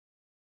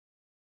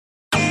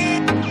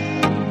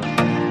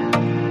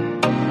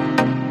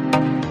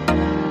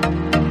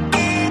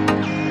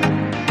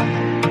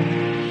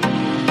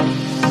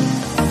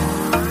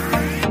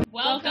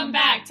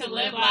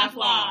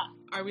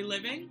Are we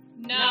living?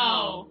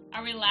 No.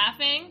 Are we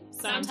laughing?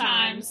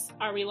 Sometimes.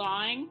 Are we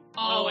lying?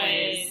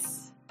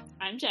 Always.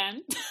 I'm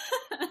Jen.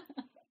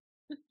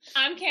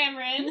 I'm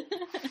Cameron.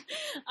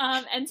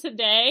 And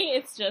today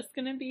it's just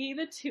going to be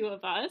the two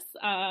of us.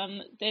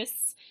 This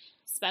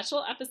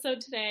special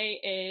episode today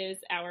is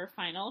our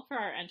final for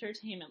our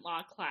entertainment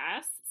law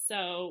class.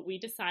 So we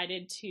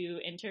decided to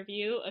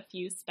interview a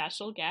few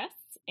special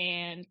guests,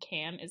 and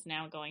Cam is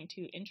now going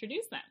to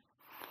introduce them.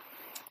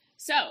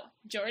 So,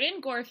 Jordan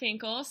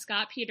Gorfinkel,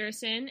 Scott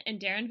Peterson, and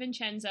Darren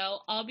Vincenzo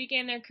all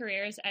began their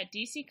careers at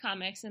DC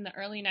Comics in the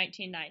early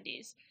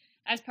 1990s.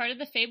 As part of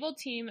the fabled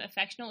team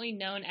affectionately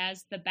known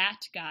as the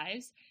Bat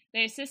Guys,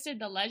 they assisted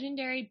the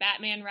legendary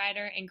Batman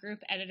writer and group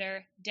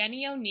editor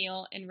Denny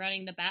O'Neil in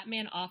running the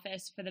Batman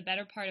office for the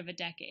better part of a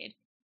decade.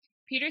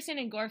 Peterson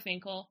and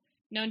Gorfinkel,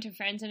 known to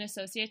friends and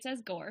associates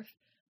as Gorf,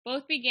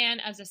 both began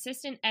as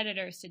assistant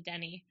editors to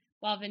Denny,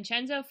 while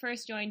Vincenzo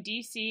first joined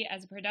DC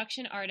as a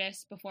production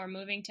artist before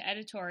moving to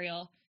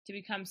editorial to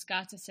become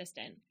Scott's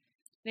assistant.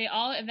 They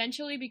all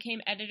eventually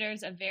became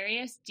editors of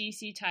various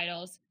DC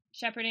titles,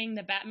 shepherding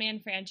the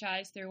Batman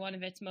franchise through one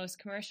of its most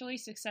commercially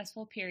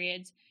successful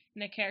periods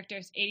in the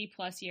character's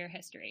 80-plus year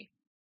history.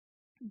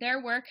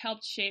 Their work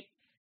helped shape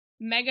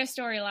mega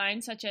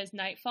storylines such as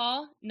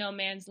Nightfall, No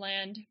Man's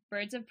Land,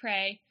 Birds of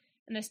Prey,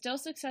 and the still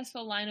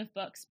successful line of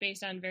books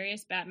based on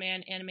various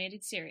Batman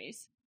animated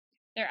series.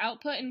 Their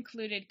output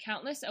included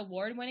countless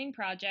award-winning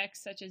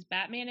projects such as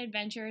Batman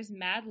Adventures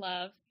Mad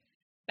Love,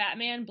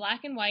 Batman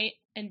Black and White,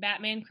 and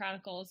Batman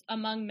Chronicles,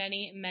 among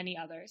many, many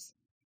others.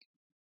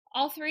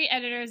 All three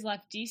editors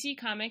left DC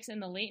Comics in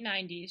the late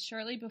 90s,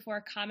 shortly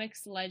before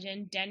comics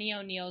legend Denny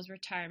O'Neil's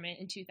retirement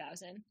in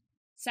 2000.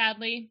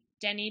 Sadly,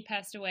 Denny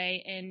passed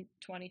away in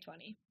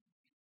 2020.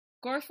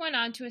 Gorf went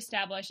on to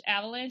establish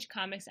Avalanche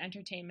Comics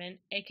Entertainment,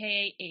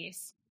 aka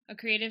ACE, a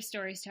creative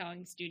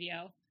storytelling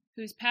studio,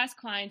 whose past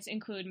clients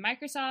include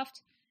Microsoft,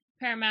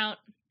 Paramount,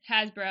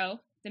 Hasbro,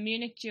 the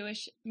Munich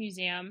Jewish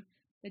Museum,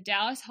 the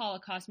Dallas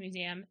Holocaust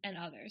Museum, and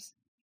others.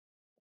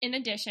 In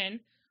addition,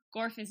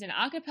 Gorf is an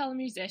a cappella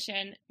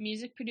musician,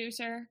 music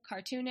producer,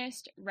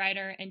 cartoonist,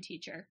 writer, and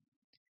teacher.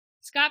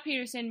 Scott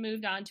Peterson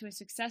moved on to a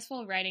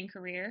successful writing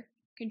career,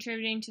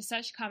 contributing to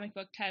such comic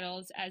book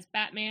titles as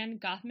Batman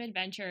Gotham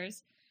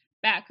Adventures,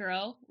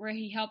 Batgirl, where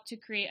he helped to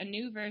create a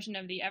new version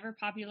of the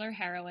ever-popular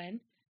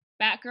heroine,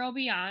 Batgirl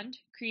Beyond,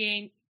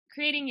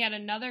 creating yet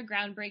another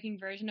groundbreaking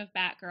version of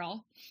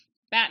Batgirl,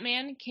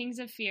 Batman, Kings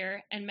of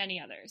Fear, and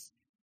many others.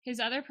 His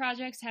other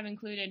projects have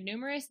included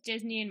numerous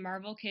Disney and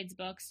Marvel Kids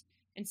books,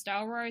 and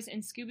Star Wars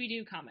and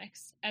Scooby-Doo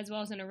comics, as well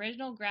as an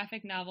original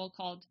graphic novel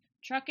called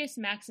Truckus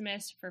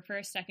Maximus for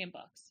first-second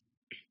books.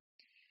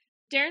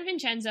 Darren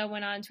Vincenzo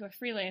went on to a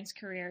freelance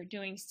career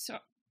doing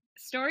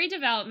story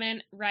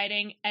development,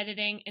 writing,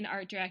 editing, and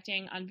art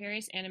directing on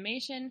various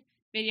animation,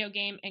 video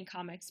game, and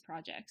comics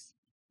projects.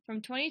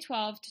 From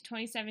 2012 to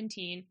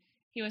 2017,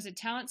 he was a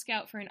talent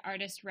scout for an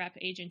artist rep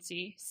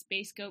agency,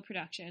 Space Goat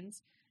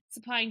Productions,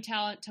 supplying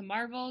talent to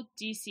Marvel,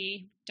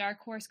 DC, Dark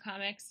Horse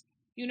Comics,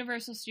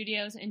 Universal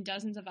Studios, and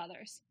dozens of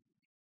others.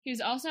 He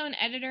was also an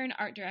editor and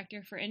art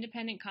director for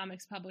independent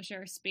comics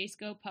publisher Space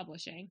Goat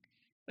Publishing,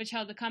 which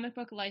held the comic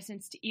book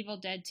license to Evil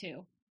Dead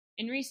 2.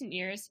 In recent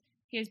years,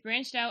 he has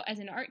branched out as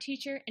an art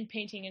teacher and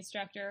painting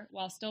instructor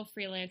while still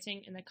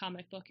freelancing in the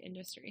comic book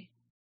industry.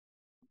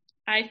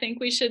 I think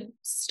we should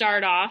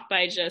start off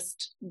by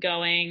just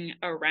going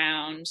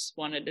around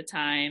one at a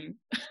time.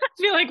 I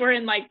feel like we're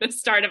in like the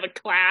start of a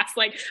class.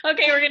 Like,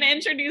 okay, we're going to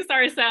introduce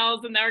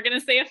ourselves and then we're going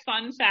to say a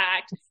fun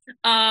fact.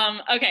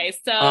 Okay,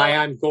 so. Hi,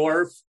 I'm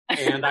Gorf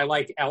and I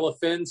like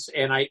elephants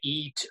and I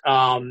eat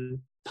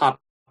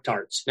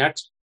Pop-Tarts.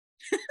 Next.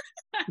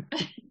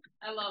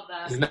 I love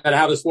that. Isn't that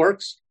how this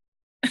works?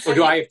 Or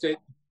do I have to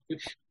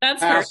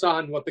pass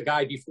on what the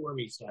guy before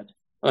me said?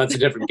 Well, that's a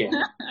different game.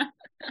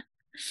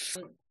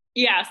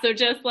 Yeah, so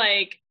just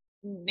like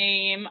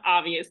name,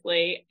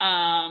 obviously.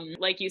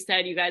 Like you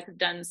said, you guys have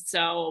done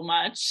so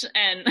much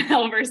and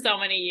over so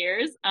many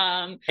years.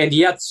 And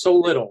yet so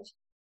little.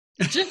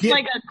 Just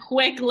like a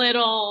quick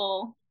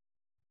little,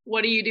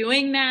 what are you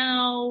doing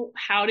now?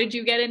 How did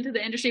you get into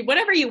the industry?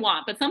 Whatever you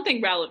want, but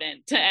something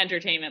relevant to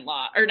entertainment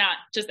law, or not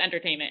just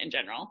entertainment in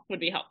general,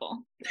 would be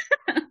helpful.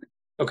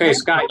 Okay,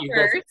 Scott, you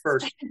go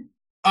first.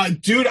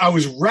 Dude, I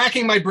was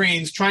racking my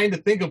brains trying to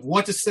think of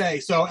what to say.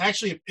 So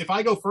actually, if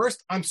I go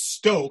first, I'm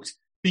stoked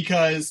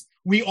because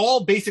we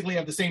all basically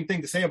have the same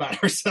thing to say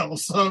about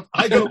ourselves. So if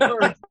I go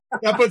first,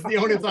 that puts the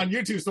onus on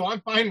you two. So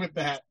I'm fine with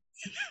that.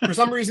 For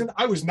some reason,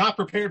 I was not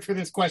prepared for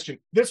this question.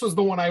 This was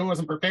the one I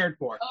wasn't prepared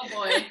for. Oh,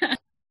 boy.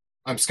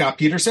 I'm Scott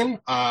Peterson.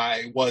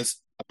 I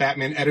was a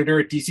Batman editor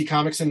at DC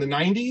Comics in the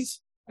 90s.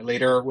 I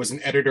later was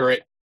an editor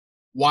at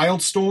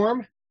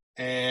Wildstorm.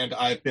 And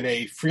I've been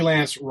a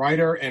freelance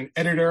writer and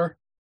editor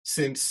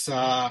since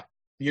the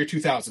year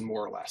 2000,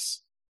 more or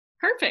less.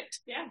 Perfect.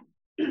 Yeah.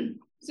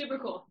 Super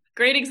cool.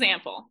 Great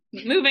example.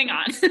 Moving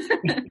on.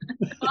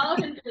 Follow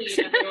his lead,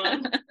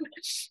 everyone.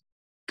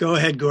 Go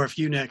ahead, Gorf.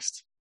 You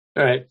next.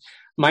 All right.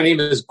 My name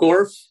is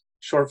Gorf,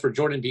 short for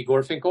Jordan B.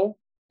 Gorfinkel,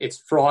 It's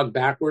frog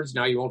backwards.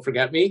 Now you won't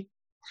forget me.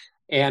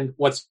 And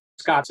what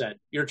Scott said.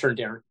 Your turn,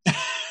 Darren.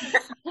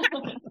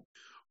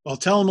 Well,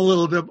 tell them a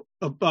little bit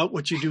about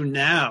what you do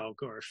now,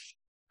 Gorf.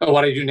 Oh,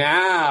 what I do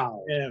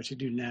now? Yeah, what you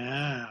do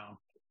now.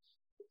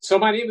 So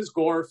my name is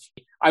Gorf.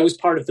 I was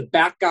part of the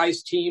Bat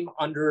Guys team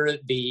under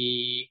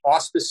the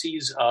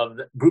auspices of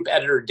group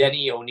editor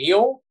Denny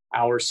O'Neill,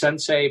 our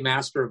sensei,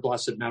 master of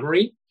blessed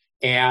memory.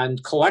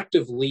 And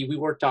collectively, we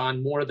worked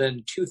on more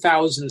than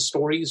 2,000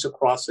 stories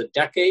across a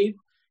decade,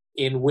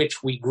 in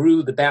which we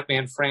grew the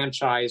Batman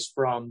franchise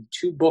from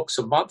 2 books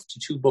a month to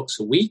 2 books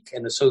a week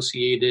and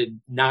associated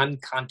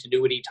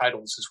non-continuity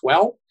titles as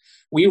well.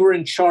 We were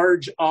in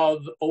charge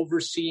of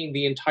overseeing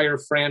the entire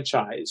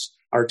franchise.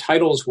 Our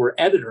titles were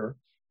editor,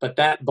 but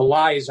that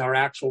belies our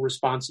actual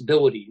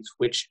responsibilities,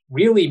 which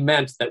really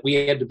meant that we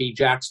had to be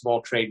jacks of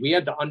all trade. We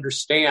had to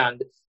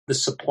understand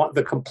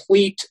the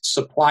complete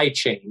supply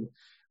chain.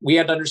 We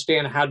had to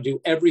understand how to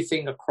do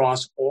everything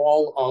across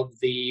all of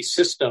the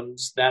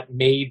systems that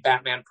made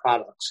Batman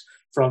products,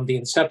 from the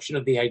inception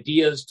of the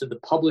ideas to the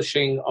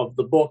publishing of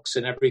the books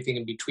and everything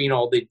in between,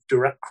 all the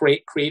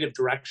creative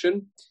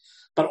direction,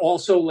 but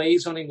also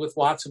liaisoning with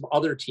lots of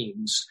other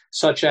teams,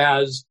 such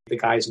as the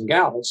guys and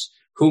gals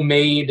who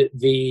made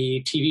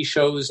the TV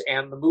shows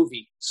and the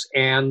movies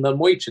and the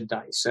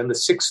merchandise and the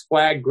Six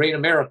Flags Great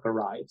America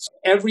rides.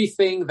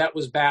 Everything that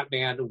was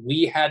Batman,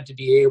 we had to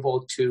be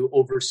able to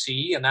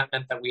oversee, and that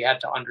meant that we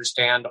had to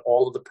understand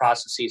all of the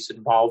processes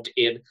involved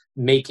in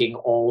making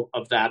all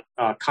of that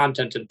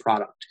content and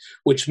product,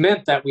 which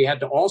meant that we had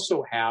to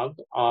also have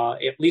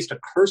at least a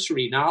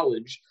cursory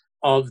knowledge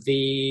of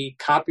the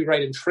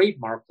copyright and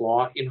trademark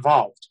law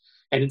involved.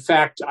 And in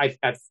fact,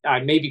 I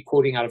may be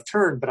quoting out of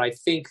turn, but I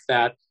think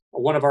that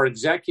one of our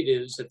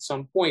executives at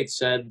some point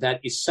said that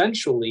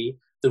essentially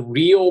the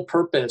real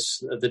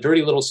purpose, the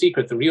dirty little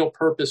secret, the real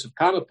purpose of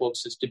comic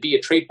books is to be a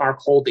trademark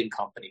holding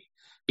company,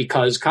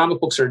 because comic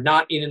books are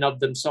not in and of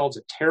themselves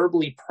a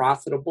terribly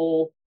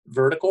profitable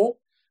vertical.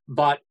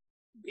 But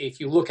if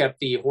you look at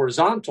the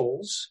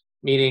horizontals,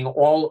 meaning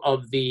all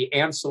of the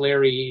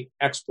ancillary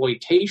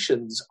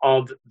exploitations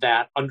of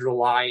that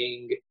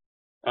underlying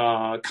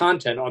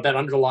content or that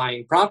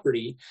underlying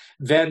property,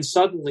 then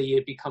suddenly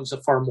it becomes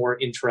a far more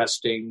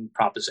interesting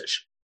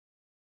proposition.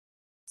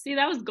 See,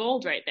 that was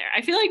gold right there.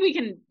 I feel like we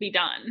can be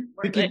done.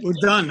 We're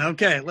done.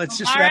 Okay, let's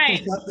just wrap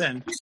this up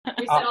then.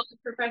 We said all the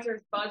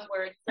professor's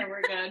buzzwords, so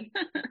we're good.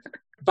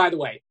 By the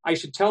way, I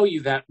should tell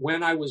you that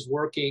when I was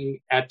working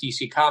at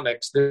DC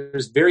Comics,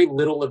 there's very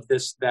little of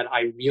this that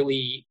I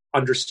really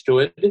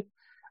understood.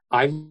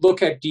 I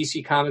look at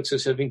DC Comics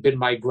as having been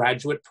my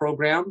graduate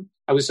program.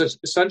 I was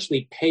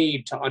essentially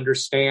paid to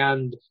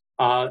understand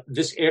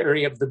this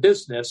area of the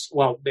business,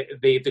 well,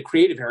 the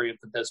creative area of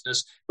the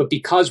business. But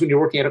because when you're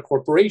working at a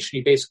corporation,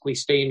 you basically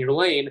stay in your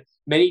lane.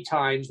 Many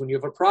times when you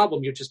have a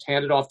problem, you just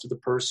hand it off to the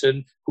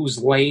person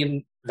whose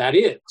lane that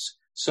is.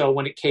 So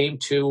when it came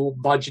to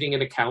budgeting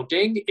and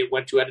accounting, it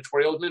went to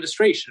editorial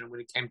administration. And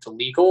when it came to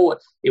legal,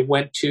 it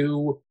went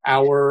to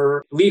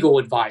our legal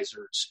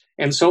advisors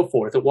and so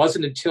forth. It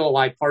wasn't until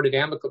I parted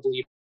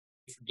amicably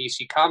from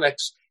DC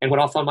Comics and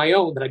went off on my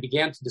own that I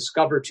began to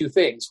discover 2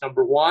 things.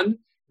 Number one,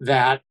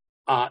 that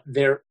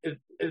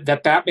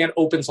that Batman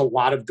opens a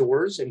lot of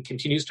doors and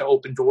continues to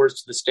open doors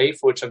to this day,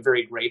 for which I'm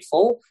very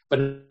grateful.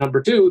 But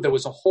number 2, there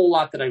was a whole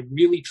lot that I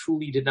really,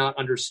 truly did not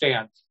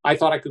understand. I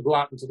thought I could go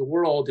out into the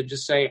world and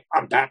just say,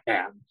 I'm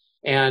Batman,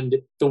 and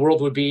the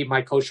world would be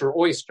my kosher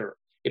oyster.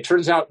 It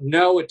turns out,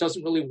 no, it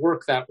doesn't really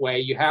work that way.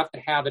 You have to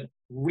have a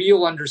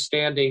real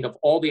understanding of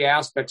all the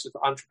aspects of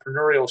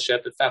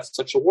entrepreneurship, if that's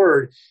such a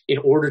word, in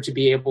order to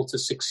be able to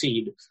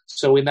succeed.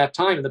 So in that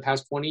time, in the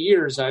past 20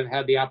 years, I've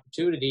had the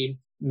opportunity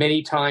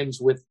many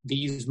times with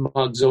these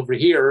mugs over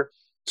here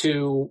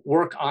to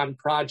work on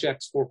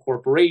projects for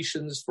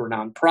corporations, for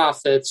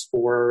nonprofits,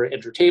 for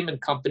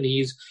entertainment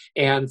companies,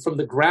 and from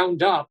the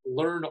ground up,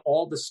 learn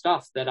all the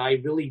stuff that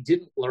I really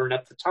didn't learn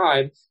at the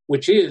time,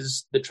 which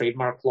is the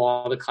trademark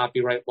law, the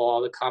copyright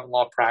law, the common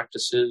law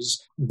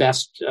practices,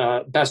 best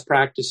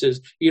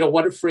practices. You know,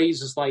 what do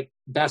phrases like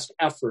best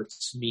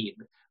efforts mean?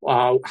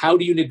 How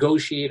do you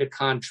negotiate a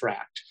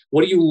contract?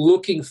 What are you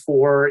looking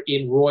for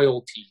in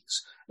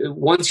royalties?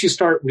 Once you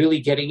start really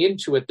getting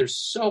into it, there's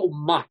so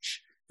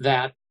much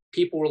that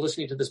people who are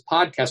listening to this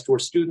podcast who are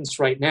students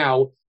right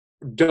now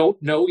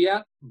don't know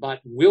yet,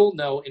 but will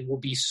know and will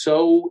be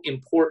so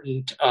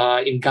important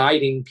in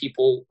guiding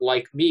people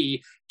like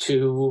me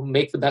to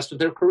make the best of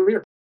their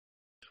career.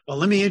 Well,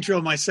 let me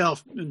intro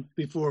myself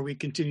before we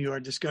continue our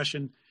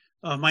discussion.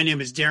 My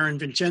name is Darren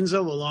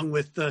Vincenzo, along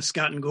with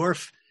Scott and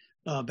Gorf.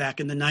 Back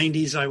in the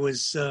 90s, I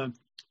was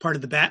part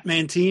of the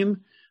Batman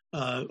team,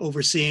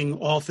 overseeing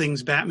all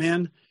things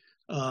Batman.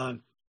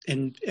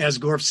 And as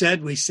Gorf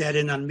said, we sat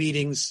in on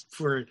meetings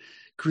for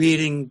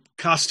creating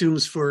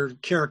costumes for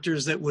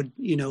characters that would,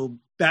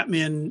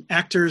 Batman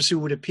actors who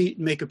would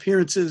make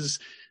appearances.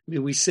 I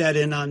mean, we sat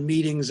in on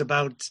meetings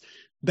about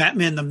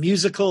Batman the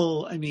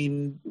musical. I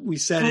mean, we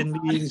sat in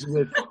meetings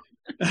with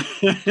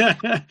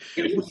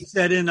We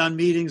sat in on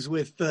meetings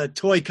with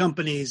toy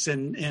companies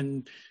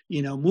and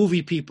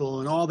movie people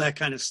and all that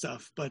kind of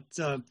stuff. But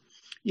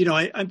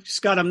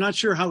Scott, I'm not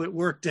sure how it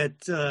worked at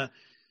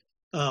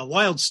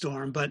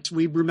Wildstorm, but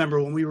we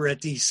remember when we were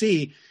at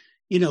DC,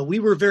 we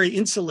were very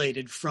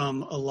insulated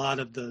from a lot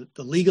of the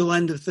legal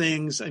end of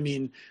things. I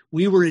mean,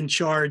 we were in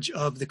charge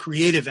of the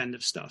creative end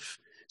of stuff.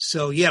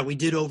 So, yeah, we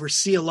did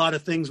oversee a lot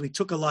of things. We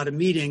took a lot of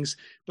meetings,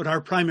 but our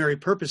primary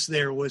purpose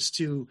there was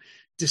to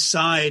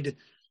decide,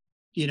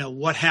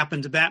 what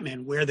happened to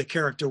Batman, where the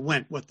character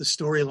went, what the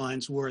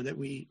storylines were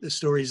the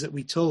stories that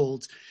we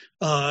told.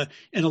 And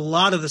a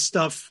lot of the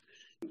stuff,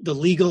 the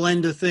legal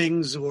end of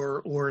things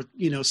or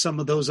some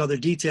of those other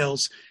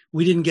details,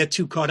 we didn't get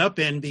too caught up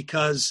in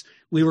because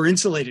we were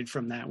insulated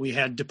from that. We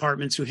had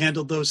departments who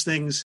handled those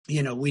things.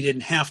 We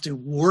didn't have to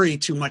worry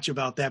too much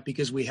about that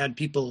because we had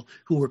people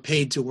who were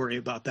paid to worry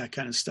about that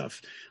kind of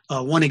stuff.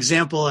 One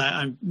example,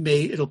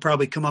 it'll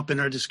probably come up in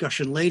our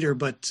discussion later,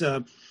 but,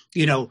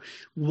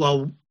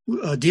 while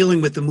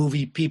dealing with the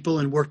movie people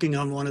and working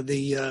on one of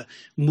the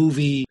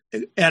movie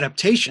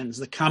adaptations,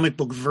 the comic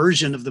book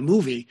version of the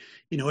movie,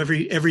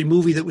 every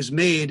movie that was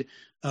made,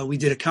 we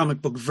did a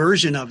comic book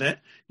version of it.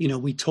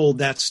 We told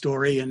that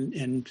story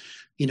and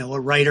a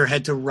writer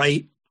had to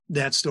write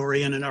that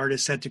story and an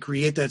artist had to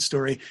create that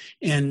story.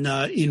 And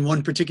in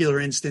one particular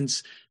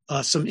instance,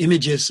 some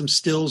images, some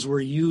stills were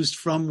used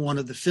from one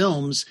of the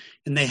films,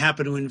 and they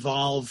happen to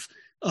involve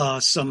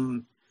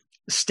some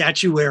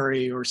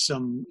statuary or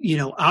some,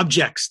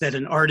 objects that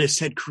an artist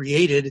had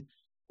created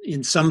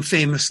in some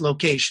famous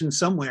location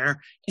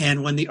somewhere.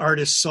 And when the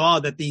artist saw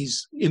that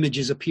these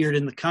images appeared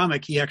in the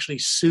comic, he actually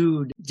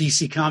sued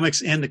DC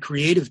Comics and the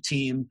creative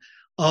team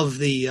of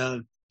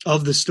the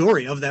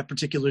story, of that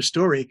particular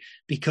story,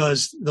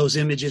 because those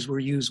images were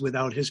used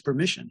without his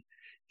permission.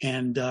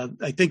 And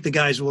I think the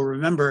guys will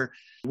remember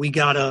we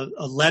got a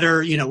letter,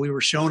 we were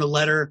shown a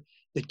letter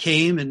that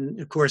came, and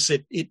of course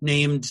it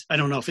named, I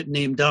don't know if it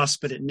named us,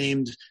 but it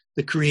named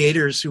the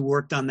creators who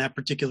worked on that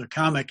particular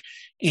comic.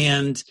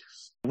 And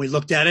we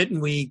looked at it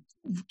and we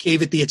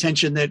gave it the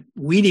attention that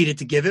we needed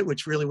to give it,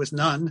 which really was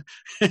none.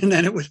 And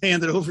then it was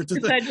handed over to the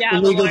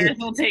lawyers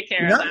will take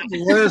care of that. The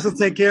lawyers will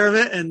take care of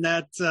it. And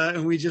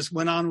and we just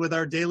went on with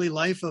our daily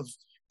life of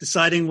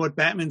deciding what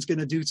Batman's going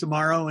to do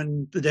tomorrow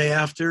and the day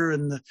after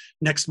and the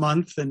next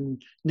month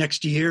and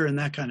next year and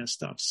that kind of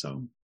stuff.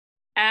 So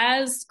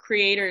as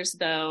creators,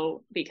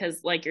 though,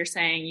 because like you're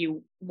saying,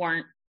 you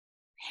weren't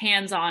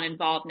hands-on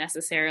involved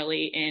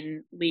necessarily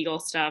in legal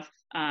stuff,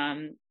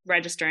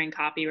 registering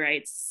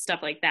copyrights, stuff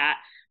like that.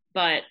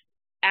 But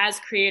as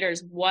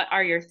creators, what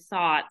are your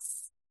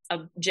thoughts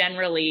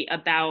generally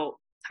about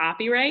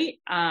copyright?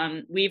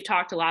 We've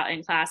talked a lot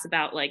in class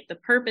about like the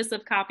purpose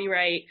of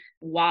copyright,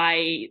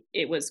 why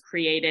it was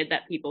created,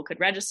 that people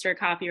could register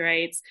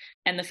copyrights,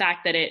 and the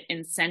fact that it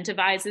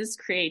incentivizes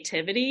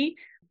creativity.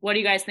 What do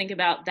you guys think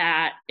about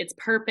that, its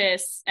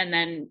purpose, and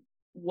then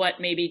what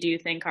maybe do you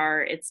think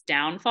are its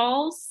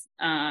downfalls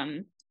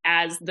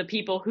as the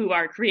people who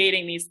are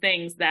creating these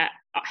things that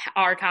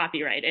are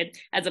copyrighted,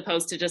 as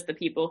opposed to just the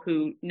people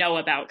who know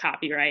about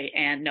copyright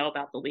and know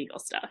about the legal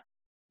stuff?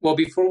 Well,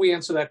 before we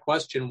answer that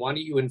question, why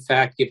don't you, in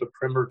fact, give a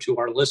primer to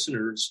our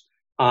listeners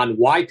on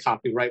why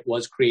copyright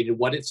was created,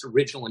 what its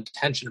original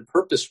intention and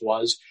purpose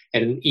was,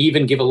 and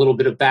even give a little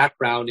bit of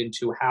background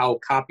into how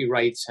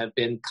copyrights have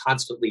been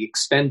constantly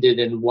extended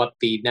and what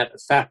the net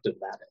effect of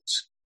that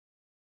is.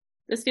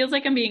 This feels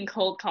like I'm being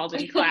cold called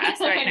in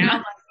class right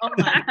now. Oh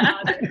my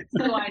God.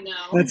 So I know.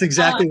 That's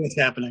exactly what's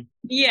happening.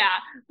 Yeah.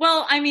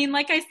 Well, I mean,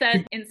 like I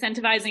said,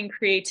 incentivizing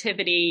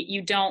creativity,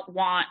 you don't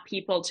want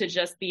people to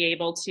just be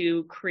able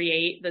to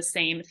create the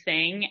same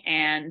thing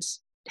and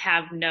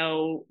have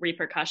no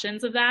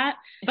repercussions of that.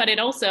 But it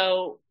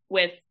also,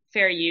 with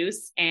fair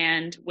use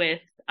and with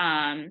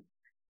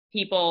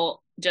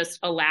people just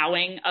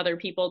allowing other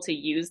people to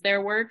use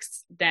their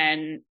works,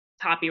 then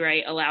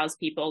copyright allows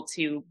people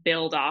to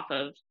build off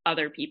of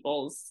other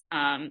people's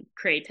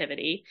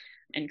creativity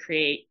and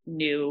create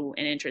new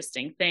and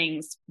interesting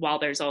things, while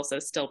there's also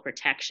still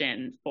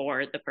protection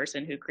for the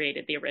person who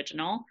created the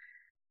original.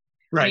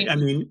 Right. I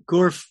mean,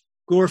 Gorf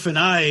and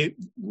I,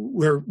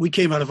 we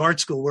came out of art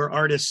school, we're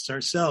artists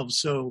ourselves.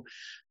 So,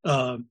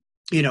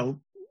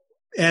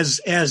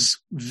 as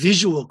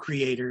visual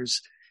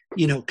creators,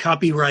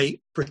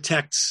 copyright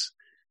protects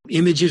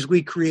images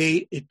we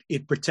create.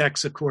 It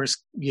protects, of course,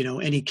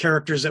 any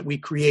characters that we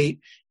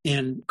create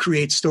and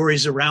create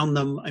stories around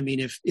them. I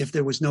mean, if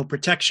there was no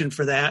protection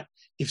for that,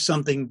 if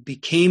something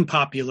became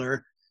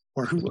popular,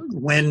 or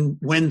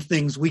when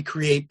things we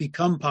create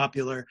become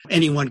popular,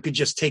 anyone could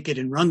just take it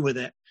and run with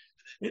it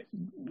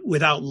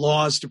without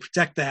laws to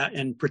protect that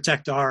and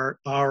protect our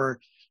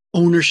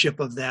ownership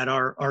of that,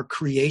 our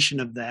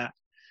creation of that,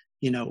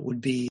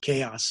 would be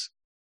chaos.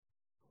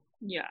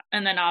 Yeah.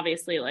 And then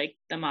obviously like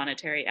the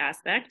monetary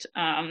aspect,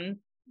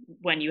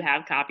 when you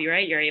have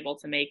copyright, you're able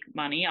to make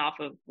money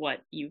off of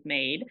what you've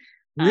made.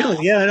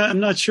 Really? Yeah. I'm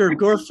not sure,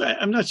 Gorf.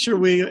 I'm not sure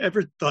we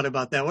ever thought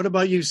about that. What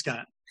about you,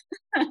 Scott?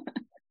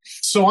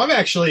 So I'm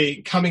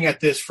actually coming at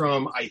this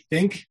from, I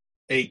think,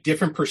 a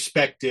different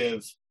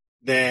perspective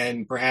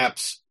than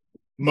perhaps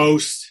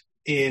most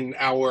in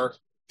our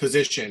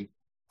position.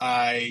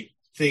 I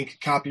think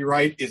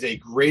copyright is a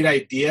great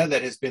idea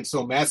that has been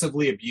so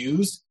massively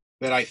abused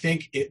that I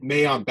think it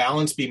may, on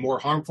balance, be more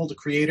harmful to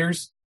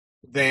creators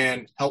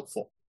than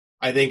helpful.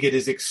 I think it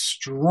is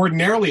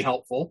extraordinarily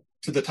helpful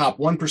to the top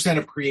 1%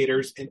 of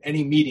creators in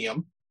any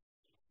medium.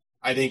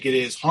 I think it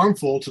is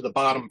harmful to the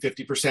bottom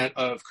 50%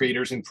 of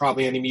creators in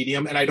probably any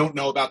medium, and I don't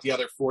know about the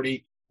other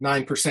 49%.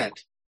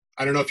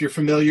 I don't know if you're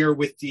familiar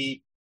with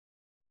the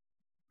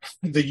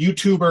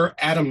YouTuber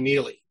Adam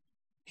Neely.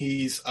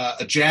 He's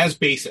a jazz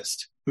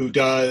bassist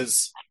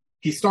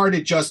he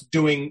started just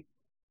doing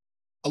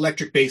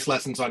electric bass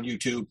lessons on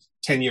YouTube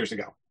 10 years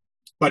ago,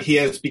 but he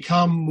has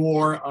become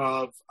more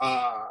of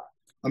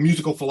a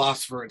musical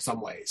philosopher in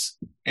some ways.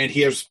 And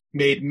he has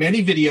made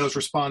many videos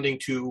responding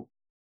to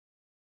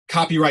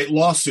copyright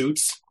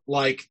lawsuits,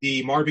 like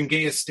the Marvin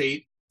Gaye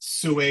estate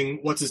suing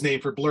what's his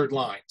name for Blurred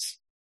Lines.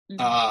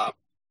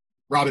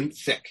 Robin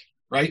Thicke,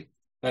 right?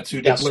 That's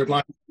who did Blurred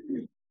Lines.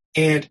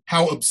 And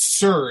how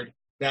absurd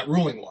that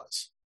ruling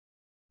was.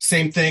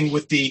 Same thing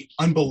with the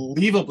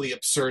unbelievably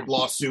absurd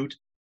lawsuit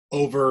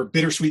over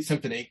Bittersweet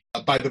Symphony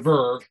by The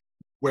Verve,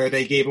 where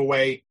they gave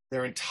away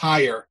their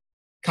entire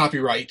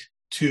copyright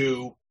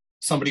to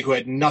somebody who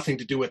had nothing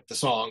to do with the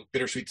song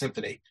Bittersweet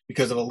Symphony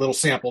because of a little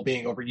sample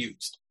being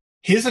overused.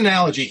 His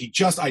analogy,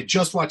 I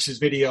just watched his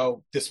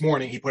video this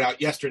morning. He put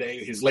out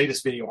yesterday his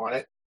latest video on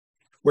it,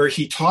 where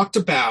he talked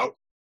about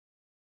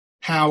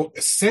how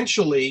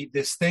essentially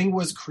this thing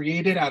was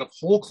created out of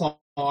whole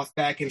cloth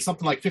back in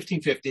something like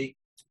 1550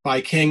 by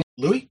King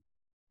Louis.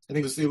 I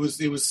think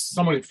it was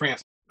someone in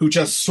France who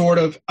just sort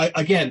of,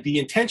 again, the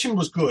intention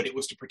was good. It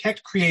was to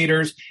protect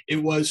creators.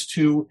 It was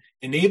to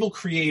enable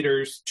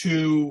creators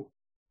to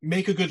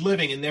make a good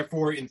living and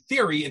therefore, in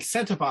theory,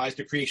 incentivize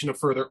the creation of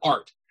further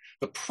art.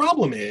 The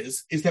problem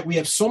is that we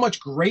have so much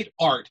great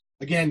art,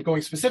 again,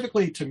 going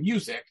specifically to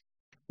music,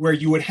 where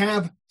you would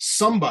have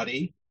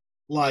somebody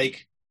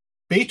like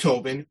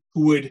Beethoven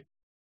who would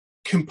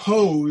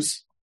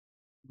compose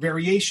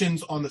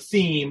variations on the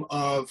theme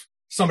of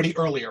somebody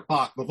earlier,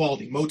 Bach,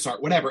 Vivaldi,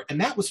 Mozart, whatever,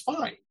 and that was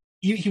fine.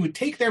 He would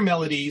take their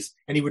melodies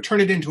and he would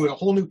turn it into a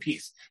whole new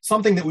piece,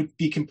 something that would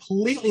be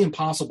completely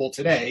impossible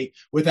today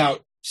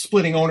without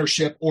splitting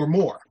ownership or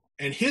more.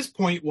 And his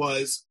point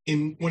was,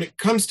 when it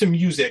comes to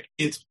music,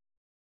 it's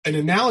an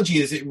analogy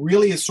is it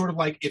really is sort of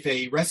like if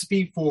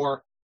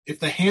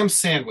the ham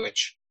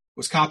sandwich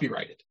was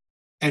copyrighted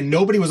and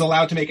nobody was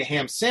allowed to make a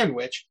ham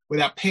sandwich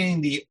without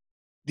paying the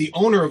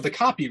owner of the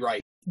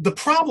copyright. The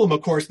problem,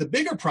 of course, the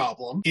bigger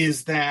problem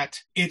is that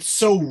it's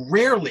so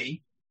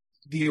rarely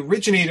the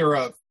originator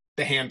of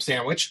the ham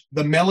sandwich,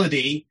 the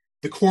melody,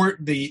 the chord,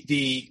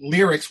 the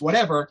lyrics,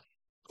 whatever,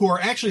 who are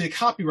actually the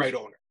copyright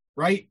owner,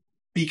 right?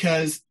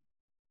 Because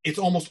it's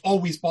almost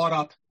always bought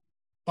up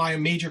by a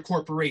major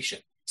corporation.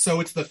 So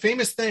it's the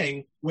famous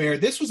thing where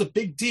this was a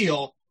big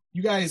deal.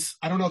 You guys,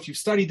 I don't know if you've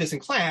studied this in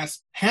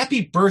class,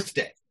 Happy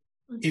Birthday.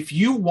 If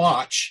you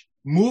watch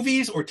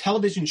movies or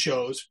television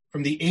shows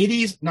from the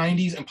 80s,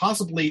 90s, and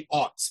possibly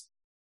aughts,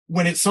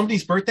 when it's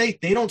somebody's birthday,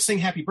 they don't sing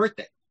Happy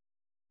Birthday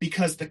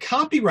because the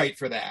copyright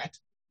for that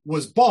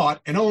was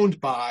bought and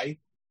owned by,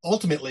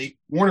 ultimately,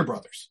 Warner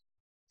Brothers.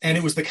 And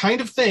it was the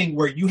kind of thing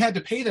where you had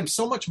to pay them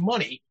so much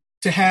money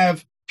to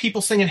have people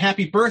singing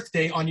Happy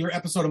Birthday on your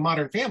episode of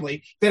Modern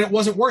Family that it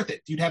wasn't worth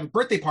it. You'd have a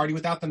birthday party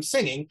without them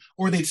singing,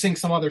 or they'd sing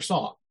some other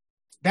song.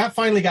 That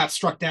finally got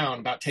struck down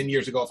about 10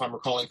 years ago, if I'm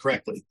recalling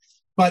correctly.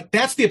 But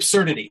that's the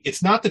absurdity.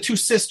 It's not the two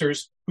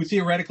sisters who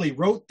theoretically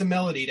wrote the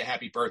melody to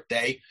Happy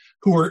Birthday,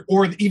 or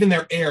even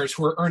their heirs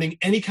who are earning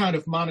any kind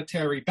of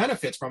monetary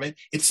benefits from it.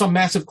 It's some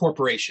massive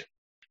corporation.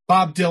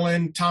 Bob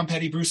Dylan, Tom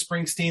Petty, Bruce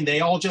Springsteen, they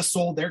all just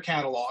sold their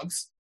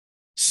catalogs.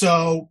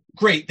 So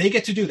great, they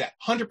get to do that,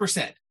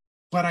 100%.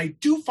 But I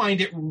do find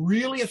it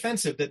really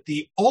offensive that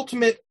the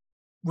ultimate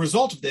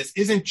result of this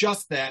isn't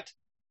just that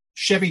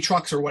Chevy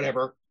trucks or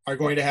whatever are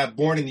going to have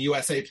Born in the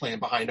USA playing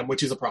behind them,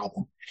 which is a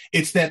problem.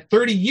 It's that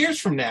 30 years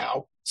from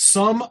now,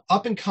 some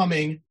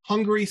up-and-coming,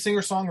 hungry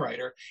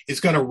singer-songwriter is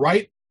going to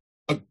write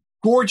a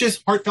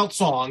gorgeous, heartfelt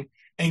song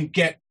and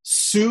get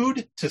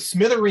sued to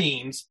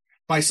smithereens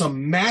by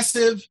some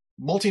massive,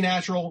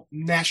 multinational,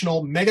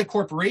 mega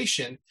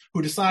corporation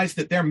who decides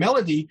that their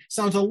melody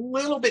sounds a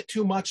little bit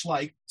too much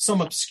like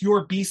some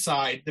obscure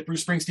B-side that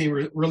Bruce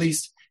Springsteen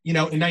released, in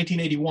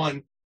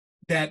 1981,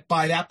 that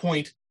by that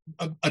point,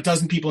 a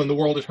dozen people in the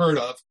world had heard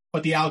of,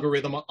 but the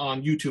algorithm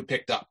on YouTube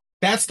picked up.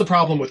 That's the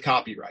problem with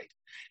copyright.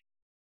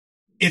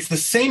 It's the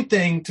same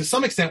thing to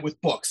some extent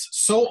with books.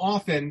 So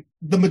often,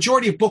 the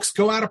majority of books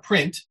go out of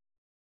print,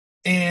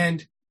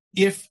 and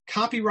if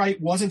copyright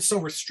wasn't so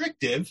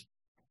restrictive,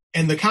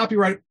 and the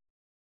copyright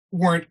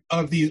weren't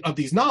of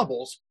these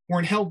novels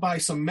weren't held by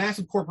some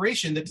massive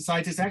corporation that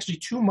decides it's actually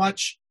too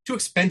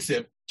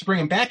expensive to bring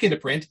them back into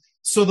print,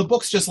 so the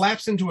books just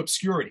lapse into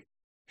obscurity.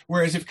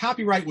 Whereas if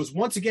copyright was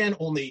once again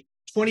only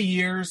 20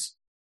 years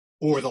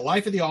or the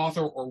life of the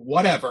author or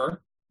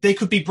whatever, they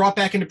could be brought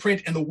back into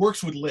print and the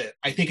works would live.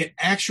 I think it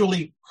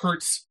actually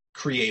hurts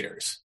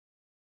creators.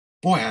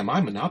 Boy, am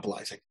I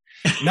monopolizing.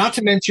 Not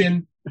to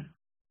mention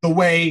the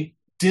way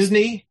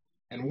Disney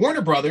and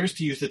Warner Brothers,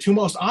 to use the two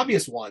most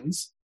obvious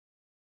ones,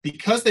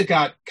 because they've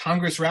got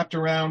Congress wrapped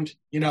around,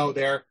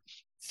 their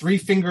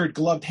three-fingered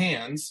gloved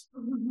hands,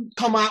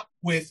 come out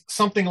with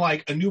something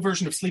like a new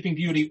version of Sleeping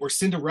Beauty or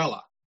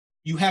Cinderella.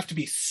 You have to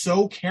be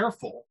so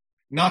careful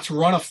not to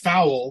run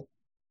afoul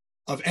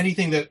of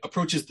anything that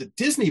approaches the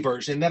Disney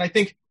version that I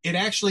think it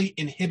actually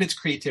inhibits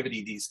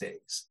creativity these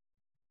days.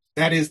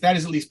 That is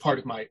at least part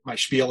of my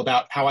spiel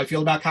about how I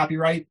feel about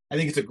copyright. I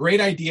think it's a great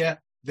idea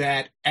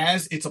that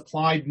as it's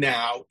applied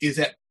now is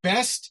at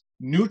best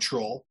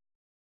neutral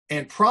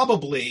and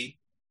probably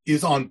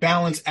is on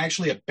balance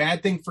actually a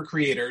bad thing for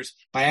creators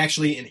by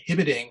actually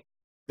inhibiting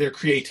their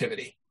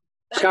creativity.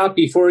 Scott,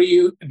 before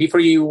you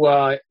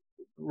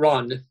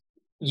run,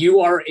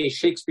 you are a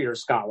Shakespeare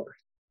scholar,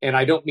 and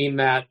I don't mean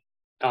that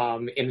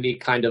in any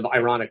kind of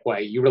ironic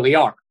way. You really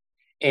are.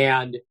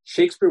 And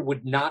Shakespeare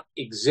would not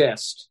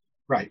exist.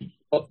 Right.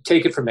 Well,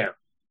 take it from there.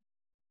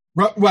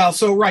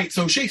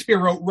 So Shakespeare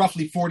wrote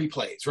roughly 40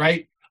 plays,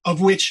 right?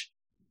 Of which,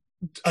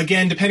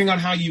 again, depending on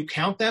how you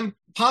count them,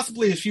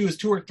 possibly as few as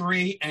 2 or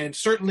 3, and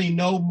certainly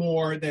no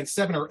more than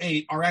 7 or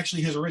 8 are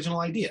actually his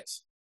original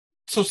ideas.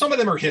 So some of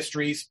them are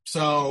histories,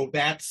 so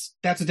that's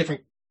a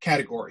different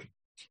category.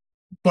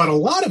 But a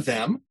lot of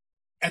them,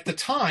 at the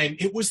time,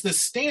 it was the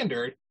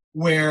standard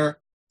where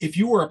if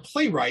you were a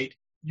playwright,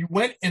 you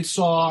went and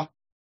saw,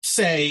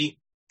 say,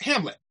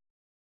 Hamlet.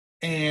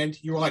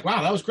 And you were like,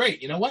 wow, that was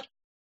great. You know what?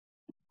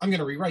 I'm going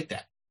to rewrite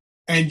that.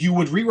 And you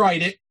would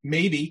rewrite it,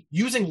 maybe,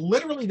 using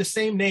literally the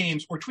same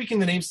names or tweaking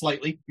the names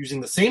slightly, using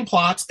the same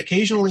plots.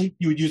 Occasionally,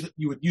 you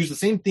would use the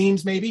same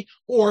themes, maybe,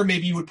 or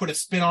maybe you would put a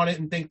spin on it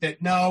and think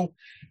that, no,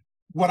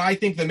 what I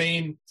think the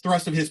main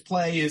thrust of his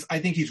play is, I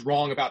think he's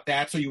wrong about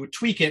that. So you would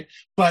tweak it.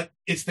 But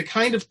it's the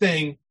kind of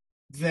thing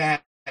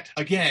that,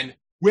 again,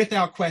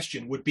 without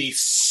question, would be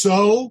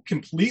so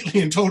completely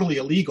and totally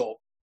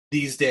illegal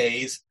these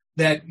days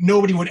that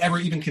nobody would ever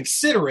even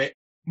consider it,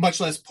 much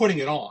less putting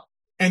it on.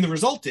 And the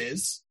result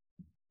is,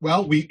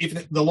 well,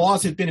 if the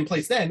laws had been in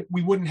place then,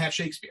 we wouldn't have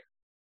Shakespeare.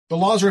 The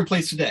laws are in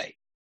place today.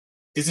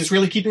 Is this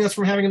really keeping us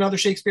from having another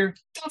Shakespeare?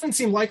 Doesn't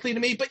seem likely to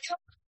me, but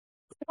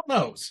who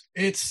knows?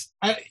 It's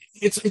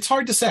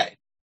hard to say.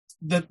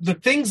 The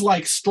things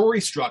like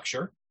story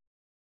structure,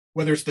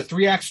 whether it's the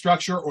 3-act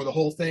structure or the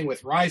whole thing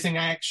with rising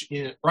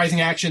action,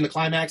 the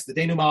climax, the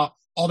denouement,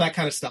 all that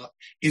kind of stuff,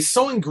 is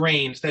so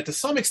ingrained that to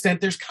some extent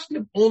there's kind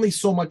of only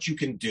so much you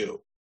can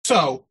do.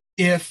 So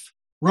if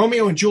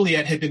Romeo and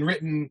Juliet had been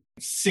written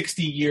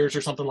 60 years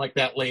or something like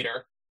that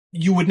later,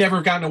 you would never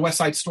have gotten a West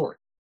Side Story.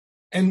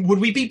 And would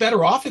we be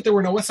better off if there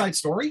were no West Side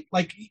Story?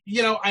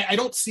 I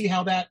don't see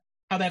how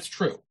that's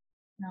true.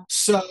 No.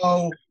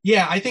 So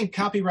yeah, I think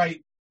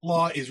copyright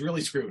law is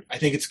really screwed. I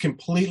think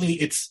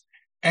it's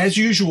as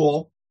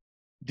usual,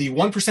 the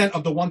 1%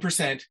 of the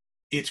 1%,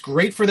 it's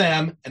great for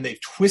them, and they've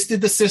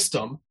twisted the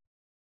system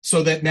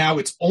so that now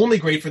it's only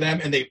great for them,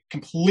 and they've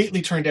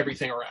completely turned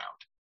everything around.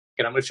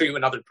 And I'm going to show you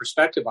another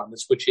perspective on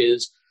this, which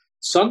is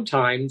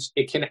sometimes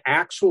it can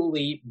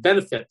actually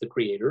benefit the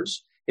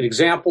creators. An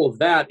example of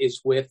that is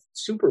with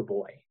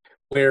Superboy,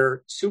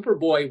 where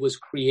Superboy was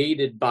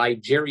created by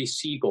Jerry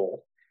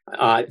Siegel.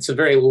 It's a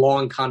very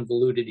long,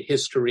 convoluted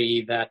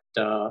history that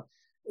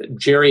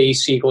Jerry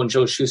Siegel and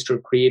Joe Shuster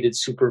created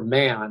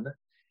Superman.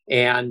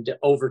 And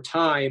over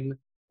time,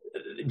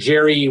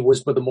 Jerry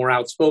was the more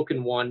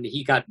outspoken one.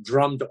 He got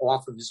drummed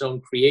off of his own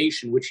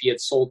creation, which he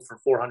had sold for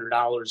 $400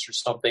 or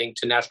something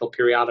to national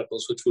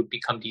periodicals, which would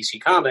become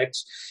DC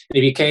Comics.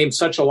 And he became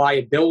such a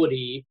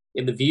liability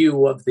in the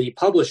view of the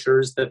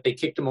publishers that they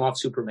kicked him off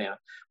Superman.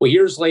 Well,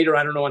 years later,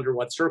 I don't know under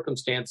what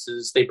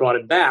circumstances, they brought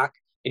him back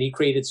and he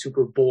created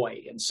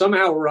Superboy. And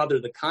somehow or other,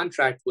 the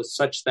contract was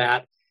such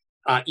that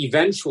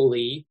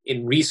eventually,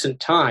 in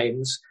recent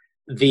times,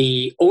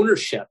 the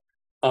ownership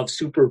of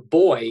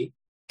Superboy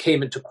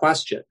came into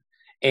question.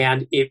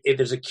 And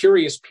there's a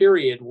curious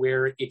period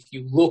where if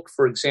you look,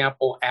 for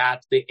example,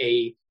 at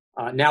a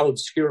now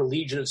obscure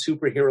Legion of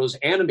Superheroes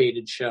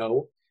animated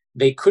show,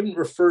 they couldn't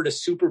refer to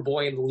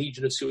Superboy and the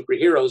Legion of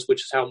Superheroes,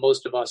 which is how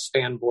most of us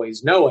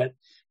fanboys know it.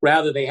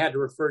 Rather, they had to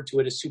refer to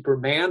it as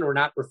Superman or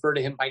not refer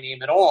to him by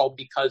name at all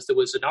because there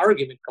was an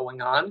argument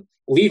going on,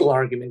 legal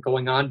argument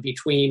going on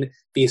between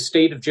the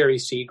estate of Jerry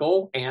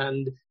Siegel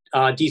and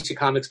DC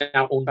Comics,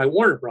 now owned by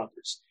Warner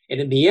Brothers. And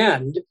in the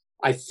end,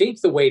 I think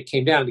the way it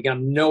came down, and again,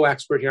 I'm no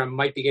expert here, I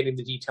might be getting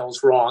the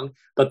details wrong,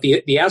 but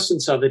the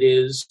essence of it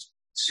is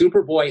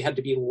Superboy had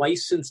to be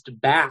licensed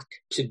back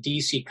to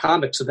DC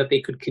Comics so that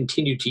they could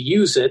continue to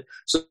use it,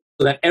 so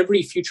that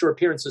every future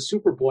appearance of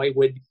Superboy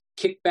would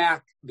kick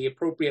back the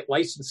appropriate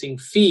licensing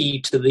fee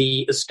to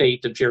the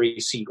estate of Jerry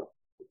Siegel.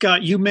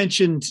 Scott, you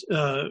mentioned,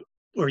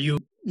 or you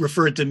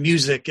referred to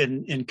music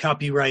and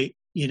copyright,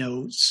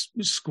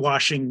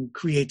 squashing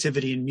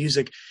creativity in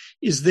music.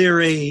 Is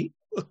there a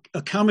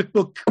comic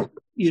book,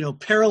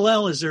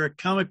 parallel? Is there a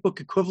comic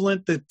book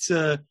equivalent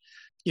that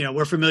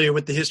we're familiar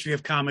with the history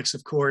of comics,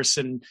 of course,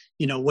 and,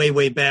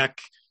 way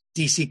back,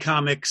 DC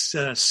Comics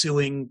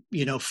suing,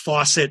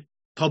 Fawcett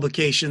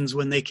publications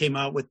when they came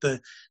out with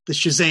the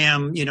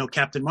Shazam,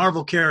 Captain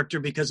Marvel character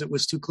because it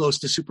was too close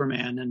to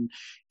Superman.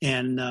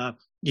 And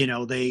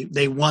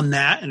they won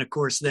that. And of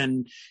course,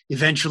 then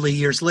eventually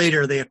years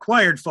later, they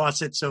acquired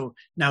Fawcett. So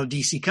now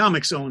DC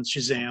Comics owns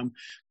Shazam.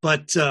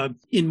 But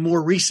in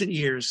more recent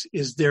years,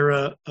 is there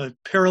a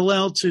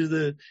parallel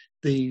to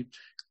the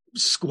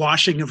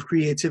squashing of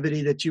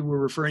creativity that you were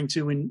referring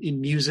to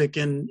in music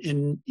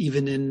and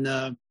even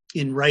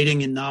in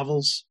writing in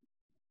novels?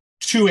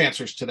 Two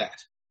answers to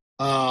that.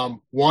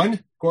 One,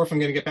 Gorf, I'm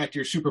going to get back to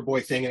your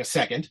Superboy thing in a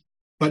second.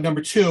 But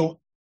number two,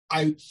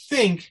 I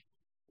think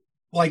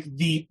like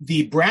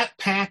the Brat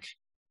Pack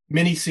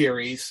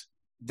miniseries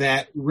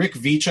that Rick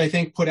Veitch, I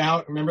think, put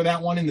out. Remember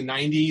that one in the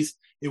 90s?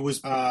 It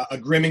was a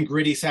grim and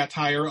gritty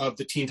satire of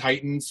the Teen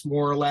Titans,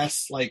 more or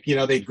less. Like,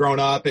 they'd grown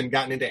up and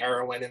gotten into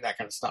heroin and that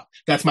kind of stuff.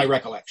 That's my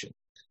recollection.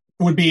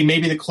 It would be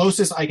maybe the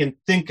closest I can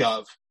think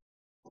of,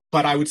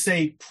 but I would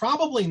say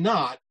probably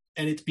not.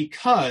 And it's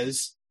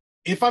because,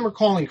 if I'm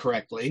recalling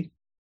correctly,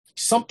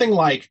 something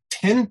like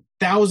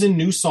 10,000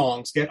 new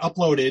songs get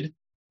uploaded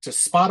to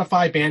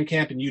Spotify,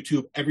 Bandcamp, and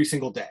YouTube every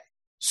single day.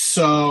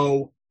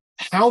 So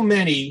how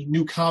many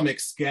new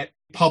comics get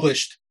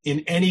published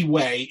in any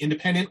way,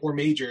 independent or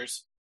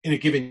majors, in a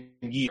given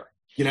year?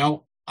 Do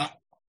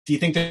you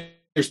think that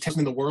there's 10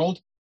 in the world?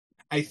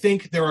 I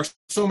think there are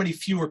so many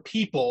fewer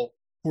people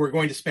who are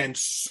going to spend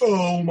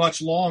so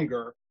much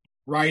longer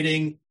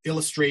writing,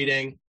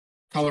 illustrating,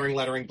 coloring,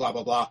 lettering, blah,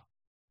 blah, blah,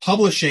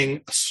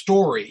 publishing a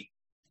story,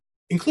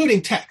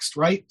 including text,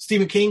 right?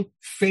 Stephen King,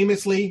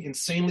 famously,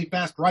 insanely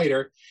fast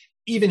writer,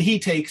 even he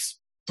takes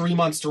 3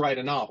 months to write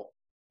a novel.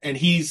 And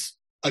he's,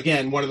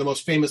 again, one of the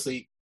most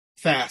famously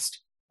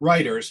fast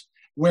writers,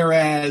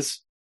 whereas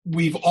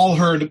we've all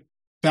heard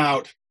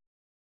about,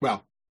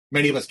 well,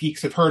 many of us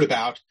geeks have heard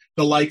about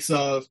the likes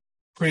of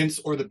Prince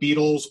or the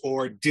Beatles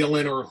or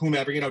Dylan or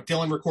whomever.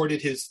 Dylan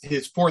recorded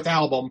his fourth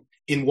album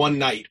in one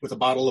night with a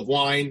bottle of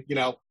wine,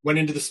 went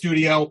into the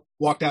studio,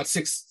 walked out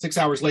six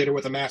hours later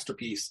with a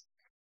masterpiece.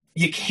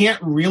 You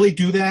can't really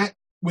do that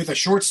with a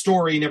short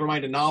story, never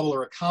mind a novel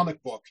or a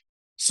comic book.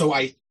 So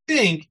I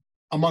think,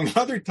 among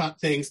other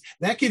things,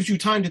 that gives you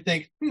time to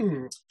think,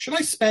 should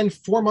I spend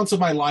 4 months of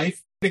my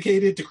life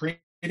dedicated to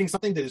creating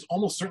something that is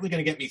almost certainly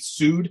going to get me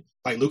sued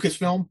by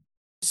Lucasfilm?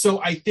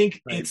 So I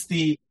think It's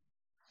the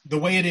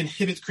way it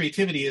inhibits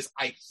creativity is,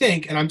 I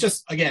think, and I'm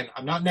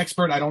not an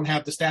expert, I don't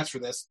have the stats for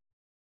this.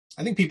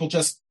 I think people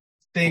just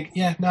think,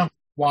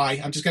 why?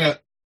 I'm just going to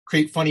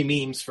create funny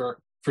memes for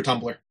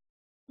Tumblr.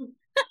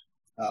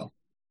 Oh.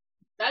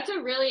 That's a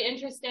really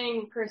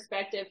interesting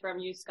perspective from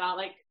you, Scott.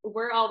 Like,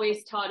 we're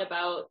always taught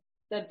about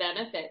the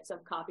benefits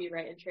of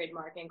copyright and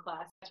trademark in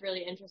class. It's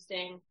really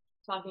interesting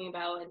talking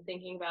about and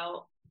thinking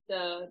about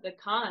the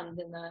cons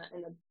and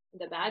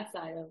the bad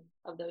side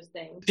of those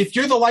things. If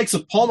you're the likes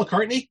of Paul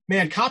McCartney,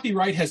 man,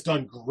 copyright has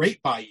done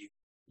great by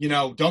you.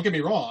 Don't get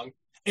me wrong.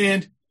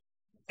 And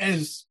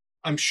as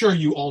I'm sure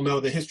you all know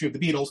the history of the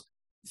Beatles,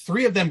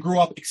 3 of them grew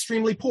up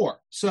extremely poor.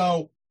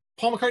 So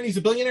Paul McCartney's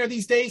a billionaire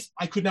these days.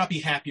 I could not be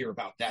happier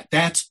about that.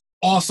 That's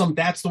awesome.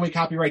 That's the way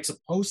copyright's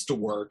supposed to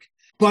work.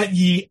 But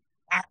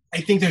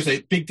I think there's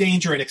a big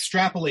danger in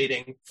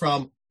extrapolating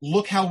from,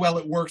 look how well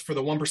it worked for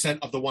the 1%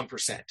 of the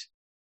 1%.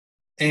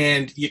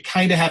 And you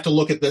kind of have to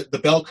look at the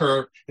bell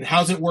curve and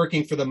how's it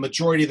working for the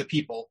majority of the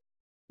people,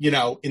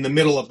 in the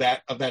middle of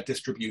that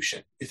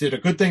distribution. Is it a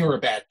good thing or a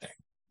bad thing?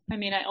 I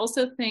mean, I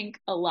also think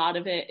a lot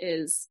of it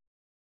is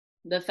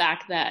the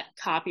fact that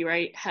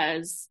copyright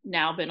has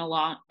now been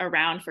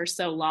around for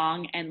so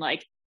long, and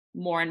like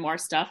more and more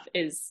stuff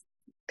is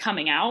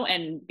coming out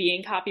and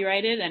being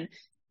copyrighted. And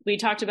we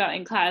talked about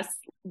in class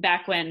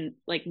back when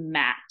like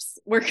maps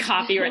were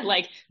copyright,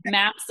 like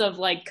maps of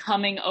like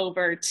coming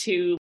over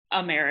to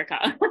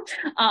America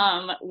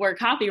were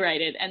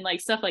copyrighted and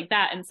like stuff like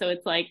that. And so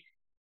it's like,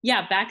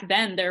 yeah, back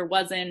then there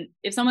wasn't,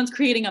 if someone's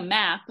creating a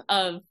map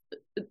of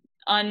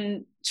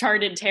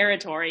uncharted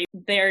territory,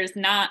 there's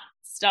not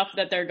stuff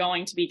that they're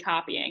going to be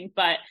copying.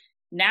 But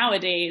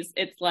nowadays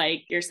it's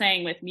like you're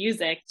saying with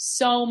music,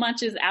 so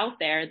much is out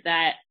there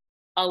that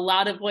a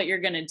lot of what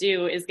you're going to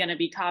do is going to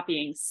be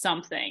copying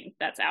something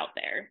that's out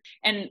there.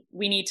 And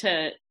we need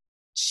to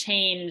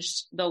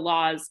change the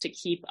laws to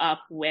keep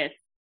up with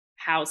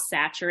how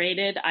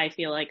saturated I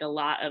feel like a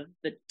lot of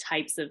the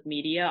types of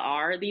media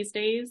are these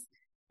days.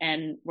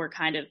 And we're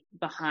kind of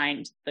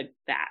behind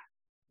that.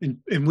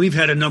 And we've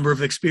had a number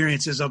of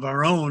experiences of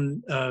our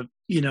own,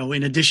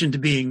 in addition to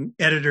being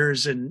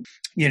editors and,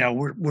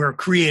 we're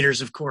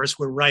creators, of course,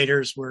 we're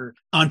writers, we're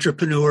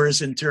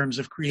entrepreneurs in terms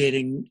of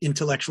creating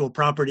intellectual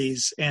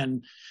properties.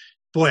 And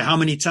boy, how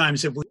many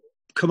times have we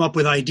come up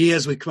with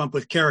ideas, we come up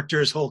with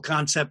characters, whole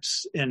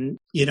concepts, and,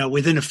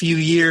 within a few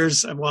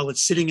years, while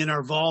it's sitting in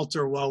our vault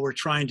or while we're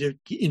trying to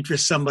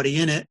interest somebody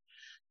in it,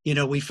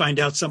 we find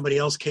out somebody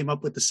else came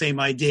up with the same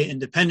idea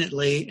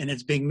independently, and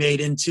it's being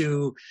made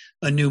into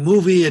a new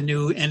movie, a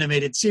new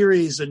animated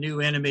series, a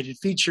new animated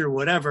feature,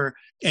 whatever,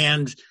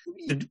 and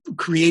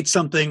create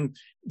something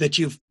that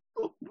you've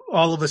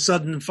all of a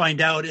sudden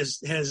find out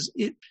has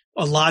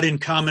a lot in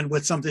common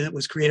with something that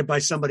was created by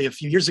somebody a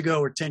few years ago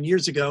or 10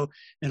 years ago.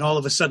 And all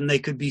of a sudden they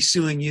could be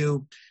suing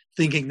you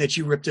thinking that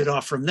you ripped it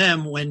off from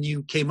them when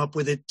you came up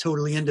with it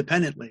totally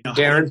independently.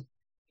 Darren,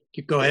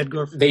 go ahead,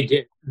 Gorf.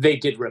 They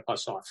did rip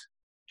us off.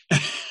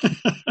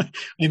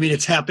 I mean,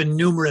 it's happened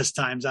numerous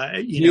times.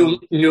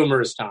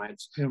 Numerous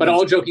times. But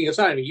all joking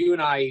aside, I mean, you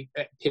and I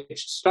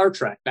pitched Star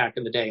Trek back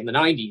in the day in the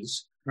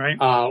 90s. Right.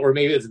 Or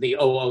maybe it was the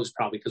OOs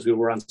probably because we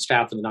were on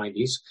staff in the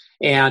 90s.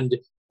 And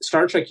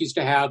Star Trek used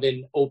to have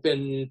an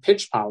open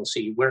pitch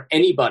policy where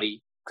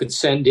anybody could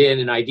send in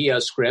an idea,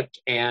 a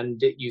script,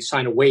 and you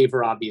sign a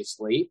waiver,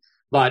 obviously.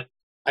 But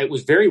it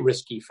was very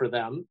risky for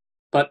them.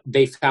 But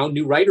they found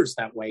new writers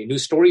that way, new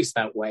stories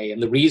that way.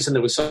 And the reason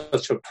there was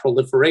such a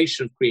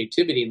proliferation of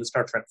creativity in the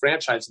Star Trek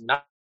franchise in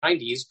the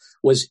 90s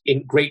was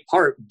in great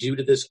part due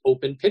to this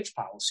open pitch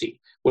policy,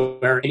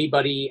 where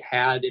anybody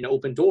had an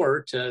open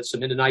door to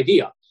submit an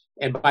idea.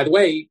 And by the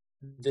way,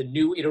 the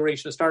new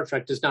iteration of Star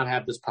Trek does not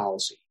have this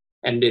policy.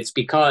 And it's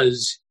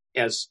because,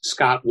 as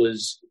Scott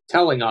was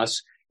telling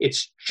us,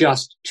 it's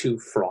just too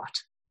fraught.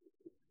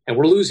 And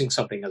we're losing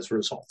something as a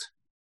result.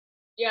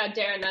 Yeah,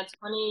 Darren, that's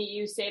funny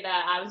you say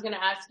that. I was going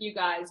to ask you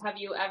guys, have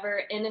you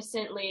ever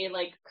innocently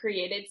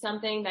created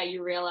something that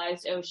you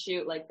realized, oh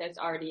shoot, this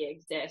already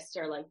exists,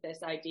 or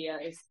this idea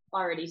is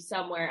already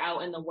somewhere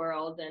out in the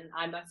world and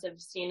I must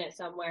have seen it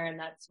somewhere and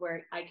that's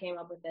where I came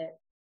up with it,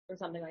 or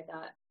something like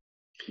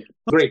that?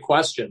 Great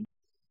question.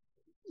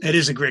 It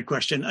is a great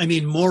question. I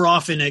mean, more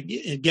often,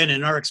 again,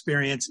 in our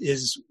experience,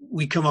 is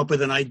we come up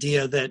with an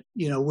idea that,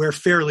 we're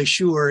fairly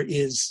sure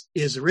is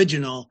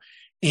original.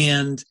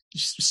 And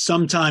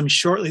sometimes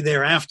shortly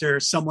thereafter,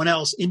 someone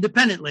else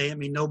independently, I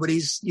mean,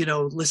 nobody's,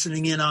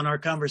 listening in on our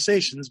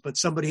conversations, but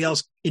somebody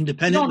else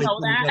independently. We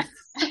don't know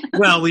that.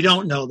 Well, we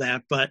don't know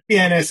that, but the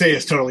NSA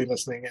is totally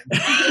listening in.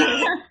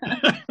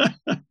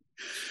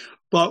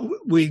 But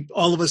we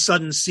all of a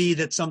sudden see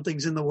that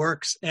something's in the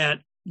works at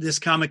this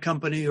comic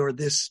company or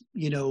this,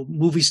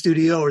 movie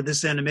studio or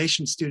this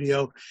animation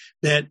studio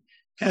that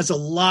has a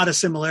lot of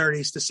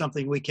similarities to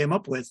something we came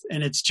up with.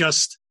 And it's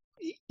just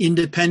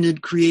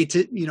independent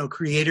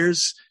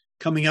creators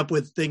coming up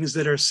with things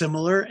that are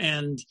similar,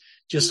 and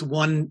just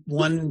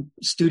one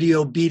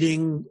studio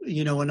beating,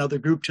 another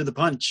group to the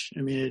punch.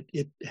 I mean,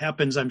 it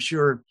happens, I'm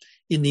sure,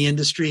 in the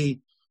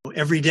industry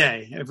every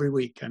day, every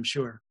week, I'm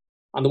sure.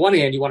 On the one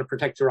hand, you want to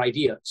protect your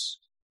ideas.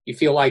 You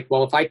feel like,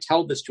 well, if I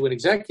tell this to an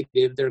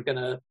executive, they're going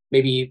to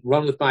maybe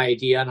run with my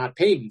idea and not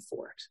pay me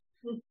for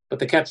it. But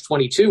the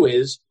catch-22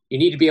 is you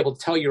need to be able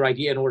to tell your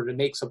idea in order to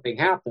make something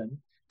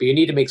happen, but you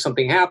need to make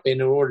something happen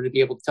in order to be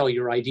able to tell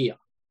your idea.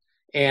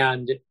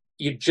 And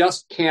you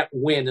just can't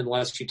win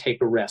unless you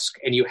take a risk.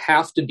 And you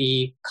have to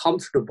be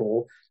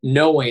comfortable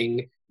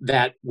knowing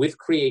that with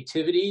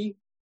creativity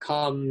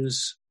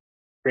comes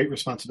great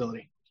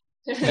responsibility.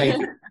 Thank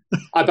you.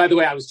 By the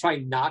way, I was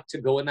trying not to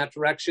go in that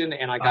direction,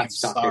 and I got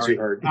stuck, as you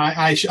heard.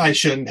 I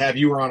shouldn't have.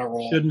 You were on a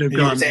roll. Shouldn't have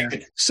gone there.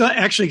 So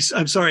actually,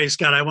 I'm sorry,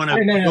 Scott. I want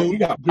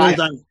to build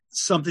on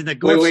something that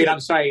goes. Wait. I'm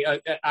sorry.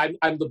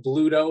 I'm the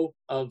Bluto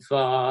of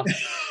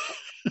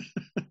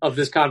of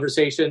this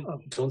conversation.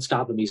 Oh, don't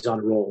stop him. He's on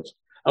a roll.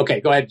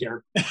 Okay, go ahead,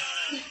 Darren.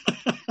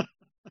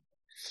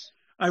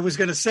 I was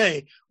going to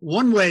say,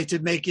 one way to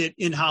make it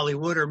in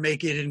Hollywood or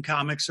make it in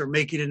comics or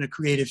make it in a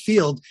creative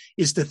field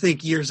is to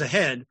think years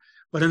ahead.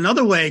 But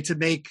another way to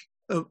make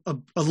a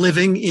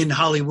living in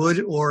Hollywood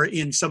or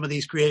in some of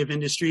these creative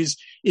industries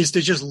is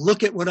to just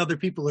look at what other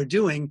people are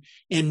doing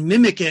and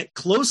mimic it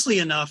closely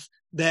enough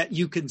that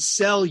you can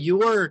sell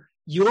your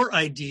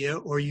idea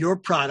or your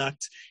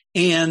product,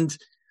 and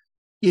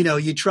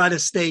you try to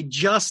stay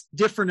just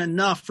different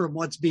enough from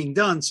what's being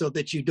done so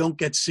that you don't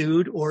get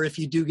sued, or if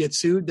you do get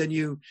sued, then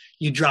you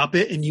drop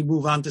it and you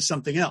move on to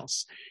something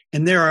else.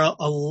 And there are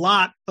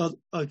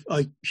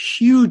a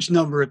huge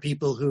number of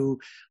people who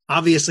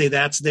obviously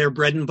that's their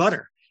bread and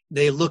butter.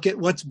 They look at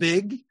what's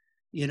big,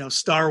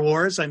 Star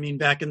Wars. I mean,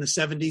 back in the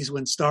 70s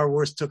when Star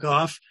Wars took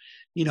off,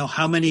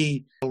 how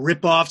many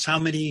ripoffs, how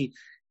many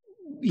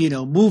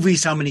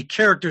movies, how many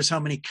characters, how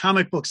many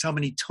comic books, how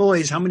many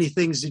toys, how many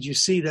things did you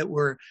see that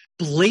were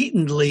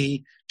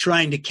blatantly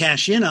trying to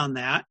cash in on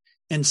that?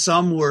 And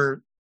some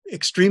were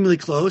extremely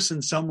close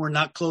and some were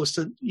not close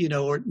to,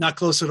 or not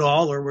close at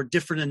all, or were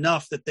different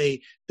enough that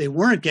they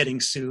weren't getting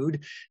sued.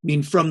 I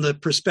mean, from the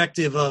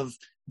perspective of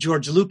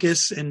George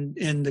Lucas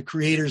and the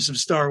creators of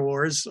Star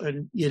Wars,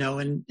 and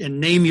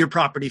name your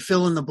property,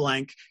 fill in the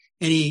blank,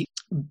 any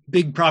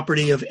big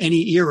property of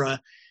any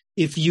era.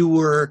 If you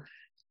were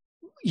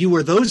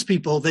those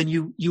people, then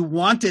you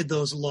wanted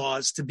those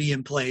laws to be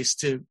in place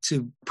to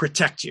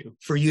protect you,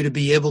 for you to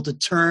be able to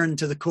turn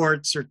to the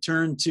courts or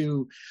turn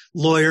to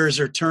lawyers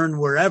or turn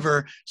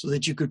wherever so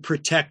that you could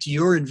protect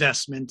your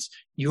investment,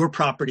 your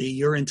property,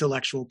 your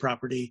intellectual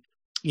property,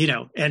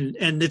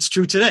 and it's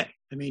true today.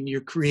 I mean,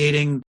 you're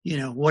creating,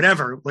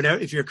 whatever,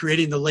 if you're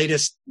creating the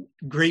latest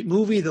great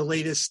movie, the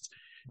latest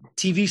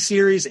TV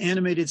series,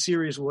 animated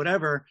series,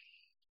 whatever,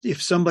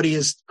 if somebody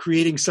is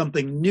creating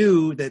something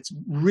new that's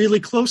really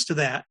close to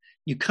that,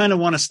 you kind of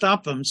want to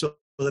stop them so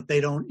that they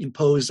don't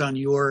impose on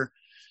your,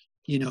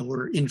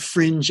 or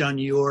infringe on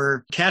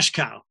your cash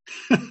cow,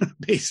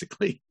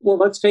 basically. Well,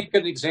 let's take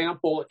an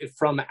example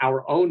from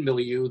our own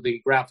milieu, the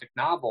graphic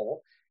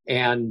novel.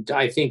 And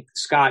I think,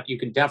 Scott, you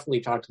can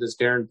definitely talk to this,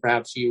 Darren,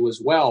 perhaps you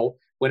as well.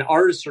 When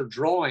artists are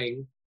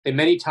drawing, they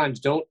many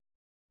times don't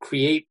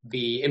create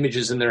the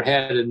images in their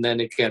head and then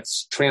it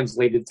gets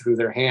translated through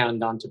their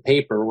hand onto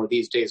paper, or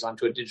these days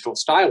onto a digital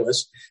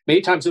stylus.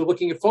 Many times they're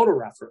looking at photo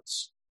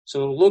reference. So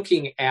they're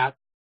looking at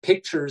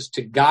pictures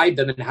to guide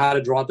them in how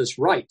to draw this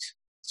right.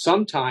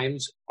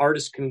 Sometimes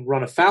artists can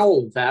run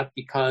afoul of that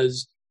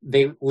because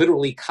they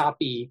literally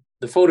copy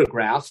the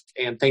photograph,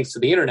 and thanks to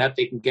the internet,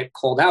 they can get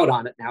called out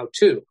on it now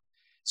too.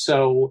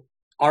 So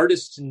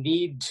artists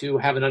need to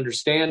have an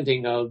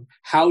understanding of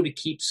how to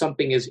keep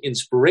something as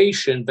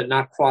inspiration, but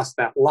not cross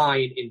that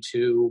line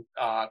into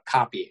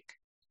copying.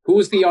 Who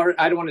was the art?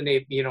 I don't want to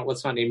name,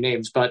 let's not name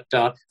names, but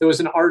there was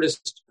an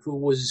artist who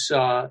was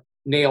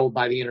nailed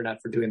by the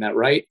internet for doing that,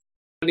 right?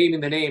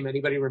 Naming the name,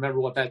 anybody remember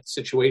what that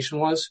situation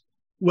was?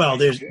 Well,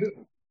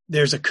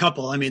 there's a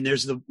couple. I mean,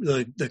 there's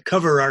the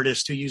cover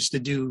artist who used to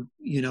do,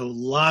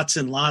 lots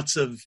and lots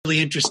of really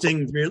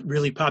interesting,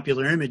 really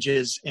popular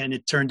images. And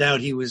it turned out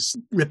he was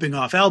ripping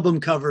off album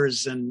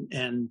covers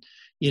and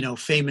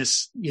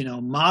famous,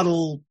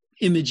 model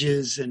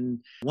images. And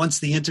once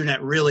the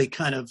internet really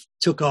kind of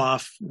took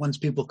off, once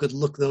people could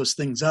look those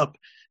things up,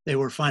 they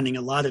were finding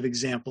a lot of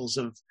examples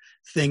of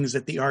things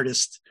that the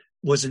artist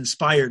was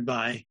inspired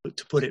by,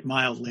 to put it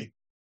mildly.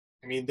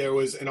 I mean, there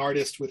was an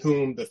artist with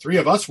whom the three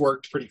of us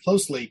worked pretty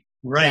closely.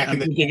 Right, I'm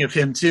thinking of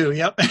him too,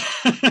 yep.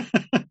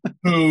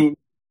 Who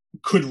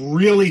could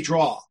really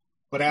draw,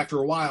 but after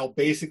a while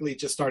basically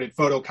just started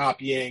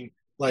photocopying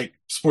like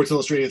Sports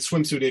Illustrated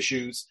swimsuit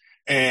issues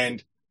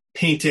and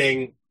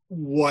painting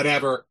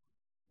whatever,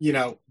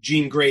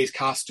 Jean Grey's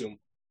costume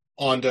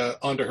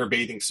onto her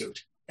bathing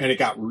suit. And it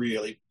got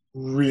really,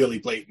 really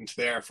blatant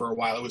there for a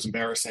while. It was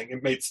embarrassing.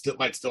 It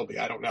might still be,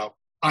 I don't know.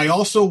 I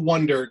also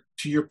wondered,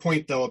 to your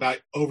point, though, about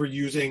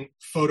overusing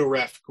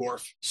PhotoRef,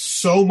 Gorf.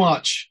 So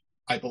much,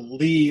 I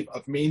believe,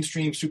 of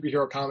mainstream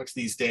superhero comics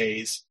these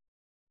days,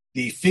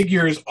 the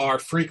figures are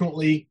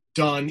frequently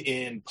done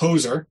in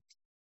Poser,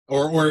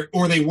 or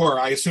they were.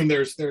 I assume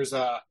there's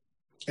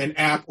an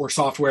app or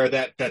software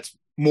that's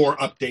more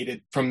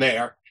updated from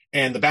there,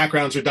 and the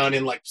backgrounds are done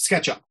in like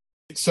SketchUp.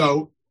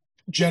 So,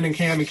 Jen and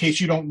Cam, in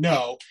case you don't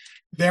know,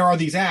 there are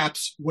these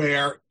apps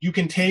where you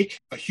can take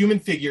a human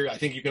figure. I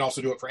think you can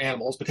also do it for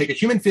animals, but take a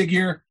human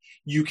figure.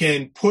 You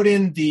can put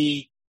in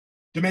the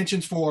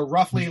dimensions for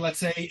roughly, let's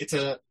say it's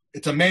a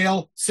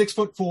male,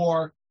 6'4",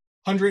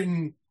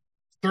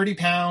 130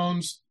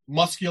 pounds,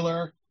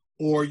 muscular,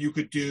 or you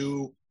could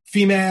do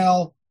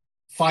female,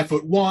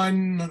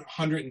 5'1",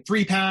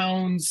 103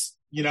 pounds,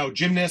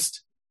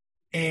 gymnast,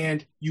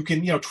 and you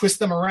can, twist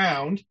them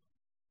around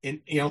in,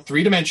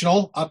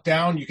 3-dimensional, up,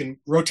 down. You can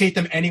rotate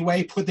them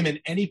anyway, put them in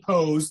any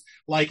pose,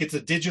 like it's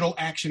a digital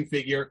action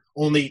figure,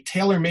 only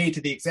tailor-made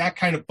to the exact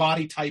kind of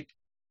body type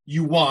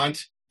you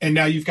want. And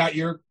now you've got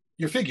your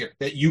figure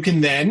that you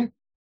can then,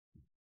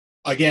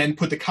 again,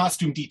 put the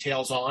costume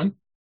details on.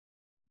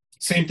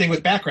 Same thing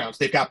with backgrounds.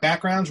 They've got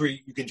backgrounds where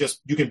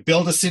you can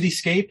build a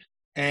cityscape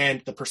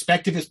and the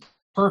perspective is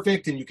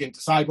perfect and you can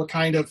decide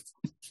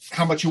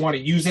how much you want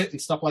to use it and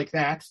stuff like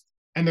that.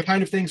 And the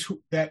kind of things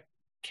that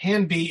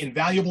can be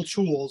invaluable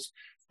tools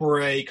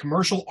for a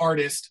commercial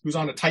artist who's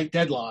on a tight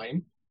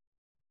deadline,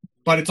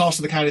 but it's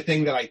also the kind of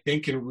thing that I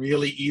think can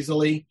really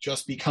easily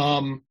just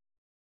become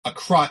a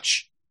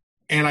crutch.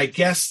 And I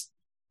guess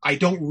I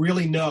don't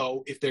really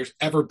know if there's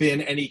ever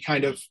been any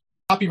kind of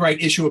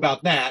copyright issue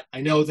about that. I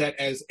know that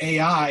as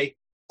AI,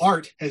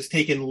 art has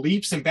taken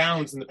leaps and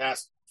bounds in the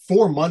past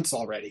 4 months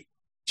already.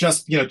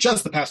 Just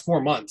the past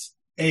 4 months,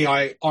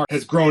 AI art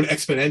has grown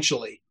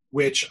exponentially,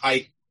 which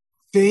I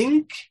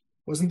think,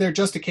 wasn't there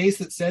just a case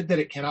that said that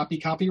it cannot be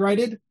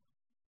copyrighted?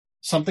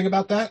 Something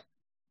about that?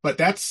 But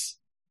that's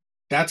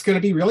going to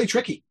be really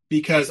tricky,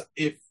 because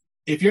if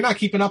you're not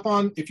keeping up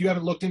on, if you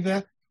haven't looked into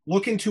that,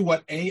 look into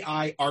what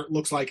AI art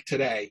looks like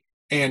today.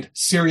 And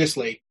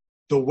seriously,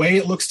 the way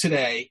it looks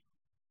today,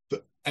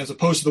 as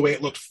opposed to the way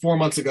it looked 4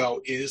 months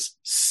ago, is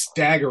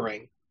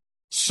staggering.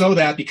 So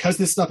that because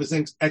this stuff is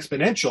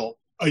exponential,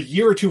 a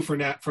year or two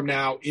from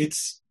now,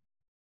 it's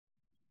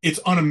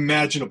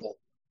unimaginable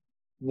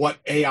what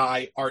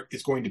AI art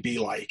is going to be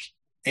like.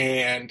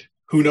 And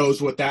who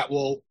knows what that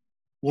will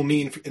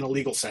mean in a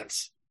legal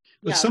sense.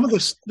 But some of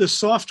the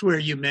software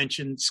you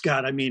mentioned,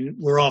 Scott, I mean,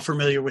 we're all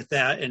familiar with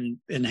that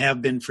and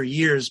have been for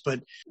years,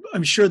 but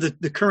I'm sure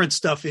that the current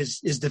stuff is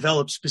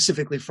developed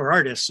specifically for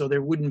artists. So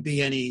there wouldn't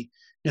be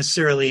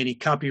necessarily any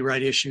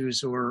copyright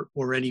issues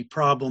or any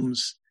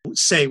problems,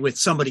 say, with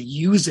somebody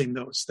using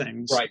those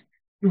things.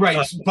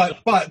 Right.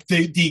 But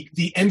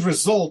the end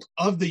result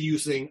of the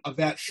using of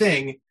that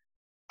thing,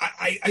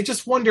 I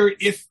just wonder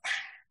if,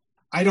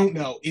 I don't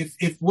know, if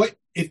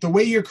the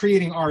way you're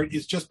creating art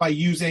is just by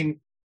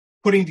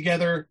putting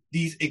together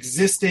these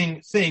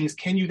existing things,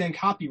 can you then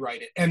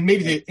copyright it? And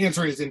maybe the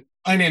answer is an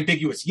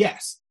unambiguous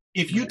yes.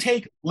 If you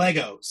take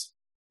Legos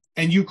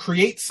and you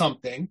create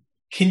something,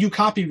 can you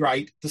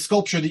copyright the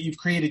sculpture that you've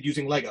created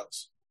using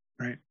Legos?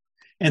 Right.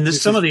 And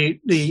some of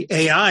the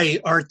AI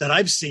art that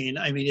I've seen,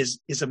 I mean,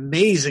 is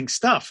amazing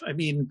stuff. I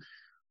mean,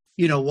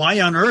 why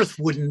on earth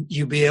wouldn't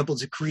you be able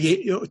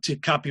to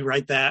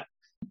copyright that?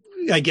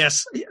 I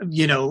guess,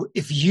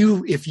 if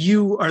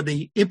you are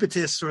the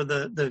impetus or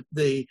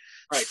the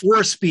right.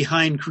 force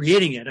behind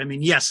creating it. I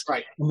mean, yes,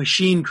 right. A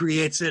machine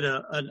creates it,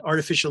 an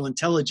artificial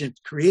intelligence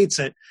creates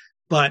it.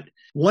 But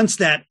once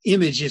that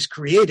image is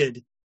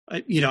created,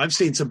 I've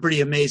seen some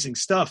pretty amazing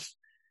stuff.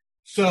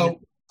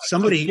 So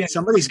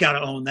somebody's got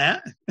to own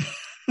that.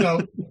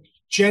 So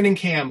Jen and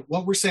Cam,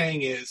 what we're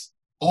saying is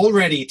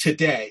already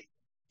today,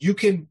 you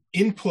can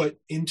input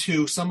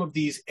into some of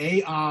these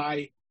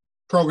AI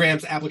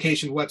programs,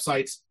 application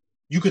websites.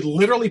 You could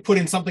literally put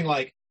in something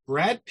like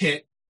Brad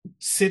Pitt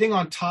sitting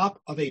on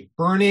top of a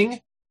burning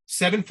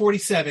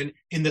 747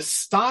 in the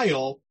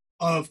style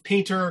of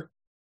painter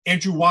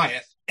Andrew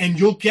Wyeth, and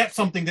you'll get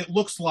something that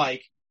looks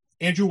like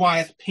Andrew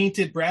Wyeth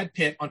painted Brad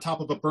Pitt on top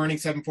of a burning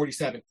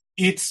 747.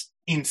 It's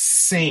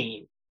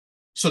insane.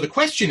 So the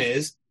question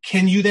is,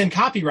 can you then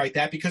copyright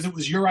that because it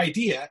was your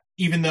idea,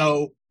 even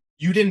though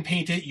you didn't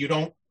paint it, you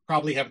don't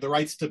probably have the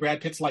rights to Brad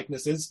Pitt's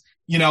likenesses,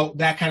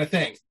 that kind of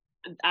thing.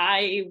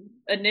 My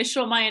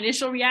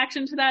initial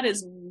reaction to that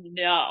is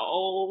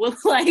no.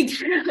 Like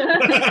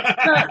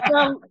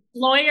the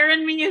lawyer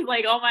in me is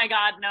like, oh my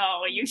God,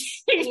 no, you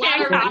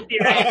can't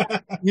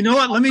copyright. You know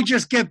what? Let me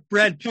just get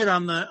Brad Pitt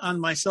on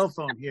my cell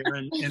phone here,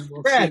 and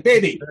we'll Brad, see.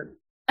 baby.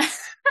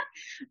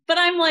 But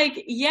I'm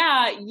like,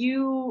 yeah,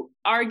 you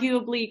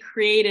arguably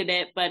created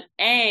it, but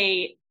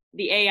A,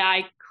 the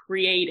AI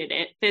created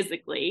it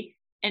physically,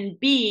 and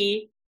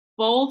B,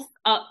 both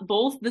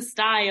the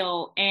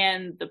style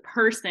and the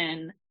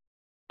person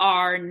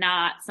are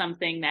not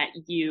something that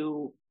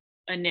you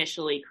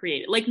initially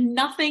created. Like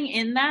nothing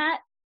in that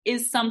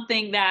is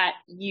something that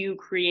you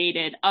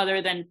created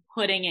other than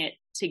putting it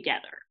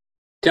together.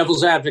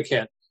 Devil's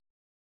advocate.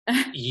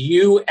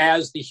 You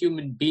as the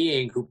human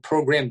being who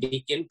programmed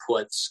the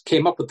inputs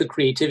came up with the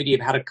creativity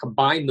of how to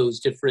combine those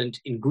different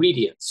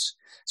ingredients.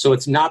 So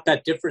it's not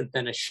that different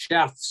than a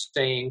chef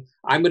saying,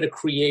 I'm going to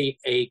create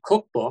a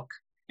cookbook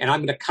and I'm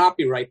going to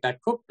copyright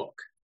that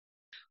cookbook.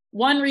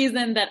 One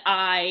reason that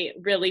I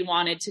really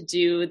wanted to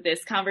do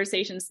this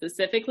conversation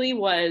specifically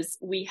was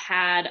we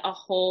had a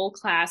whole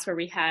class where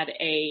we had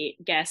a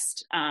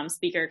guest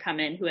speaker come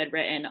in who had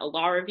written a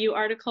law review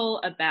article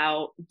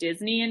about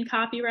Disney and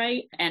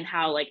copyright and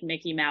how like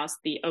Mickey Mouse,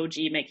 the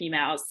OG Mickey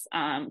Mouse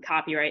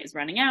copyright is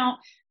running out.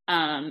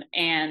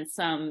 And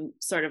some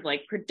sort of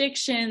like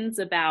predictions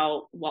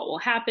about what will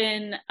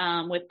happen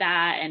with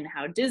that and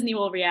how Disney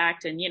will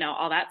react and,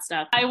 all that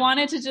stuff. I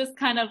wanted to just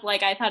kind of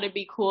like, I thought it'd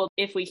be cool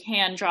if we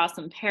can draw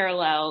some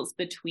parallels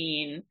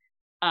between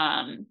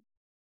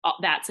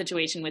that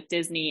situation with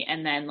Disney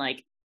and then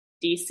like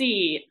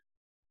DC.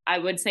 I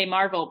would say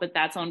Marvel, but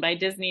that's owned by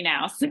Disney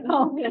now.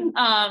 So,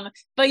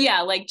 but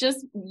yeah, like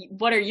just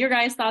what are your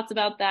guys' thoughts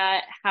about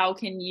that? How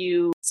can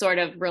you sort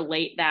of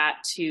relate that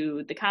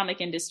to the comic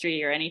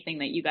industry or anything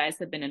that you guys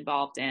have been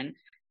involved in?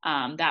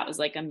 That was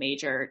like a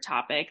major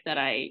topic that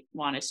I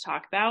wanted to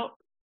talk about.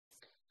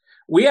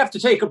 We have to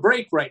take a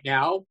break right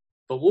now,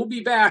 but we'll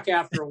be back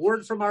after a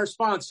word from our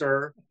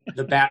sponsor,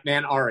 the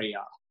Batman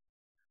aria.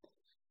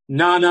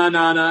 Na na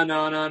na na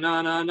na na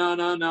na na na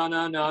na na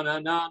na na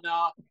na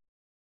na.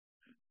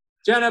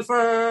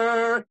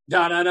 Jennifer,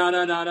 da da da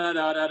da da da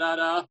da da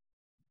da.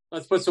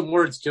 Let's put some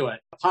words to it.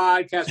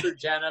 Podcaster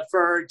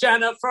Jennifer, da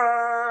da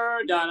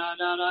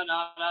da da da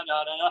da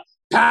da da.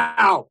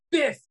 Pow,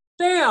 biff,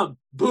 bam,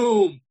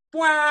 boom,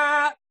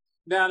 bwah.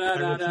 Da da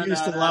da da. I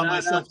refuse to allow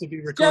myself to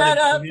be recorded.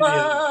 Jennifer.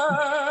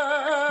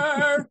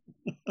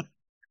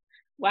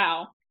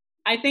 Wow,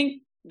 I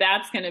think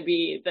that's going to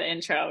be the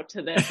intro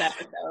to this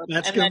episode.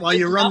 That's good. While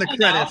you run the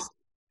credits.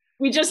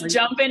 We just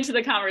jump into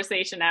the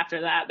conversation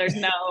after that. There's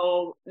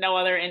no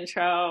other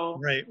intro.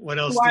 Right. What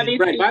else? Right.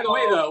 By the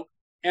way, though,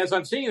 as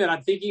I'm saying that,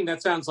 I'm thinking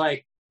that sounds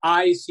like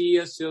I see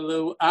a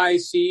silhouette. I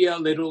see a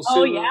little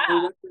silhouette.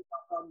 Yeah.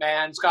 A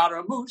man,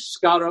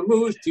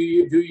 Scaramouche. Do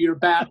your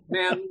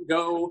Batman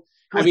go?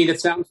 I mean,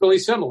 it sounds really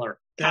similar.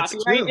 That's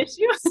copyright true.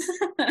 issue.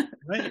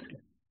 Right.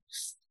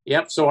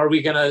 Yep. So are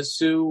we going to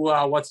sue,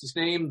 what's his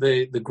name?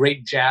 The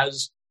great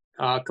jazz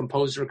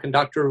composer,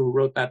 conductor who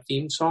wrote that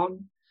theme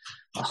song?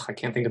 Oh, I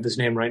can't think of his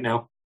name right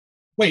now.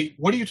 Wait,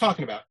 what are you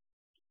talking about?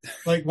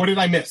 Like, what did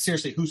I miss?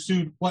 Seriously, who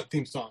sued what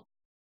theme song?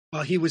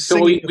 Well, he was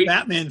singing the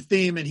Batman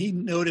theme, and he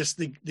noticed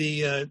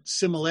the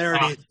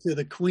similarity to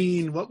the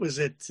Queen. What was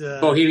it?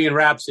 Bohemian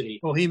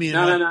Rhapsody. Bohemian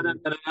Rhapsody.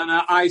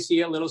 No. I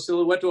see a little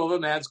silhouette of a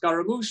man,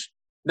 Scaramouche.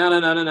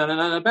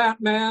 No,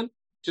 Batman.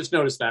 Just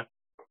noticed that.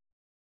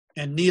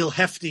 And Neil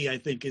Hefti, I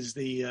think, is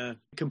the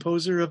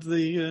composer of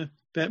the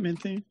Batman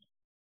theme.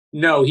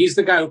 No, he's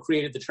the guy who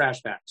created the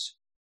trash bags.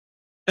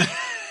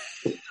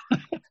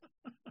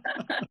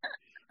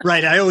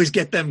 Right, I always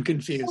get them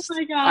confused. Oh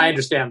my God. I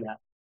understand that.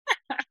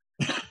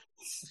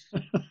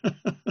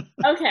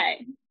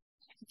 Okay,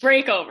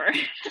 break over.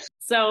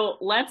 So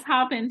let's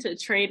hop into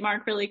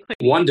trademark really quick.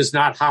 One does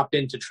not hop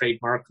into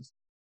trademark.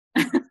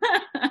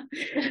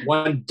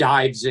 One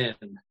dives in.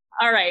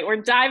 All right,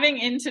 we're diving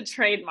into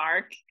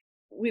trademark.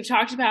 We've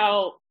talked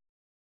about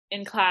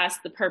in class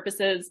the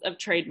purposes of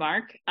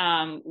trademark,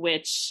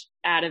 which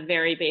at a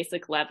very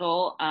basic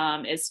level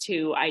is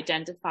to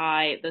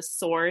identify the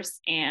source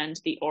and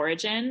the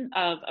origin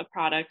of a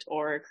product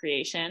or a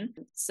creation.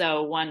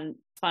 So one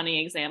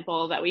funny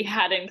example that we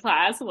had in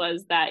class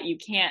was that you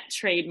can't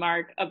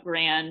trademark a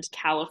brand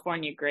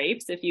California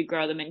grapes if you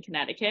grow them in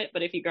Connecticut,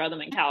 but if you grow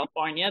them in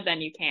California,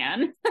 then you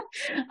can,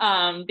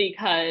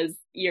 because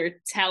you're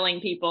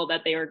telling people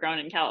that they were grown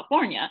in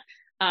California.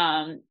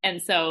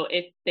 And so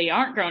if they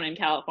aren't grown in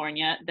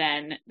California,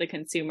 then the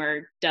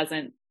consumer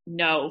doesn't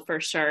know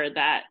for sure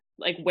that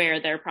like where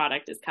their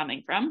product is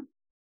coming from.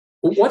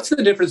 What's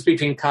the difference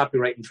between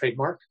copyright and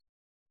trademark?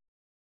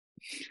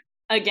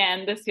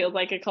 Again, this feels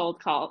like a cold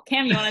call.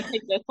 Cam, you want to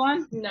take this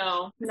one?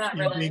 No, not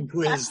You're really. being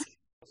quizzed.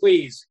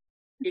 Please,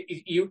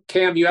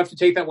 Cam, you have to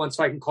take that one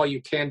so I can call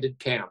you Candid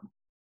Cam.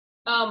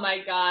 Oh my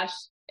gosh.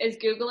 Is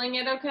Googling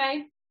it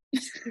okay?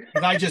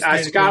 I just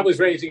Scott was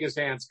raising his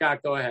hand.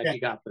 Scott, go ahead. Yeah.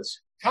 You got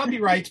this.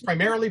 Copyrights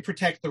primarily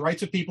protect the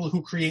rights of people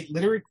who create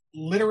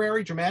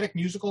literary, dramatic,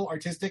 musical,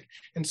 artistic,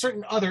 and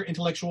certain other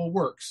intellectual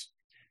works.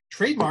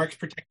 Trademarks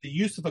protect the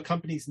use of a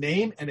company's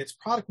name and its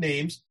product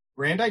names,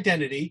 brand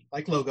identity,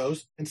 like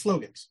logos, and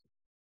slogans.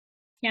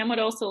 Cam would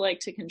also like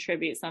to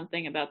contribute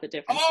something about the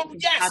difference. Oh,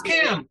 yes,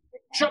 Cam!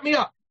 Shut me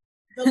up.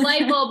 The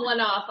light bulb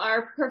went off.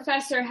 Our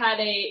professor had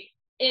a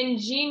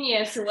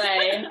ingenious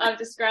way of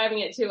describing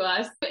it to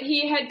us.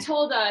 He had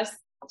told us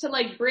to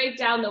like break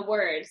down the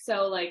word.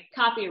 So like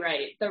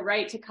copyright, the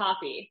right to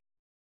copy.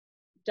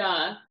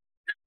 Duh.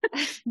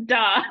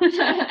 Duh.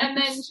 And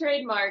then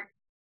trademark.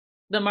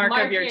 The mark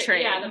of your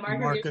trade. Yeah, the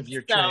mark of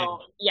your So,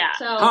 trade. yeah.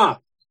 So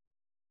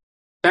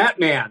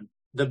Batman.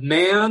 The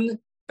man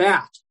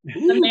bat.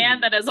 The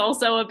man that is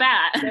also a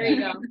bat. there you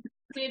go.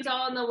 See, it's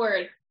all in the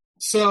word.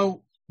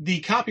 So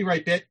the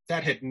copyright bit,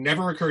 that had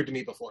never occurred to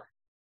me before.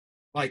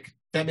 Like,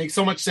 that makes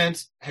so much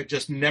sense. I had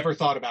just never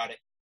thought about it.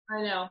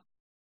 I know.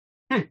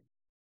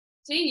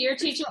 See, you're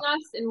teaching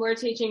us and we're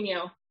teaching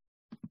you.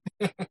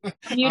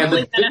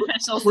 Mutually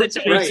beneficial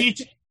situation.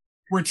 Right.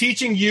 We're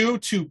teaching you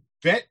to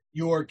vet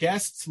your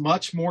guests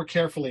much more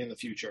carefully in the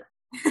future.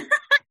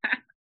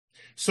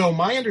 So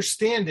my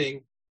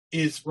understanding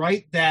is,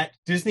 right, that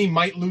Disney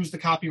might lose the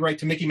copyright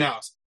to Mickey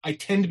Mouse. I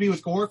tend to be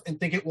with Gorf and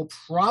think it will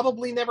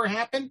probably never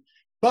happen,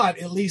 but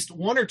at least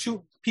one or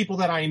two people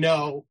that I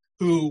know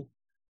who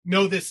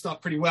know this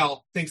stuff pretty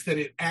well thinks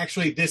that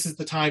this is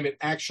the time it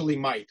actually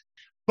might.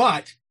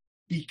 But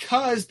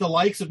because the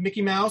likes of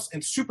Mickey Mouse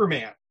and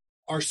Superman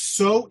are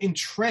so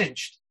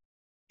entrenched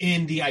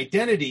in the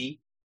identity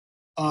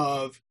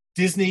of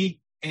Disney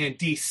and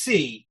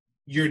DC,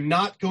 you're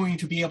not going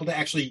to be able to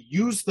actually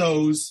use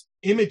those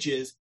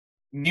images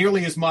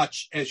nearly as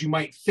much as you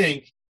might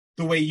think,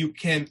 the way you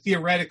can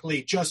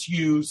theoretically just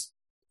use,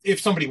 if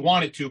somebody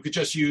wanted to, could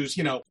just use,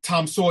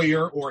 Tom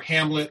Sawyer or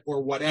Hamlet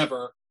or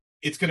whatever.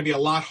 It's going to be a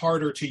lot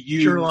harder to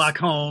use Sherlock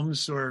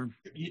Holmes or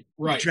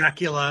right.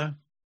 Dracula.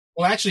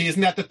 Well, actually,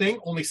 isn't that the thing?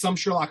 Only some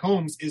Sherlock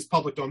Holmes is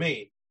public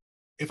domain.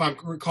 If I'm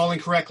recalling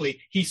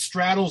correctly, he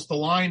straddles the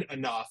line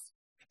enough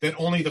that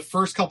only the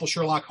first couple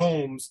Sherlock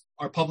Holmes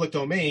are public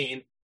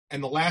domain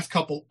and the last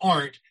couple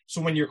aren't.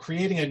 So when you're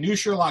creating a new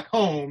Sherlock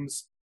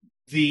Holmes,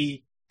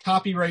 the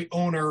copyright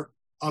owner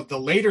of the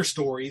later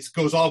stories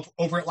goes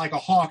over it like a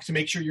hawk to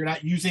make sure you're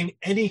not using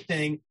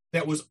anything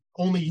that was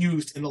only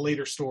used in the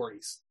later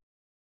stories.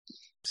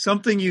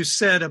 Something you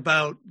said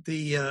about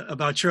the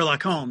about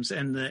Sherlock Holmes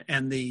and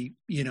the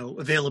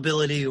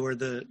availability or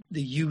the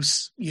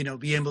use,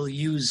 being able to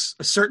use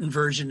a certain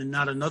version and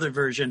not another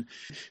version.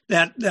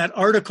 That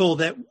article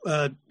that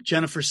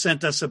Jennifer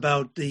sent us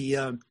about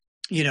the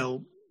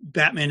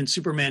Batman and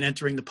Superman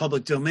entering the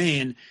public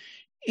domain,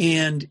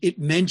 and it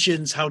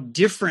mentions how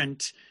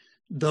different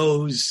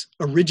those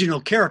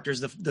original characters,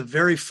 the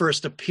very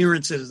first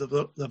appearances of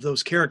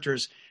those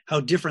characters, how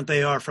different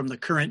they are from the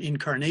current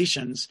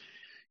incarnations.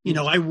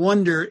 I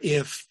wonder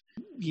if,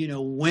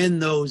 when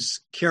those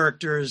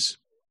characters,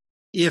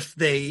 if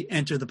they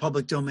enter the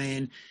public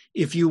domain,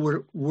 if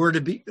you were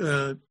to be,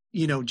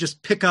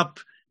 just pick up,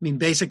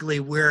 basically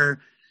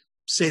where,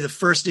 say, the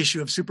first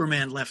issue of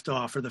Superman left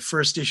off or the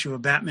first issue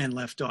of Batman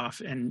left off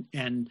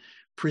and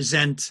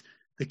present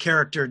the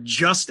character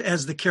just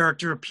as the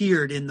character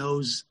appeared in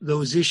those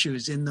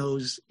issues, in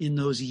those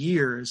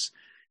years,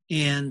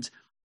 and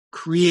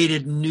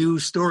created new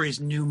stories,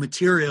 new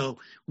material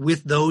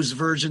with those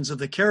versions of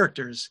the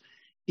characters,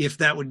 if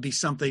that would be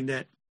something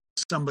that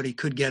somebody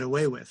could get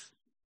away with.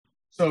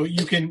 So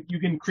you can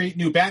create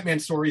new Batman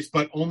stories,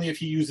 but only if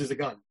he uses a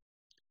gun.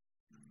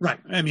 Right.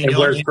 And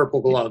wears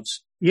purple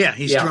gloves. Yeah,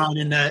 he's drawn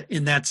in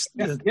that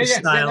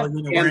style. And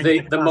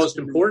the most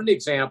important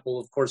example,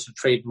 of course, of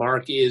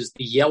trademark is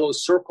the yellow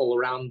circle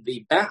around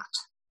the bat.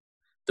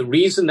 The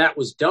reason that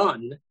was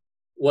done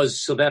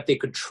was so that they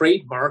could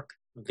trademark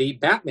the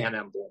Batman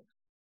emblem.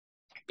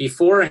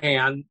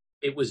 Beforehand,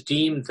 it was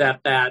deemed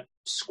that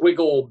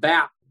squiggle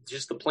bat,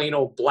 just the plain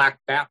old black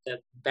bat that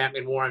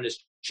Batman wore on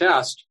his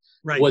chest,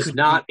 was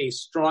not a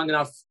strong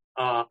enough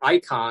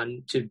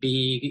icon to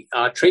be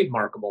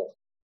trademarkable.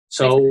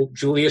 So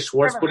Julius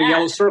Schwartz put a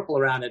yellow circle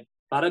around it.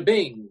 Bada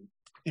bing.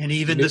 And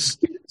even the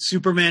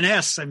Superman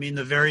S, I mean,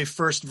 the very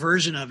first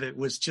version of it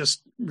was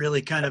just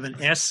really kind of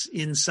an S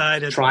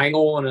inside a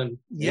triangle and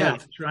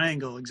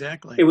triangle,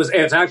 exactly.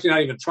 It's actually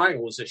not even a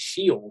triangle, it was a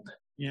shield.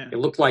 Yeah. It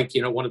looked like,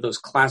 one of those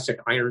classic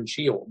iron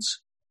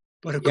shields.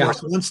 But of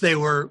course, once they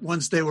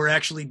were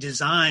actually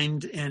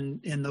designed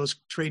and those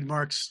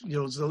trademarks,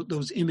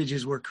 those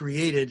images were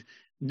created,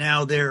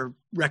 now they're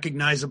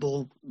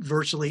recognizable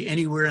virtually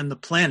anywhere on the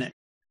planet.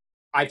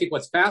 I think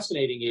what's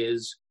fascinating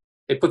is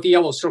they put the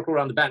yellow circle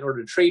around the bat in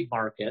order to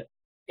trademark it.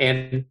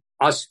 And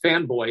us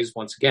fanboys,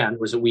 once again,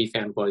 was it we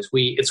fanboys?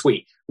 We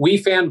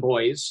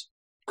fanboys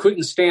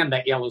couldn't stand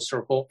that yellow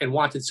circle and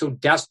wanted so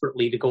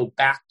desperately to go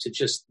back to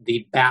just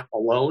the bat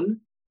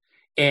alone.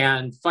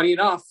 And funny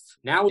enough,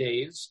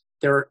 nowadays,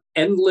 there are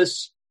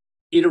endless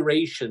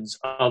iterations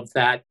of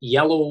that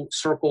yellow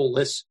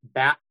circle-less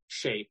bat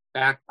shape,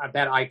 bat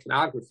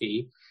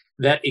iconography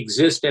that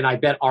exist and I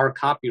bet are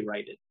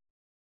copyrighted.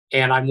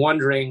 And I'm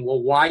wondering,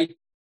 well, why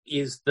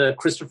is the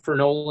Christopher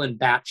Nolan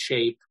bat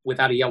shape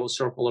without a yellow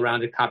circle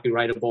around it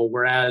copyrightable,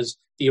 whereas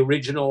the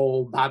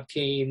original Bob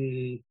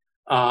Kane,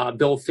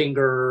 Bill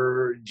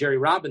Finger, Jerry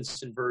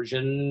Robinson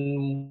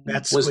version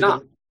was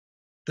not?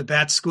 The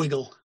bat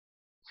squiggle.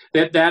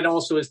 That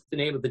also is the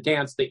name of the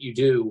dance that you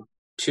do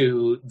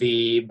to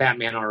the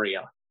Batman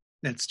aria.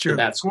 That's true. The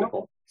bat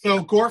squiggle.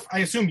 So, Gorf, I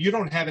assume you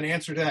don't have an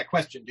answer to that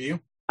question, do you?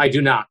 I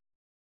do not.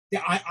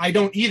 Yeah, I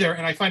don't either,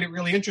 and I find it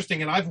really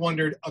interesting, and I've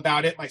wondered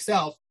about it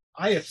myself.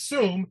 I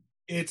assume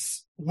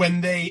it's when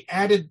they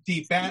added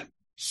the bat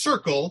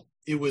circle,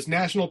 it was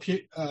National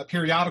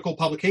Periodical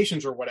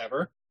Publications or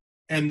whatever,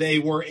 and they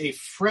were a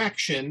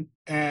fraction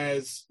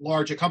as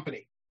large a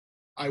company.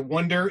 I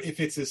wonder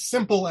if it's as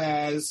simple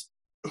as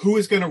who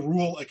is going to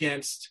rule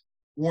against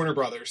Warner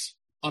Brothers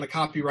on a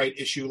copyright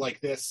issue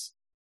like this,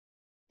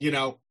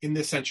 in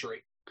this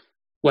century.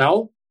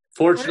 Well,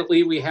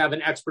 fortunately, we have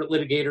an expert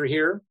litigator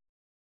here.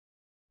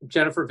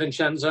 Jennifer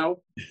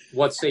Vincenzo,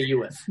 what say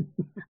you with?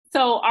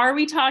 So are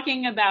we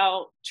talking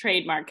about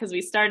trademark? Because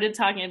we started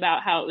talking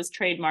about how it was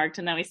trademarked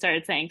and then we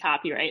started saying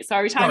copyright. So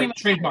are we talking about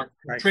trademark?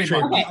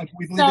 Trademark.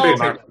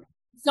 Okay.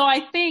 So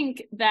I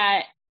think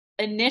that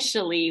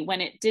initially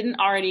when it didn't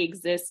already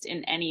exist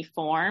in any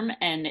form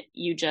and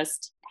you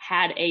just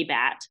had a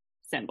bat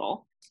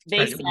symbol,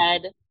 they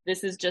said,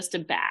 this is just a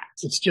bat.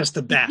 It's just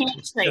a bat. You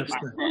can't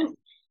trademark it.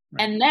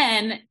 And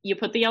then you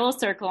put the yellow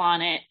circle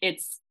on it.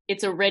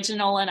 It's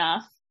original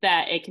enough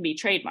that it can be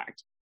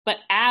trademarked. But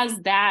as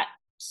that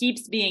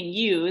keeps being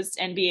used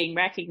and being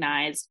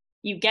recognized,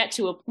 you get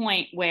to a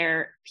point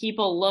where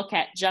people look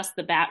at just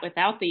the bat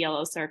without the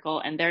yellow circle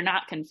and they're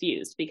not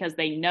confused because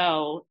they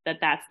know that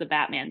that's the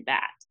Batman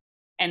bat.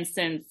 And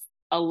since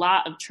a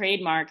lot of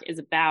trademark is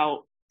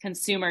about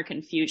consumer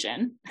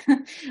confusion,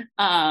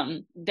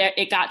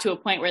 it got to a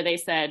point where they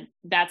said,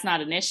 that's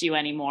not an issue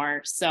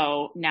anymore.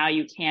 So now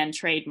you can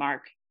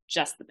trademark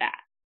just the bat.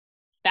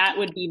 That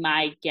would be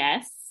my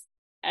guess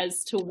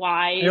as to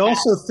why. I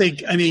also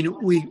think,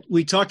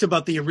 we talked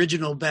about the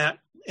original bat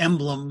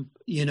emblem,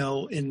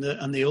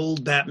 on the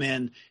old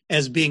Batman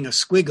as being a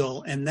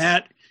squiggle, and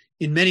that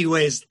in many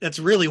ways, that's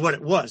really what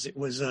it was. It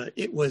was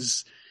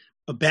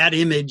a bat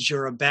image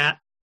or a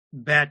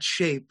bat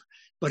shape,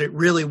 but it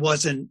really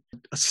wasn't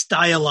a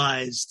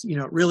stylized,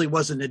 it really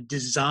wasn't a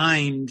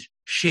designed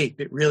shape.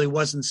 It really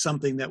wasn't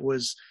something that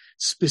was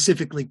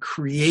specifically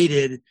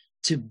created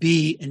to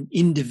be an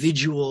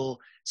individual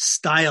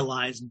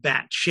stylized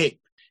bat shape.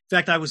 In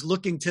fact, I was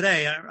looking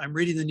today, I'm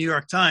reading the New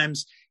York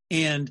Times,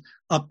 and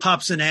up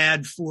pops an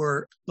ad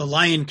for the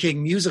Lion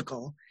King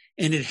musical,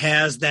 and it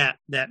has that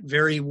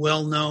very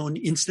well-known,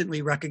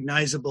 instantly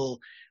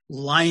recognizable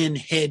lion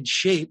head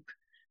shape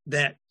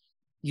that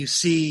you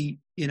see,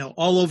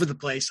 all over the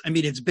place.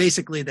 It's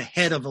basically the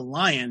head of a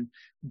lion,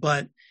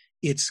 but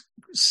it's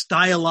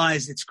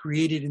stylized, it's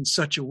created in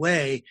such a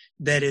way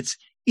that it's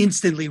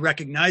instantly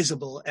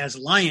recognizable as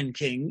Lion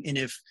King. And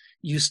if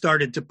you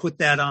started to put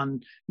that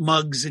on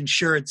mugs and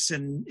shirts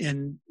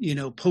and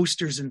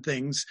posters and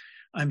things,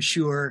 I'm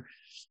sure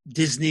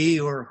Disney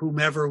or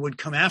whomever would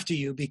come after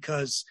you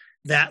because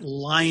that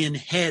lion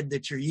head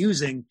that you're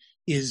using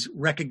is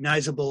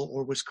recognizable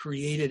or was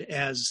created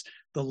as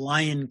the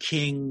Lion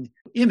King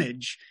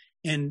image.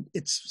 And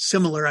it's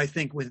similar, I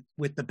think,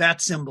 with the bat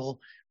symbol,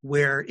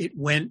 where it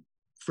went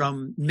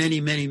from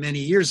many, many, many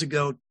years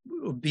ago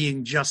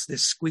being just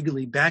this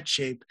squiggly bat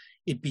shape.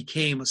 It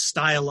became a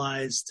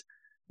stylized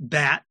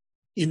bat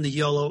in the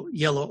yellow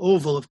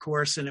oval, of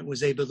course, and it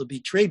was able to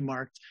be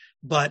trademarked.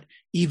 But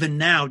even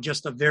now,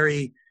 just a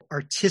very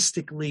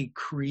artistically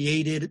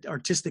created,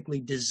 artistically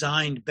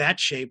designed bat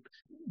shape,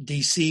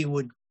 DC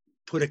would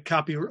put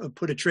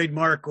a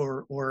trademark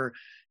or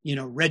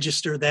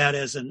register that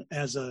as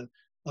a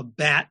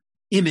bat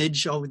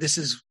image. Oh, this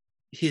is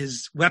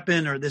his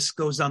weapon, or this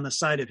goes on the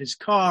side of his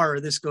car, or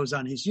this goes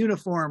on his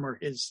uniform or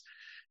his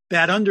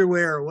bat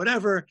underwear or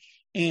whatever.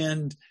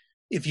 And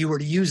if you were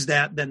to use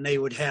that, then they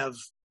would have,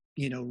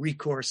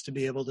 recourse to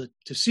be able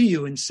to sue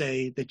you and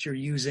say that you're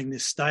using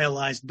this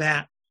stylized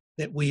bat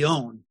that we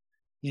own.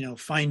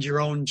 Find your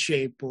own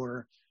shape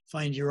or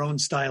find your own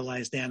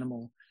stylized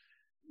animal.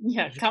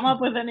 Yeah, come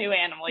up with a new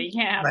animal. You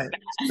can't have right. a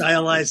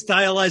bat.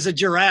 Stylize a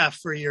giraffe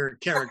for your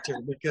character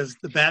because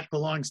the bat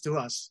belongs to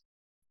us.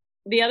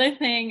 The other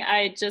thing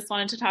I just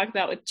wanted to talk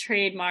about with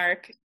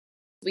trademark,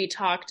 we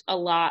talked a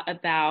lot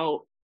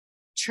about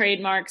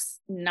trademarks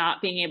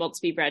not being able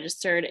to be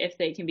registered if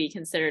they can be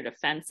considered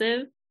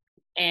offensive.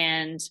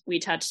 And we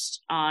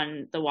touched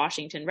on the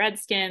Washington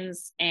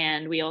Redskins,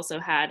 and we also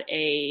had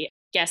a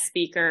guest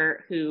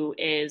speaker who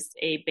is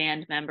a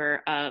band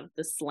member of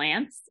the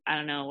Slants. I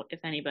don't know if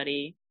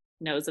anybody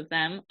knows of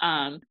them.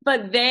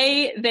 But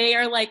they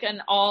are like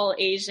an all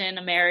Asian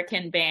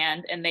American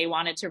band, and they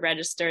wanted to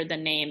register the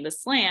name the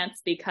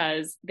Slants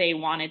because they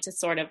wanted to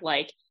sort of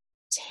like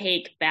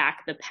take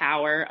back the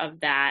power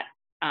of that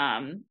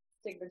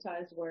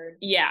stigmatized word.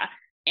 Yeah.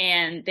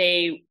 And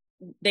they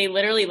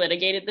literally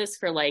litigated this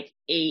for like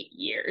 8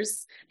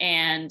 years.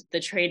 And the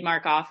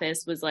trademark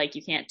office was like,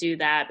 you can't do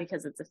that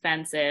because it's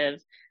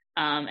offensive.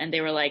 And they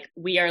were like,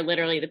 we are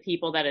literally the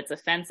people that it's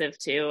offensive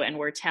to, and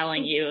we're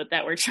telling you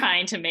that we're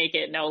trying to make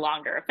it no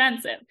longer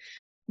offensive.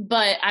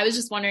 But I was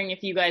just wondering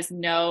if you guys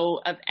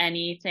know of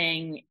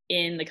anything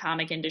in the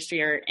comic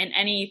industry or in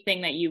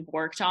anything that you've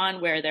worked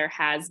on where there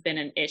has been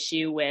an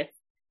issue with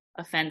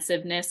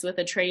offensiveness with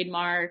a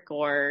trademark.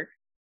 Or,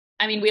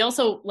 I mean, we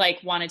also like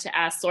wanted to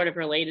ask, sort of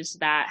related to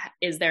that,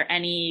 is there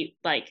any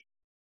like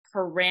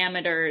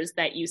parameters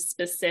that you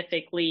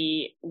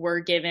specifically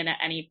were given at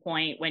any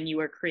point when you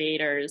were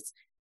creators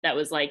that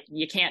was like,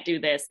 you can't do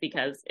this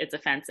because it's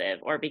offensive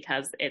or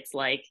because it's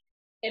like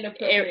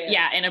inappropriate?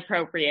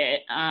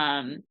 Inappropriate.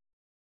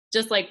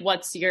 Just like,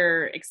 what's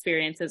your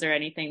experiences or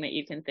anything that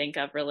you can think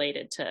of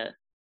related to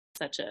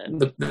such a...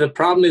 The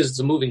problem is it's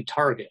a moving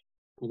target.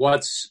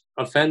 What's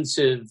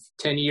offensive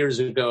 10 years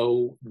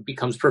ago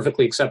becomes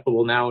perfectly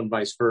acceptable now and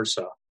vice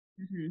versa.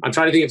 Mm-hmm. I'm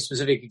trying to think of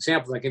specific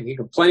examples. I can think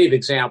of plenty of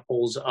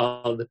examples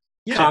of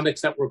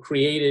comics that were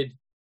created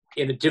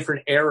in a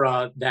different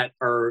era that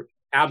are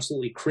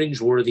absolutely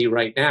cringeworthy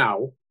right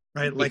now.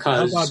 Right, like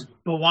how about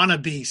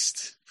Bawana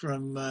Beast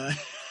from...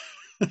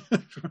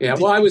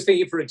 well, I was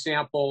thinking, for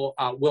example,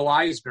 Will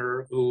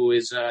Eisner, who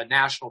is a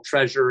national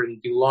treasure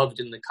and beloved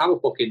in the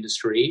comic book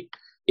industry.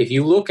 If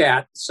you look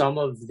at some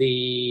of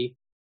the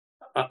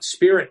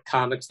Spirit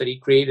comics that he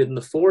created in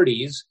the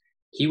 40s,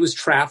 he was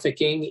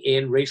trafficking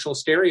in racial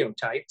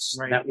stereotypes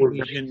that were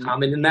very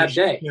common in that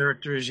day.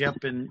 Characters,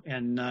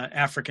 and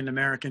African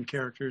American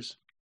characters.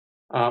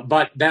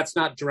 But that's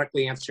not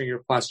directly answering your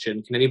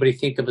question. Can anybody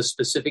think of a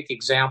specific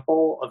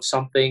example of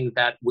something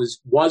that was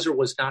or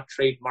was not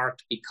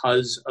trademarked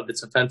because of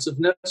its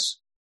offensiveness?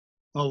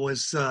 Oh,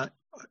 was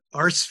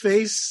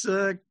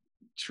Arseface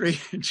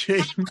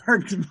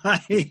trademarked by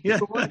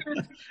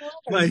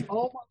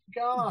oh my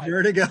God,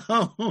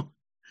 Vertigo?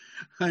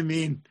 I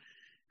mean,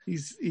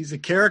 he's a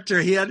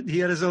character. He had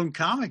his own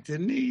comic,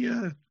 didn't he?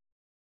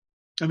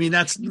 I mean,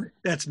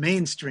 that's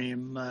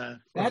mainstream.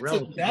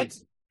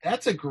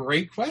 That's a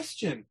great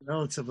question.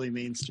 Relatively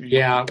mainstream.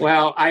 Yeah.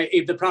 Well,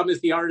 the problem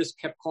is the artist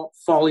kept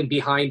falling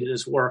behind in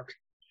his work.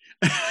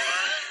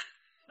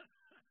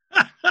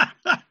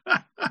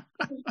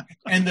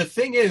 And the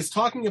thing is,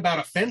 talking about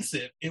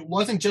offensive, it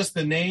wasn't just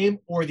the name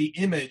or the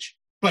image,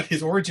 but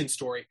his origin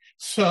story.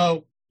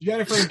 So,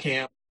 Jennifer and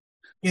Cam,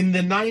 in the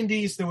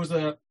 90s, there was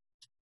a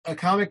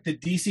comic that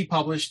DC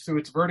published through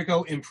its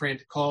Vertigo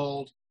imprint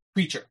called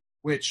Preacher,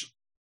 which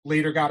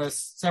later got a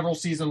several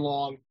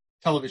season-long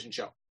television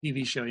show.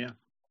 TV show, yeah.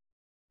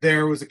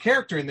 There was a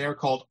character in there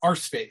called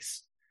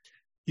Arseface.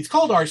 He's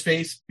called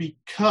Arseface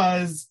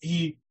because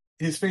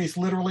his face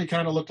literally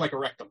kind of looked like a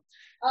rectum.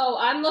 Oh,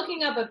 I'm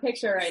looking up a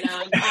picture right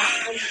now.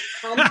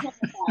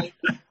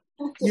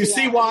 You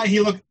see why he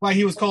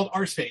was called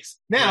Arseface.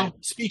 Now,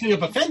 speaking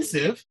of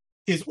offensive,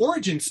 his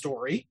origin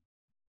story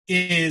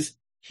is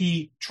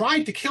he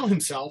tried to kill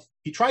himself.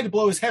 He tried to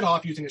blow his head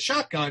off using a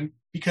shotgun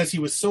because he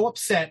was so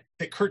upset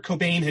that Kurt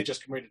Cobain had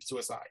just committed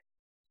suicide.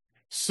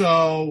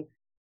 So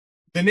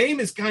the name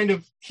is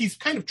he's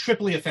kind of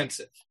triply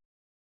offensive.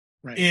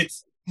 Right.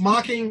 It's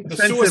mocking the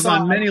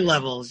suicide on many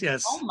levels.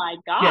 Yes. Oh my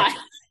God. Yes.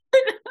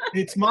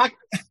 It's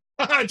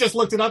I just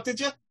looked it up, did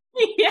you?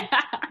 Yeah.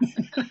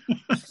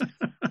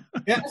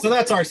 Yeah, so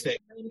that's our state.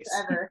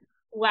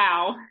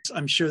 Wow.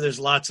 I'm sure there's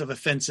lots of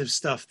offensive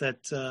stuff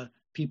that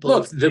people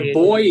look. The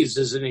Boys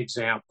is an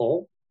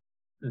example.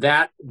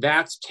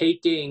 That's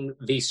taking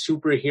the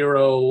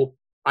superhero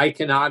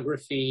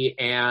iconography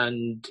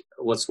and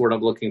what's the word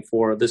I'm looking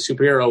for? The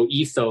superhero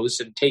ethos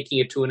and taking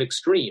it to an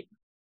extreme.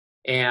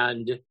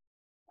 And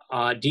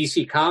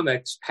DC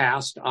Comics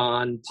passed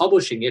on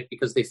publishing it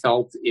because they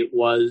felt it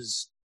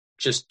was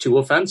just too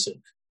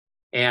offensive.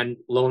 And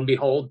lo and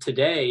behold,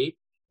 today,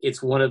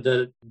 it's one of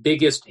the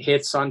biggest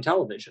hits on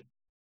television.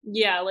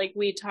 Yeah, like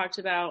we talked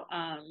about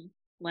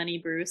Lenny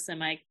Bruce.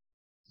 Am I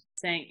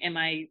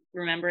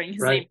remembering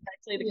his name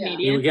correctly? The comedian.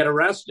 He would get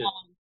arrested.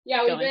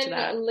 Yeah, we've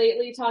been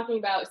lately talking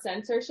about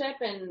censorship,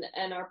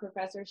 and our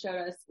professor showed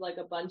us like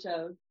a bunch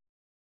of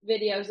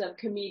videos of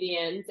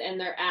comedians and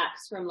their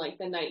acts from like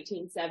the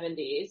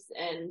 1970s,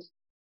 and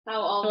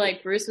how all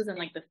like Bruce was in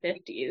like the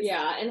 50s.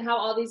 Yeah, and how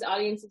all these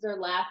audiences are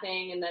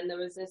laughing, and then there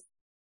was this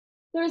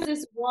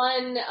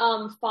one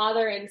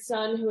father and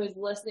son who was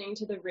listening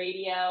to the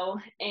radio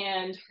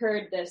and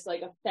heard this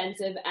like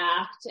offensive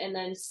act, and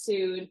then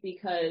sued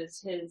because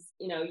his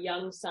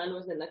young son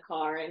was in the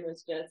car and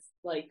was just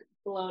like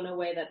blown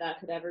away that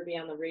could ever be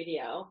on the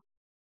radio.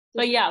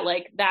 But yeah,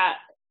 like that,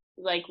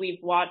 like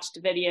we've watched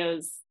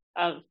videos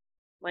of,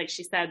 like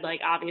she said,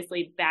 like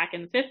obviously back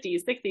in the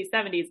 50s, 60s,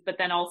 70s, but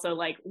then also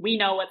like we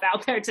know what's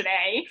out there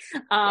today.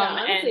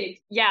 And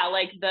yeah,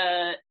 like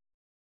the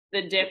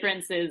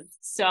difference is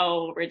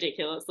so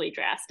ridiculously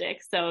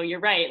drastic. So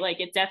you're right. Like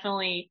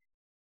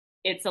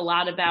it's a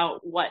lot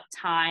about what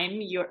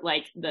time you're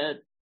like the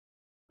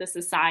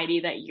society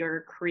that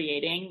you're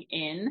creating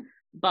in,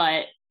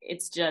 but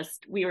it's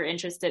just, we were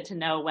interested to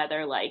know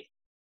whether like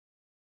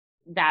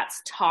that's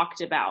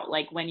talked about,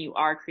 like when you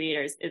are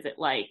creators, is it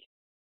like,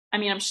 I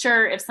mean, I'm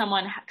sure if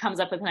someone comes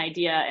up with an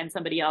idea and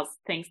somebody else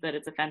thinks that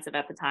it's offensive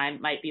at the time,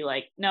 might be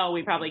like, no,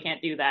 we probably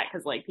can't do that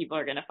because like people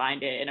are going to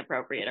find it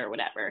inappropriate or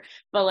whatever.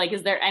 But like,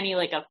 is there any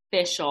like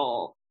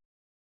official,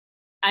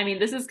 I mean,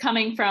 this is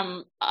coming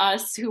from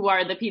us who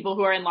are the people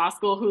who are in law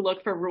school who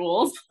look for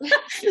rules.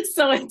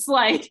 So it's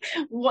like,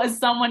 was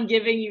someone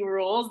giving you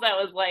rules that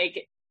was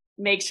like,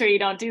 make sure you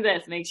don't do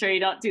this, make sure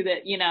you don't do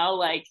that,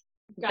 like.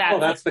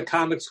 That's the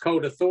Comics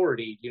Code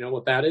Authority. Do you know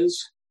what that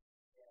is?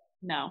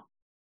 No.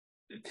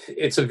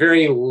 It's a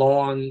very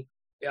long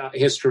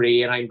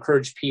history, and I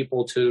encourage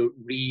people to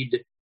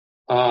read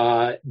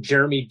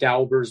Jeremy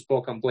Dauber's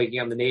book. I'm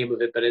blanking on the name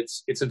of it, but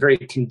it's a very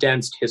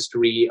condensed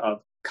history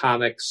of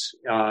comics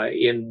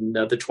in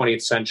the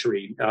 20th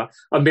century,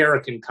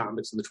 American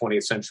comics in the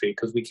 20th century,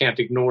 because we can't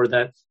ignore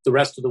that the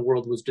rest of the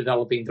world was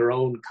developing their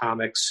own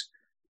comics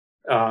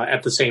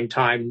at the same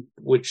time,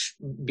 which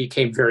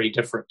became very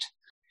different.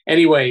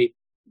 Anyway,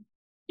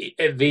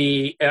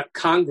 the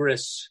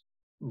Congress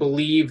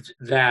believed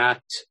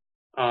that,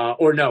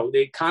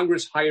 the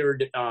Congress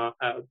hired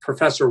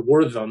Professor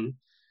Wortham,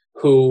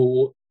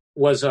 who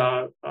was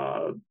a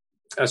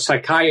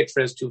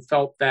psychiatrist who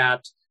felt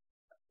that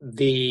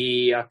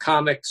the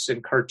comics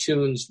and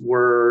cartoons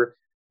were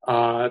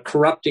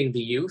corrupting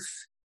the youth,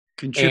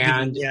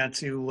 contributing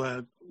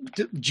to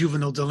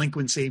juvenile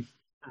delinquency.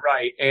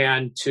 Right,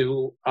 and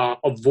to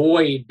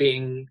avoid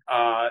being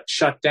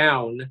shut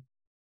down,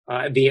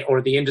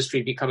 the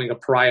industry becoming a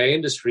pariah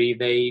industry,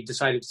 they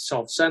decided to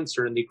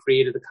self-censor, and they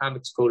created the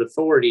Comics Code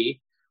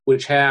Authority,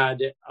 which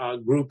had a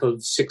group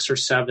of 6 or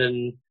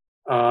 7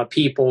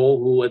 people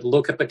who would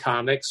look at the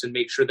comics and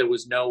make sure there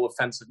was no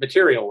offensive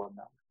material in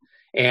them.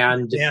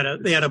 And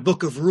they had a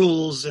book of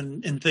rules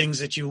and things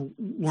that you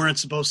weren't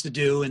supposed to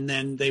do, and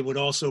then they would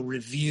also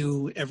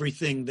review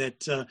everything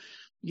that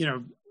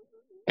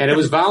And it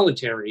was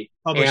voluntary.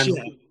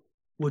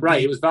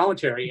 It was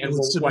voluntary. And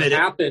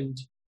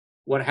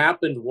what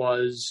happened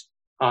was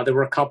there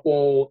were a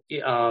couple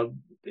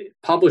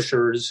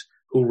publishers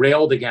who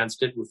railed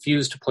against it,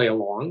 refused to play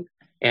along.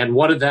 And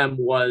one of them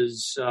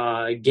was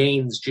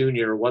Gaines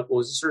Jr. What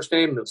was his first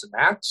name? It was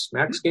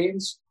Max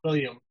Gaines?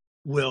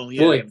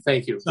 William,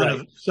 thank you.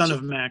 Son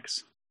of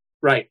Max.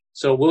 Right.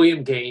 So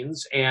William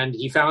Gaines, and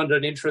he found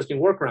an interesting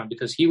workaround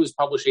because he was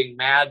publishing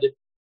Mad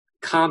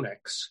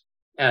Comics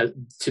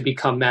to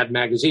become Mad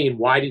Magazine.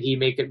 Why did he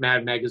make it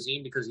Mad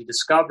Magazine? Because he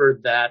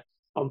discovered that,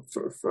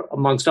 for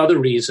amongst other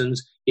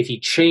reasons, if he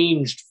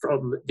changed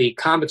from the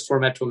comics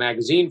format to a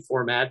magazine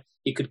format,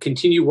 he could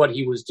continue what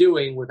he was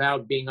doing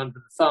without being under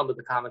the thumb of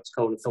the Comics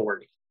Code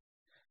Authority.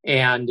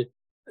 And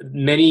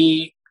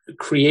many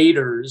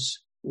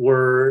creators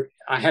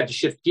had to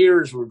shift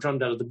gears, were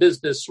drummed out of the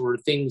business, or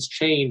things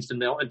changed,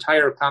 and the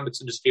entire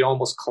comics industry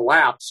almost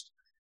collapsed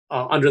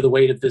under the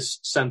weight of this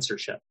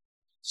censorship.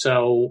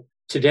 So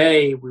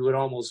today we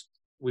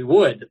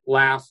would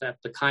laugh at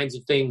the kinds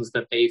of things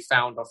that they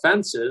found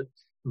offensive,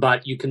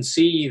 but you can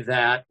see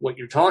that what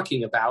you're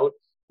talking about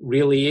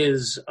really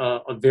is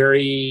a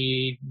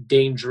very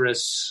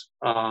dangerous,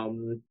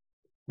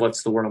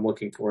 what's the word I'm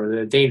looking for?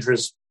 The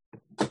dangerous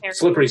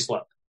slippery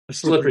slope.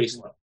 Slippery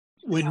slope.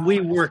 When we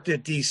worked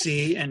at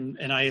DC,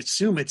 and I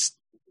assume it's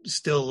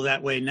still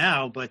that way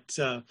now, but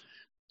I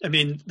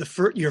mean,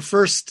 your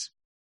first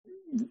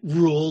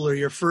rule or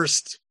your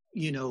first,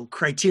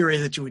 criteria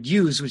that you would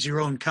use was your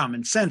own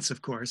common sense,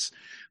 of course.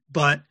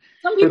 But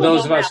for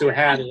those of us who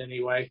had it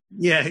anyway.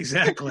 Yeah,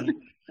 exactly.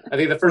 I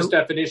think the first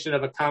definition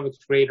of a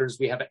comics creator is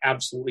we have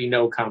absolutely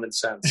no common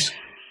sense.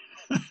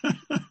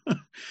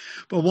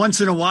 But once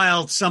in a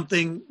while,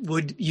 something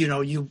would,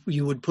 you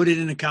would put it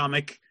in a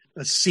comic,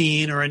 a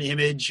scene or an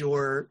image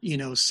or,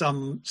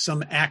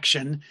 some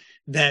action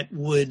that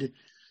would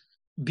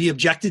be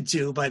objected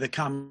to by the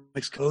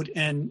Comics Code,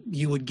 and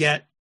you would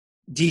get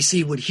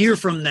DC would hear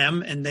from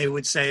them and they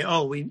would say,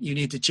 oh, you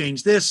need to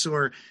change this,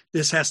 or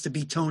this has to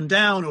be toned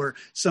down, or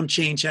some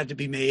change had to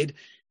be made.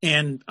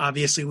 And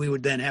obviously we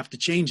would then have to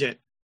change it.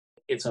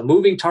 It's a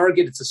moving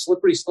target. It's a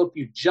slippery slope.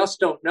 You just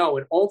don't know.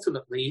 And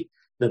ultimately,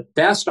 the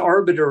best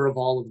arbiter of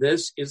all of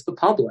this is the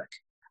public.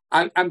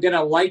 I'm going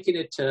to liken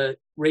it to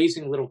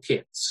raising little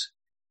kids.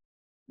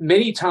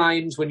 Many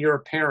times when you're a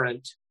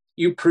parent,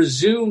 you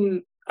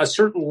presume a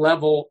certain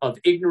level of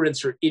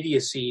ignorance or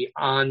idiocy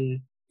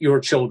on your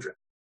children.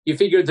 You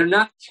figure they're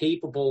not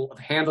capable of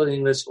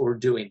handling this or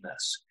doing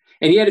this.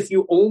 And yet, if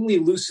you only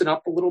loosen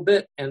up a little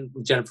bit, and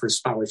Jennifer's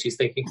smiling, she's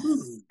thinking,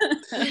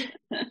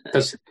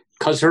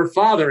 because her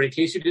father, in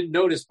case you didn't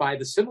notice by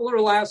the similar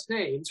last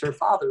names, her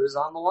father is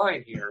on the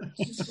line here.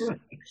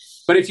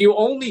 But if you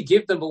only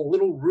give them a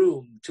little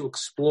room to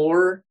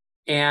explore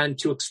and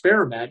to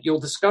experiment, you'll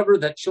discover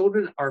that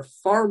children are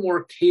far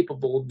more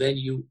capable than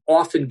you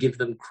often give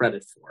them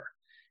credit for.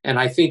 And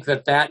I think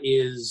that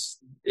is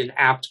an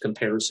apt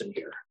comparison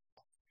here.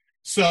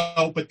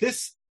 So, but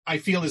this, I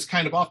feel, is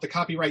kind of off the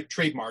copyright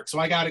trademark. So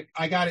I got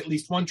at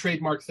least one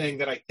trademark thing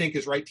that I think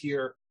is right to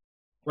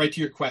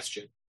your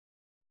question.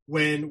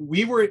 When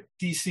we were at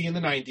DC in the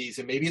 90s,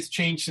 and maybe it's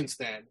changed since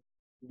then,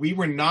 we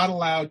were not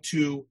allowed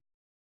to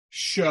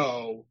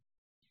show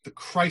the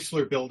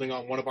Chrysler Building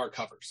on one of our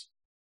covers.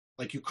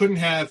 Like, you couldn't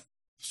have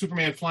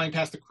Superman flying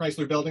past the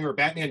Chrysler Building or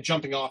Batman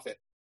jumping off it.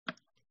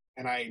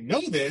 And I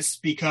know this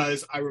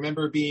because I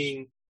remember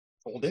being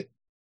told it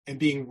and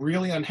being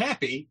really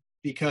unhappy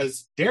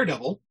because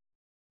Daredevil,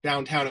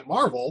 downtown at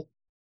Marvel,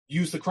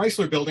 used the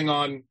Chrysler Building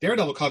on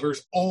Daredevil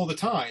covers all the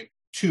time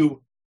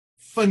to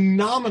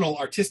phenomenal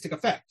artistic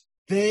effect.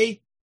 The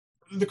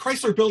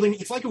Chrysler Building,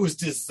 it's like it was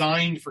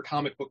designed for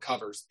comic book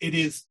covers.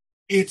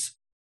 It's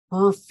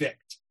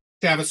perfect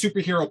to have a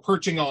superhero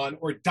perching on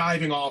or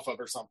diving off of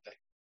or something.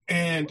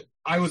 And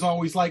I was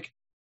always like,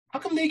 how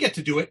come they get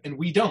to do it and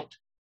we don't?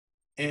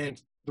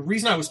 And the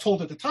reason I was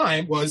told at the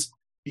time was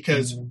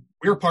because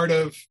we're part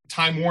of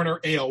Time Warner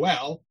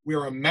AOL.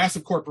 We're a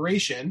massive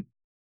corporation.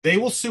 They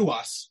will sue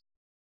us,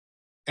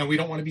 and we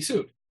don't want to be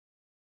sued.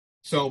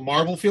 So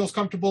Marvel feels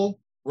comfortable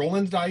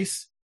rolling the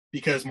dice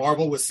because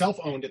Marvel was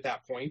self-owned at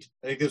that point.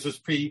 I think this was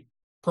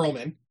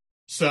pre-Perlman.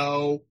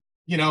 So,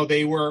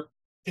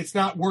 it's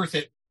not worth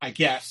it, I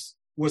guess,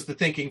 was the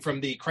thinking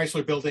from the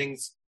Chrysler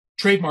Building's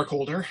trademark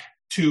holder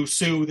to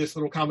sue this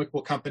little comic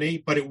book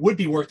company, but it would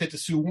be worth it to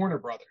sue Warner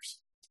Brothers.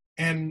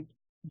 And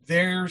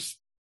there's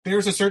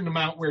a certain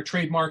amount where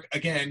trademark,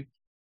 again,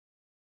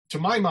 to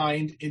my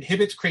mind,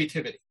 inhibits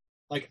creativity.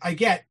 Like, I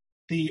get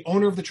the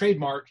owner of the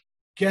trademark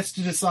gets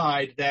to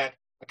decide that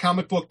a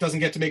comic book doesn't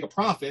get to make a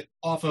profit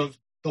off of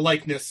the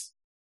likeness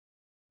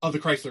of the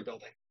Chrysler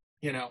Building,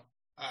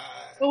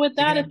 But with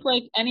that, it's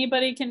like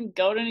anybody can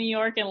go to New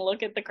York and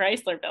look at the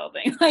Chrysler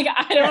Building. Like,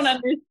 I don't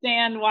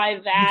understand why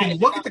that. You can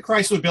look at the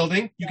Chrysler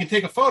Building. You can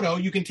take a photo.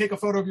 You can take a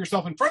photo of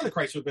yourself in front of the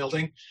Chrysler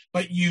Building,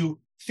 but you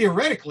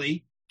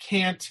theoretically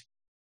can't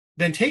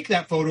then take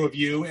that photo of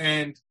you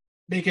and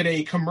make it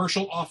a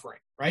commercial offering,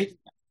 right?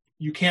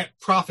 You can't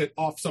profit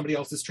off somebody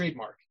else's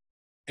trademark.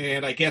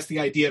 And I guess the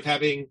idea of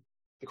having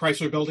the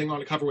Chrysler Building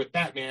on a cover with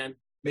Batman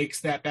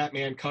makes that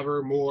Batman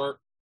cover more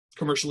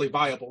commercially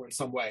viable in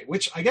some way,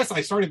 which I guess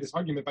I started this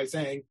argument by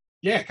saying,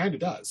 yeah, it kind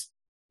of does.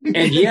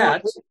 And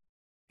yet,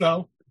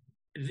 so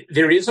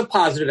there is a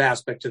positive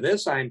aspect to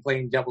this. I'm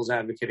playing devil's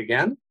advocate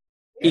again,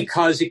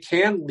 because it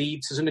can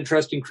lead to some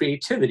interesting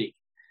creativity.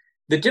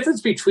 The difference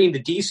between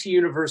the DC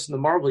universe and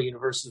the Marvel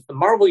universe is the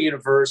Marvel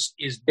universe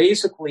is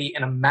basically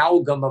an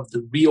amalgam of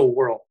the real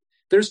world.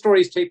 Their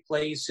stories take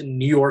place in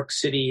New York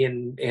City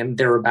and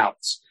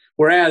thereabouts,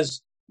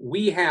 whereas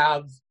we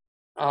have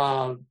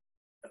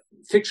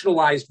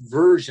fictionalized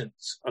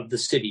versions of the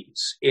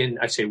cities in,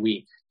 I say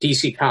we,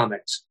 DC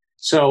Comics.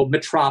 So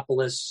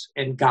Metropolis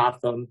and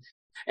Gotham.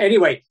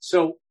 Anyway,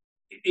 so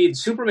in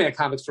Superman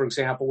comics, for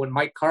example, when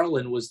Mike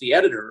Carlin was the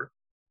editor,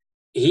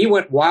 he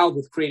went wild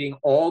with creating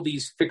all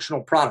these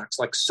fictional products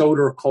like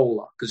soda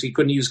cola because he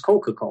couldn't use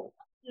Coca-Cola.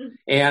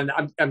 And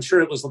I'm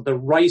sure it was the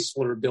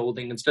Chrysler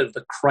Building instead of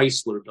the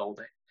Chrysler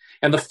Building.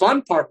 And the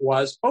fun part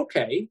was,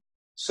 okay,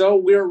 so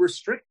we're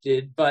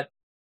restricted, but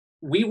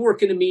we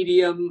work in a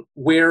medium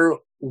where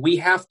we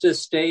have to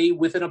stay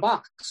within a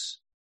box.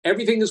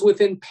 Everything is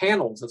within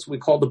panels. That's what we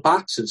call the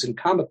boxes in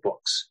comic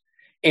books.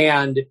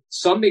 And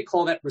some may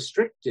call that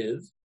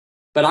restrictive,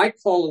 but I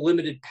call a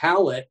limited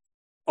palette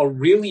a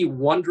really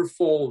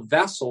wonderful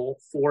vessel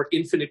for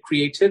infinite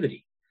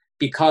creativity.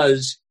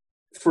 Because,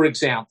 for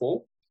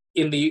example,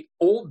 in the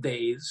old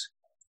days,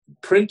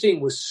 printing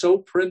was so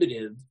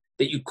primitive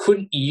that you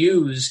couldn't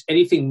use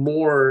anything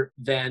more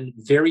than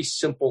very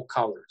simple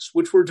colors,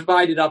 which were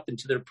divided up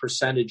into their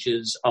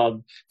percentages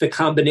of the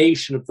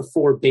combination of the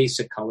four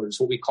basic colors,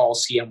 what we call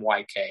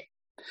CMYK.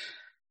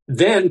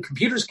 Then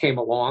computers came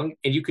along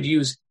and you could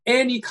use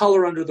any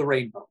color under the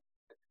rainbow.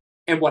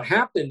 And what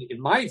happened,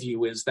 in my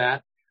view, is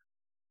that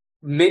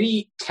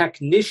many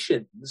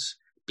technicians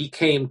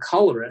became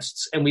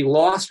colorists, and we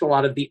lost a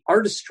lot of the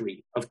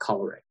artistry of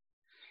coloring.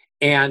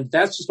 And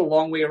that's just a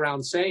long way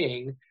around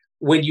saying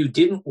when you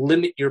didn't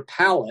limit your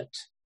palette,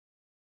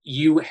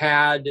 you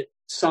had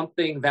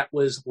something that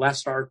was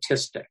less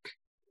artistic.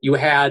 You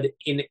had,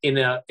 in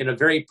a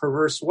very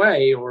perverse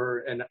way, or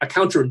in a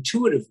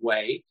counterintuitive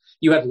way,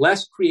 you had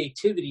less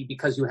creativity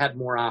because you had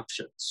more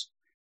options.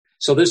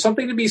 So there's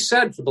something to be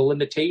said for the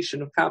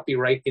limitation of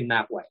copyright in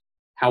that way,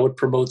 how it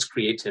promotes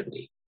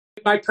creativity.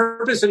 My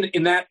purpose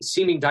in that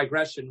seeming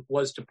digression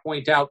was to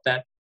point out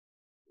that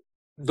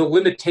the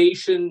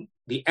limitation,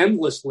 the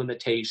endless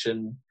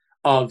limitation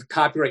of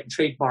copyright and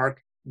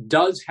trademark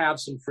does have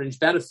some fringe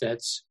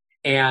benefits,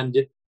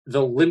 and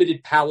the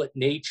limited palette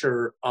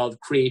nature of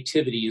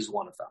creativity is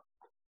one of them.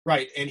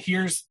 Right. And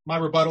here's my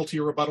rebuttal to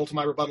your rebuttal to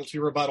my rebuttal to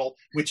your rebuttal,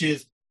 which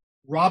is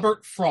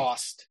Robert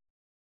Frost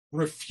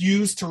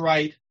refused to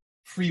write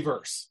free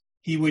verse.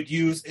 He would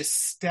use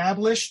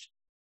established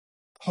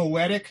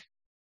poetic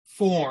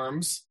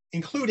forms,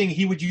 including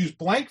he would use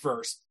blank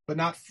verse, but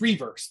not free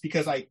verse,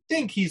 because I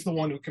think he's the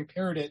one who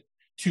compared it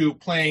to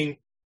playing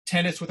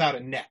tennis without a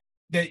net,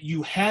 that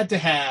you had to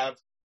have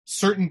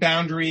certain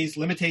boundaries,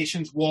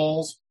 limitations,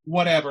 walls,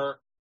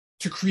 whatever,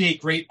 to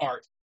create great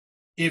art.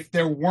 If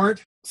there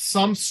weren't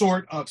some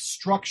sort of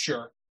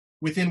structure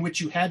within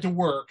which you had to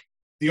work,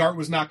 the art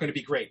was not going to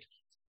be great.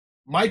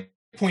 My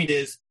point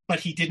is, but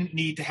he didn't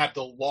need to have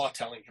the law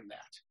telling him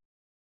that.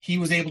 He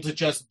was able to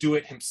just do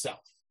it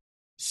himself.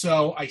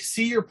 So I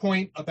see your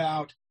point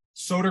about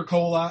Soda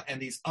Cola and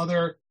these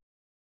other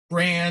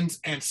brands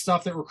and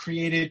stuff that were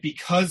created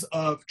because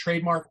of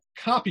trademark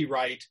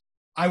copyright.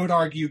 I would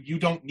argue you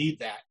don't need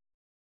that.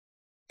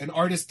 An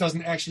artist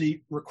doesn't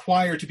actually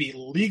require to be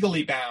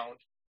legally bound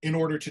in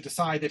order to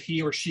decide that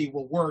he or she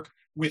will work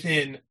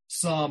within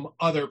some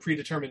other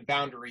predetermined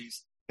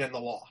boundaries than the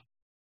law.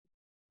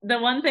 The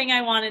one thing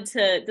I wanted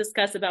to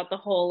discuss about the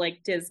whole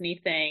Disney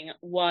thing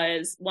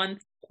was one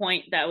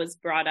point that was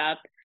brought up.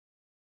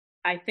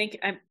 I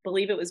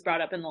believe it was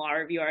brought up in the Law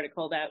Review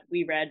article that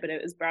we read, but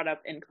it was brought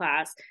up in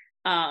class,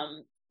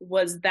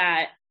 was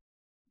that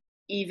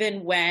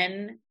even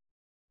when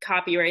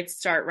copyrights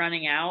start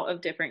running out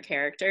of different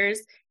characters,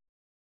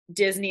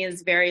 Disney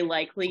is very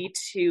likely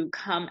to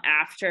come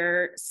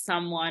after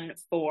someone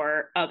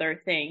for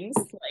other things,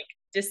 like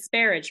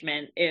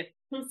disparagement, if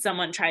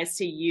someone tries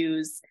to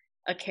use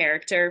a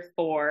character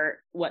for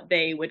what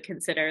they would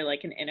consider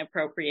an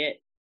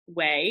inappropriate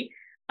way.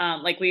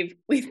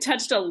 We've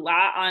touched a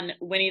lot on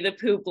Winnie the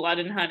Pooh, Blood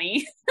and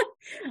Honey,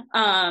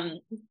 and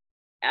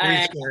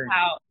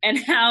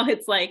how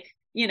it's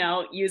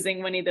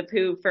using Winnie the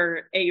Pooh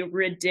for a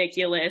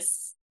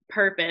ridiculous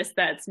purpose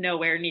that's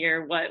nowhere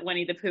near what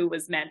Winnie the Pooh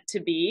was meant to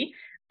be.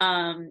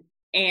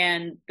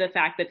 And the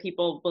fact that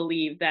people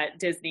believe that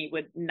Disney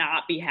would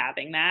not be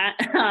having that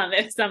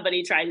if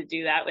somebody tried to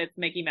do that with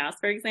Mickey Mouse,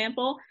 for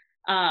example.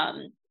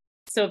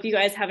 So if you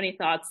guys have any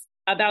thoughts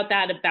about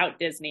that, about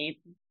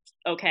Disney,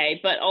 okay.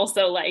 But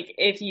also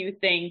if you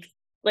think,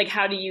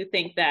 how do you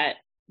think that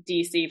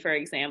DC, for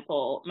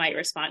example, might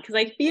respond? Because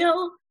I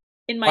feel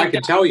I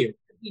can tell you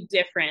be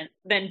different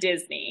than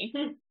Disney.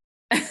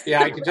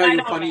 Yeah, I can tell you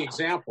a funny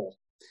example.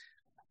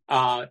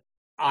 I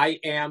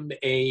am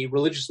a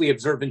religiously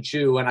observant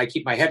Jew, and I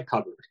keep my head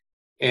covered.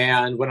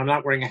 And when I'm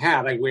not wearing a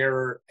hat, I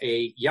wear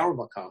a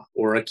yarmulke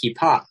or a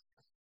kippah.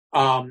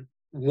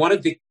 One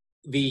of the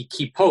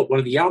kippot, one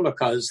of the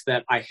yarmulkes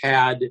that I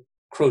had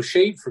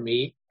crocheted for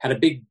me, had a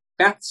big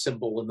bat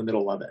symbol in the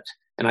middle of it.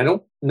 And I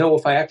don't know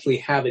if I actually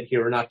have it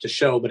here or not to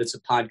show, but it's a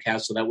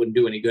podcast, so that wouldn't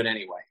do any good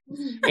anyway.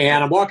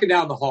 And I'm walking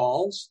down the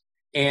halls,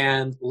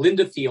 and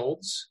Linda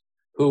Fields,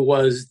 who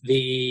was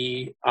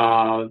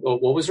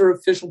what was her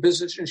official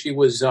position? She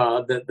was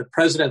the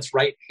president's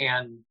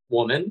right-hand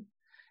woman,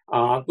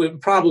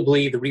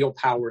 probably the real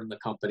power in the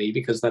company,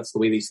 because that's the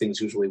way these things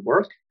usually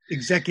work.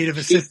 Executive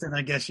assistant,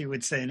 I guess you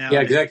would say now.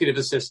 Yeah, executive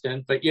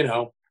assistant, but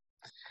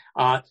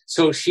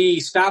so she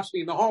stops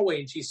me in the hallway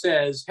and she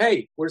says,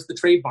 "Hey, where's the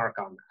trademark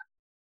on that?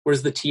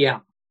 Where's the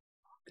TM?"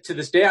 To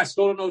this day, I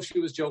still don't know if she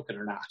was joking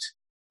or not.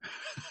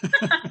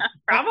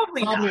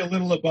 Probably a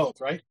little of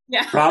both, right?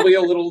 Yeah. Probably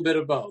a little bit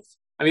of both.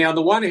 I mean, on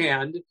the one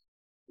hand,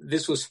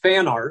 this was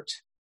fan art,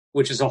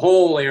 which is a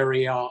whole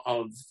area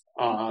of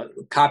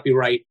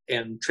copyright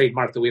and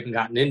trademark that we haven't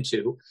gotten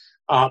into.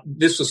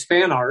 This was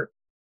fan art,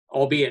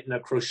 albeit in a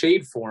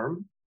crocheted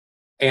form,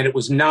 and it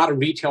was not a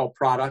retail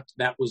product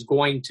that was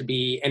going to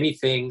be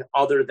anything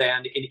other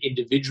than an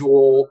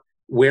individual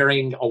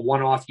wearing a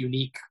one-off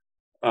unique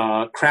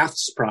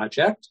crafts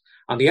project.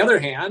 On the other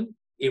hand,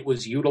 it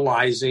was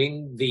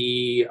utilizing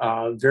the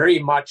very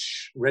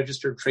much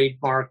registered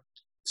trademark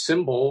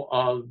symbol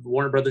of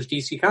Warner Brothers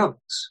DC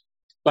Comics.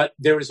 But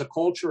there is a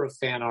culture of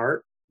fan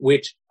art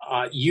which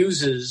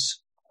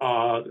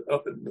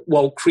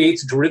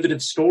creates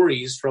derivative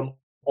stories from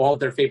all of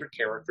their favorite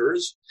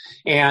characters.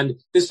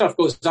 And this stuff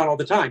goes on all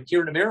the time.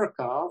 Here in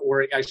America,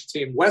 or I should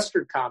say in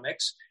Western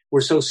comics,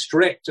 we're so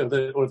strict, or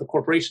the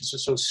corporations are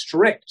so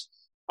strict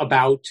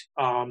about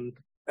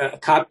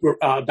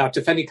about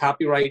defending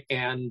copyright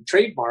and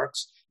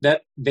trademarks,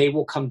 that they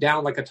will come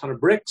down like a ton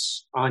of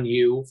bricks on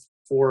you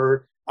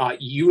for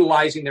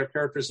utilizing their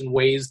characters in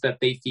ways that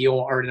they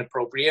feel are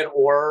inappropriate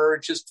or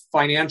just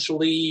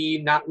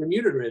financially not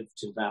remunerative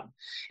to them.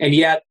 And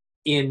yet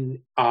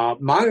in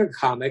manga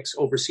comics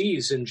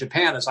overseas in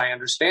Japan, as I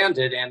understand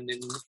it, and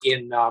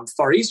in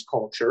Far East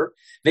culture,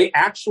 they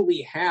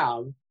actually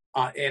have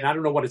and I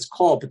don't know what it's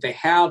called, but they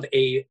have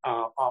a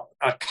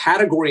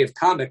category of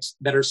comics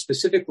that are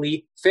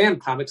specifically fan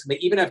comics, and they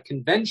even have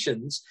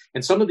conventions.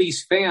 And some of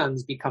these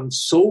fans become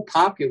so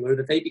popular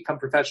that they become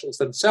professionals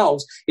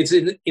themselves. It's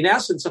in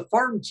essence a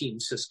farm team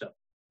system,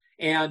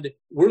 and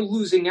we're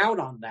losing out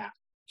on that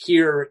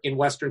here in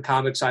Western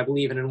comics, I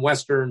believe, and in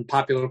Western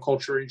popular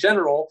culture in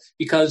general,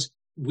 because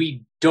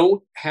we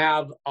don't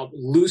have a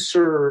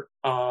looser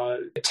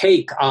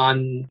take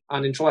on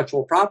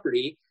intellectual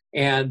property.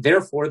 And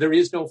therefore, there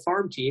is no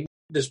farm team.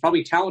 There's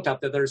probably talent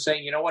out there that are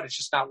saying, you know what, it's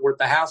just not worth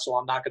the hassle.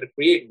 I'm not going to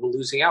create. We're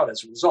losing out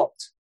as a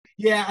result.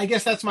 Yeah, I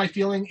guess that's my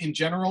feeling in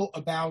general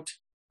about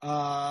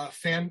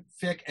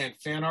fanfic and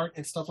fan art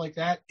and stuff like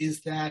that,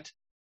 is that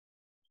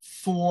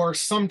for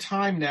some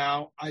time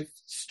now, I've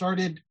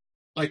started,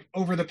 like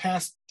over the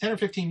past 10 or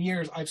 15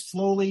 years, I've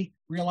slowly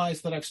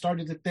realized that I've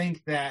started to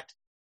think that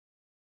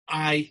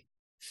I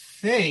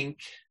think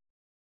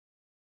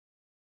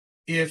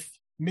if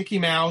Mickey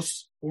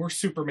Mouse or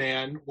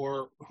Superman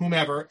or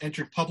whomever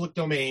entered public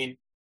domain,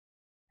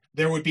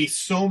 there would be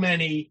so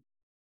many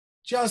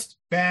just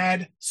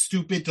bad,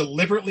 stupid,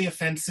 deliberately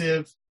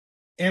offensive,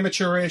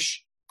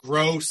 amateurish,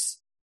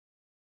 gross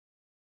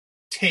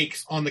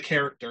takes on the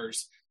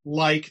characters,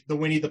 like the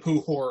Winnie the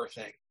Pooh horror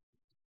thing.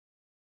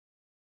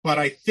 But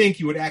I think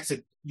you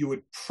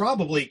would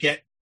probably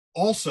get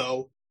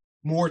also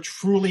more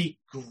truly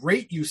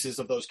great uses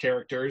of those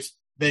characters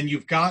than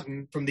you've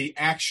gotten from the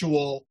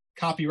actual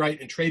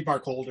copyright and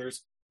trademark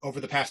holders over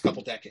the past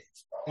couple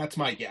decades. That's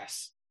my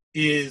guess.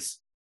 Is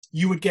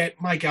you would get,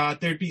 my God,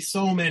 there'd be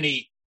so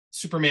many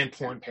Superman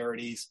porn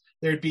parodies.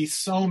 There'd be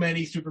so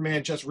many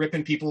Superman just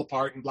ripping people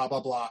apart and blah,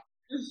 blah, blah.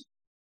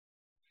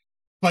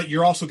 But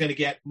you're also going to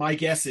get, my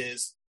guess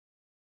is,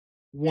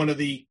 one of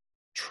the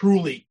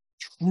truly,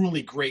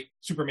 truly great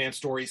Superman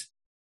stories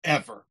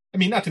ever. I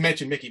mean, not to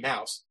mention Mickey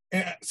Mouse.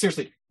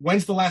 Seriously,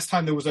 when's the last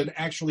time there was an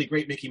actually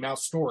great Mickey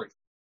Mouse story?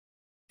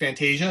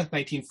 Fantasia,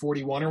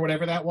 1941 or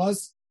whatever that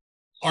was.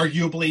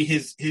 Arguably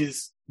his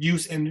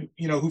use in,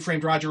 Who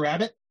Framed Roger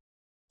Rabbit.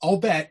 I'll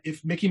bet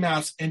if Mickey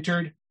Mouse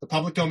entered the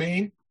public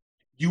domain,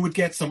 you would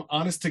get some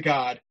honest to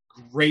God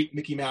great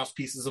Mickey Mouse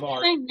pieces of art.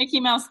 I think Mickey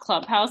Mouse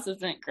Clubhouse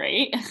isn't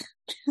great.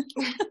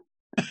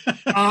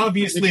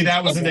 Obviously,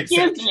 that was an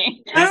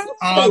exception. Oh!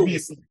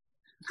 Obviously.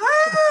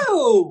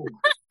 Oh!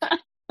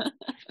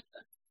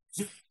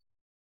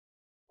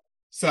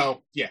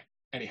 So, yeah,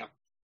 anyhow.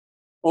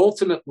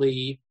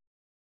 Ultimately,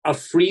 a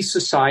free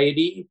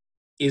society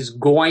is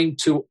going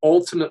to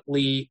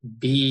ultimately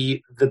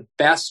be the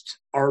best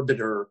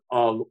arbiter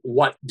of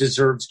what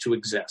deserves to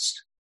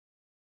exist.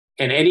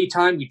 And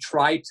anytime we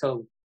try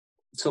to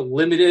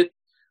limit it,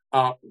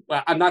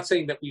 I'm not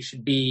saying that we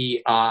should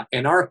be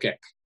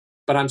anarchic,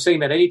 but I'm saying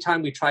that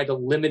anytime we try to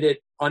limit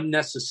it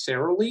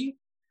unnecessarily,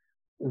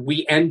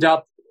 we end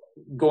up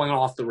going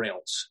off the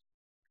rails.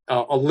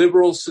 A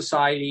liberal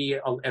society,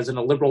 as in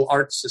a liberal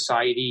arts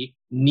society,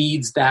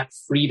 needs that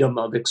freedom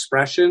of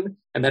expression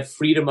and that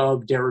freedom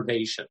of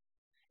derivation.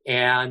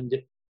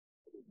 And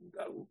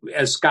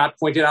as Scott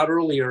pointed out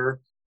earlier,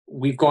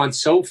 we've gone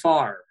so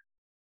far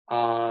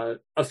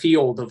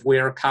afield of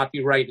where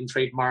copyright and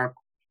trademark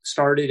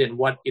started and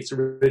what its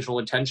original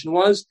intention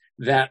was,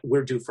 that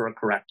we're due for a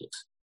corrective.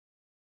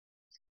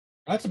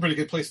 That's a pretty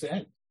good place to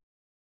end.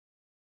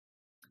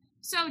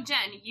 So,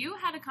 Jen, you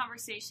had a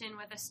conversation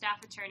with a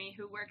staff attorney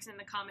who works in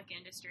the comic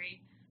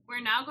industry. We're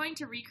now going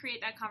to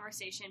recreate that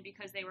conversation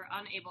because they were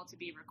unable to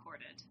be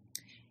recorded.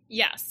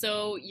 Yeah,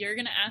 so you're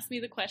going to ask me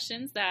the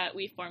questions that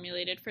we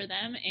formulated for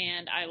them,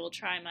 and I will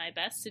try my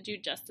best to do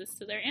justice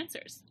to their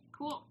answers.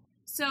 Cool.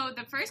 So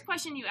the first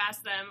question you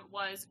asked them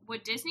was,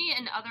 would Disney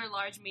and other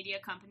large media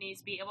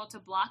companies be able to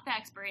block the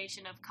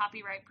expiration of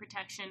copyright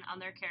protection on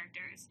their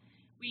characters?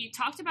 We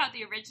talked about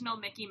the original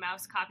Mickey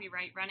Mouse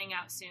copyright running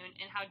out soon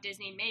and how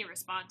Disney may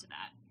respond to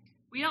that.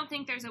 We don't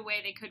think there's a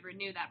way they could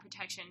renew that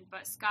protection,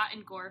 but Scott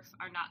and Gorf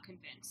are not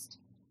convinced.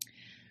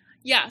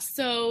 Yeah,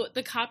 so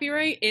the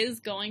copyright is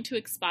going to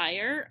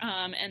expire,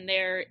 and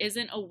there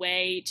isn't a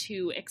way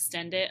to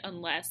extend it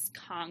unless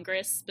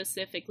Congress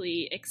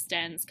specifically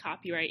extends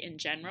copyright in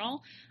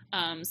general.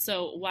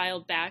 So a while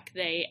back,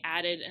 they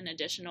added an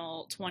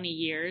additional 20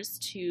 years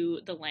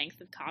to the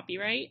length of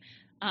copyright,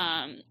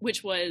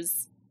 which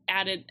was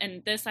added,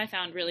 and this I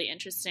found really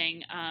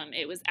interesting.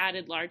 It was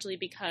added largely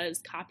because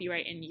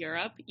copyright in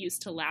Europe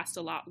used to last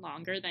a lot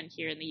longer than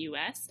here in the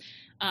U.S.,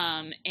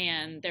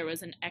 and there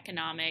was an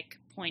economic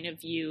point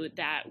of view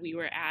that we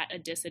were at a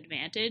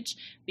disadvantage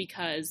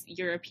because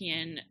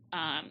European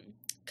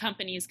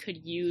companies could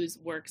use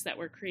works that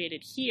were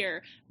created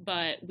here,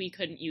 but we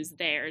couldn't use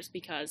theirs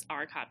because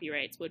our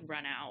copyrights would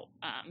run out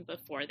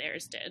before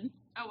theirs did.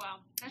 Oh, wow.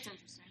 That's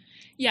interesting.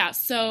 Yeah,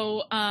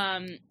 so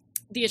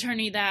the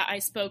attorney that I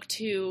spoke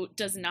to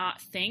does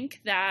not think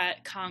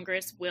that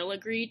Congress will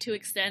agree to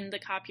extend the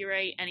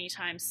copyright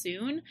anytime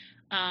soon.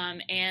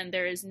 And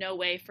there is no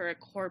way for a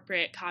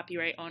corporate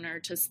copyright owner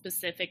to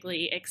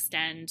specifically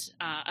extend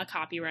a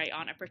copyright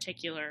on a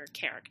particular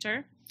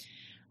character.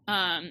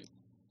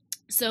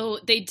 So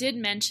they did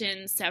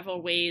mention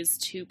several ways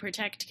to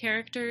protect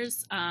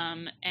characters,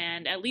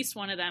 and at least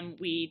one of them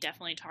we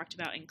definitely talked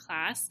about in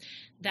class,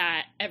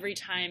 that every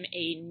time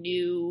a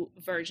new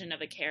version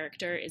of a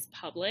character is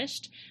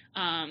published,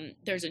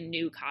 there's a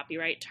new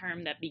copyright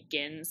term that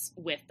begins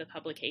with the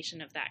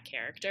publication of that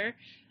character.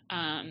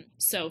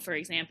 So, for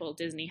example,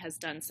 Disney has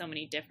done so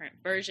many different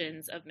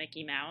versions of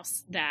Mickey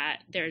Mouse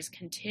that there's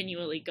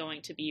continually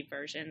going to be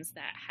versions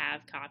that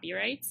have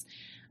copyrights.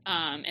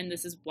 And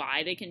this is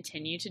why they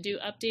continue to do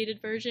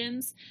updated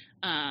versions.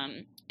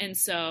 And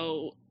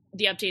so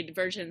the updated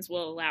versions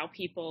will allow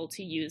people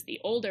to use the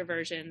older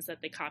versions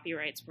that the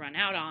copyrights run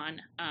out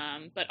on,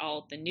 but all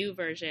of the new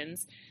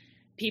versions,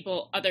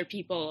 other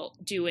people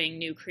doing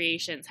new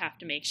creations have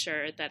to make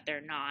sure that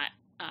they're not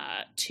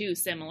too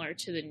similar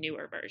to the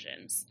newer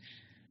versions.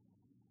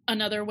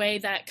 Another way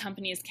that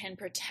companies can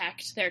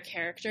protect their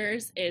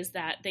characters is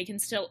that they can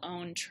still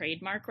own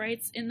trademark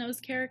rights in those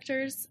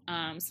characters.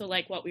 So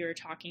like what we were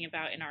talking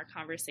about in our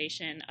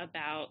conversation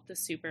about the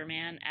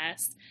Superman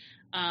S.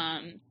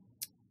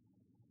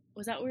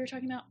 Was that what we were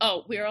talking about?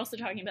 Oh, we were also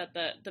talking about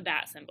the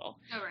bat symbol.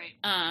 Oh,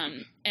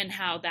 right. And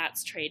how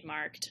that's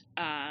trademarked.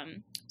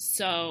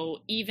 So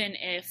even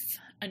if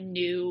a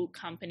new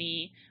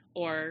company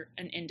or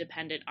an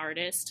independent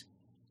artist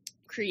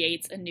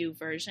creates a new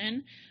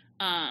version,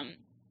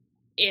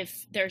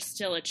 if there's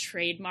still a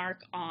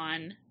trademark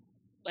on,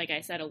 like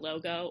I said, a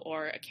logo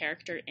or a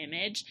character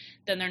image,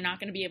 then they're not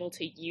going to be able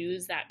to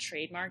use that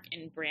trademark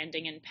in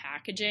branding and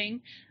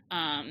packaging,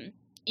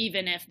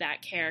 even if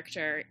that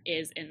character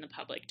is in the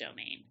public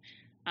domain.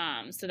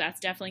 So that's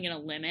definitely going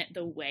to limit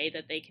the way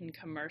that they can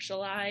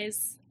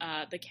commercialize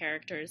the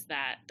characters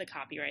that the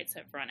copyrights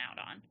have run out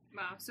on.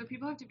 Wow, so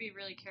people have to be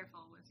really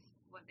careful with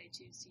what they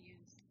choose to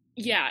use.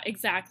 Yeah,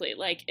 exactly.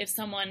 Like if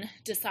someone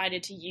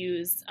decided to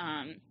use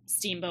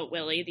Steamboat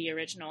Willie, the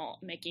original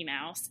Mickey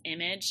Mouse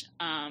image,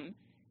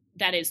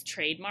 that is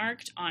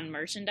trademarked on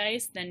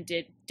merchandise, then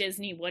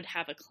Disney would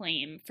have a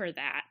claim for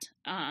that.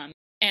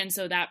 And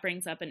so that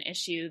brings up an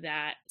issue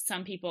that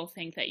some people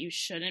think that you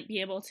shouldn't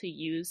be able to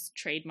use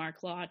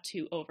trademark law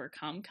to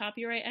overcome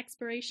copyright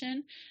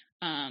expiration.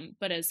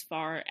 But as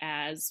far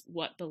as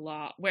where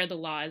the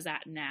law is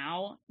at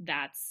now,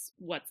 that's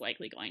what's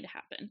likely going to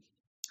happen.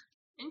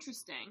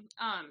 Interesting.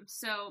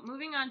 So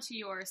moving on to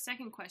your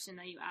second question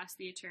that you asked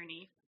the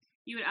attorney,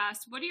 you had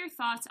asked, what are your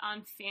thoughts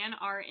on fan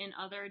art in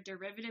other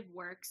derivative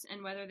works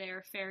and whether they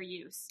are fair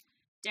use?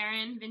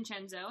 Darren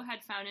Vincenzo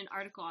had found an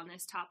article on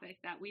this topic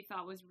that we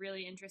thought was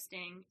really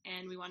interesting,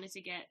 and we wanted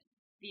to get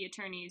the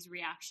attorney's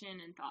reaction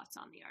and thoughts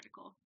on the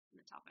article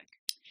and the topic.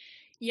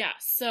 Yeah,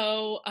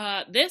 so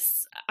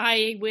this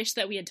I wish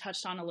that we had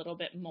touched on a little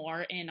bit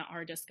more in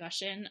our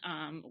discussion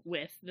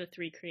with the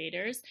three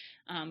creators,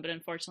 but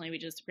unfortunately we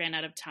just ran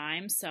out of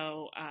time,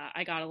 so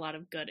I got a lot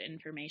of good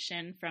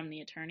information from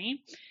the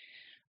attorney.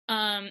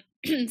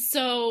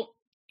 So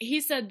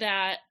he said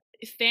that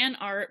fan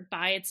art,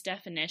 by its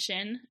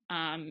definition,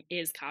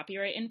 is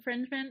copyright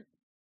infringement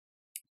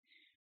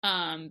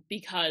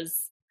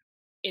because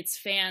it's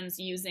fans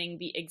using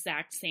the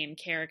exact same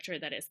character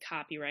that is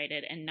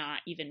copyrighted and not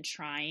even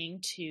trying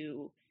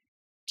to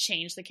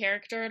change the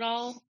character at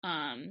all.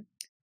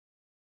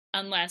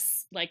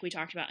 Unless, like we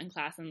talked about in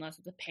class, unless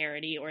it's a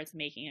parody or it's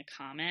making a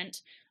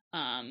comment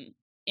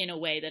in a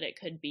way that it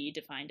could be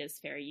defined as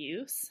fair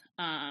use.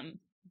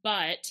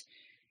 But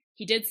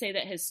he did say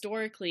that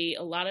historically,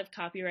 a lot of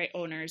copyright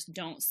owners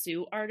don't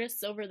sue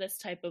artists over this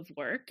type of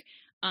work.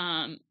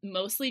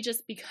 Mostly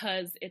just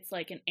because it's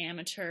like an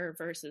amateur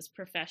versus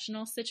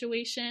professional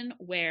situation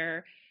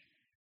where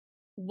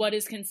what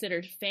is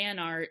considered fan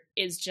art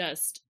is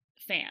just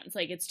fans.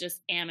 Like it's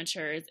just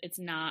amateurs. It's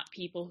not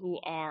people who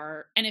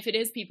are, and if it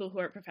is people who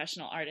are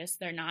professional artists,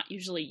 they're not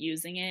usually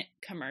using it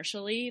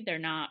commercially. They're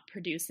not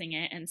producing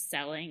it and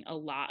selling a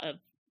lot of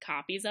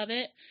copies of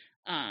it,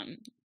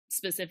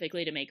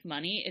 specifically to make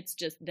money. It's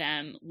just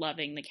them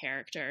loving the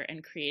character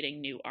and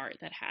creating new art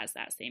that has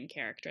that same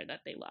character that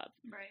they love.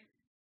 Right.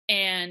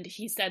 And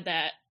he said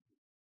that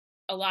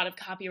a lot of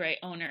copyright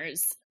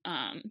owners,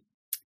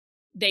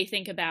 they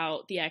think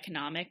about the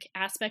economic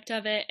aspect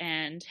of it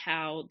and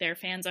how their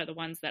fans are the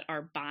ones that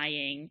are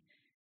buying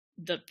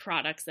the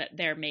products that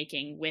they're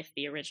making with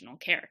the original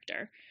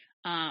character.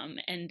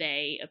 And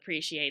they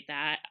appreciate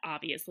that.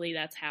 Obviously,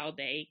 that's how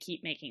they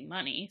keep making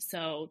money.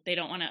 So they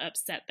don't want to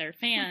upset their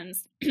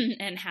fans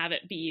and have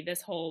it be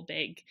this whole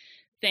big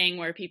thing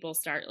where people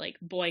start like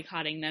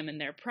boycotting them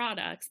and their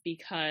products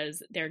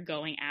because they're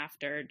going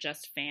after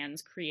just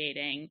fans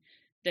creating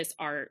this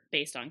art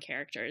based on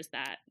characters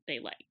that they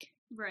like.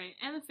 Right.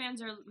 And the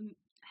fans are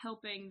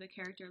helping the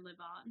character live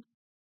on.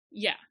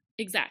 Yeah,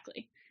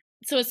 exactly.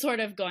 So it's sort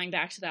of going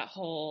back to that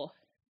whole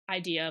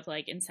idea of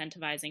like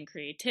incentivizing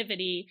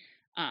creativity,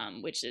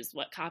 which is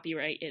what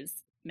copyright is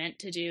meant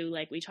to do,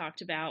 like we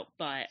talked about.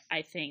 But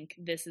I think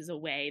this is a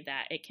way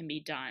that it can be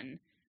done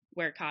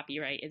where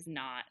copyright is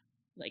not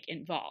like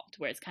involved,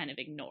 where it's kind of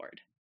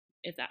ignored,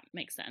 if that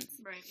makes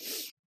sense.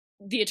 Right.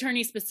 The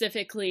attorney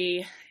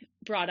specifically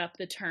brought up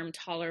the term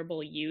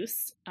tolerable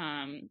use,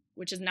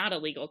 which is not a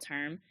legal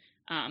term,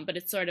 but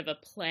it's sort of a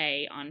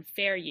play on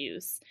fair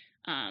use,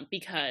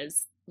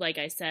 because, like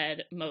I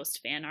said,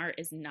 most fan art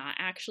is not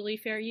actually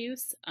fair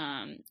use,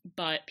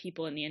 but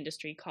people in the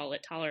industry call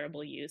it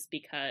tolerable use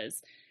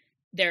because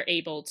they're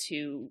able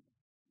to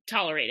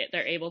tolerate it.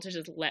 They're able to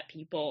just let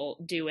people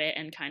do it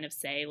and kind of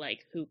say,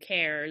 like, who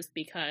cares,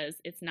 because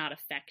it's not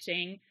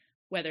affecting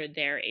whether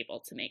they're able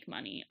to make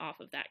money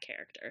off of that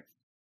character.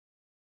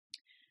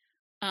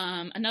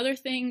 Another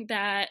thing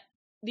that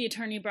the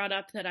attorney brought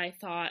up that I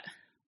thought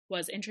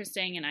was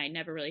interesting and I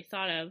never really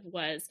thought of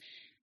was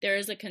there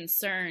is a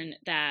concern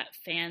that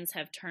fans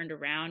have turned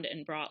around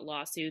and brought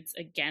lawsuits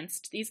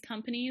against these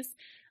companies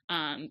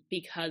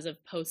because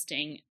of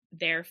posting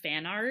their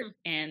fan art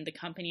and the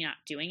company not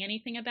doing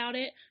anything about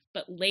it,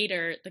 but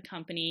later the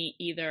company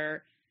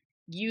either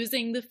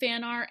using the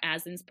fan art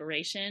as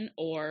inspiration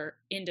or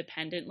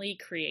independently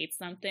create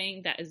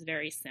something that is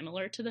very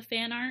similar to the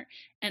fan art,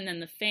 and then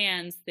the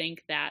fans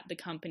think that the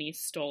company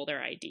stole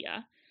their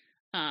idea.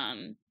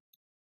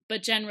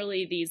 But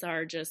generally these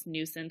are just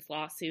nuisance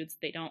lawsuits.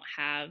 They don't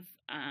have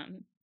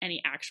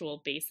any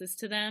actual basis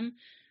to them,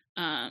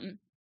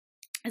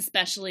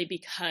 especially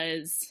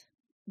because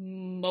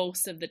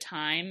most of the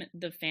time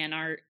the fan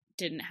art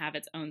didn't have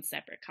its own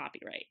separate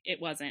copyright. It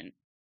wasn't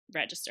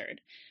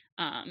registered.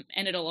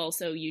 And it'll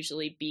also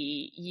usually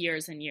be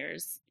years and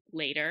years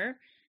later.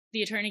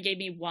 The attorney gave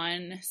me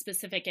one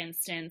specific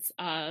instance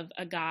of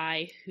a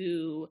guy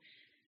who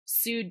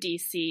sued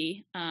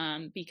DC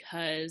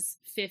because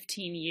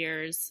 15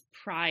 years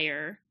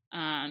prior,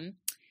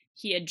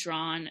 he had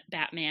drawn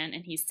Batman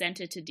and he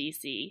sent it to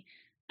DC.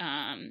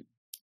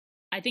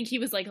 I think he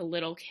was like a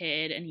little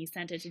kid and he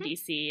sent it to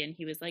DC and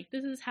he was like,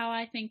 this is how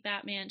I think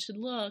Batman should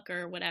look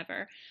or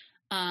whatever.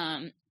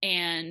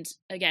 And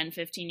again,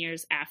 15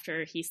 years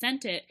after he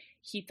sent it,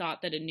 he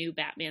thought that a new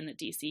Batman that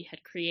DC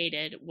had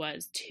created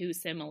was too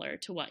similar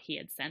to what he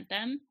had sent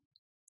them.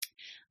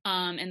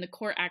 And the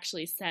court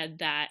actually said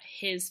that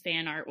his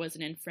fan art was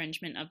an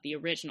infringement of the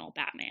original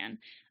Batman.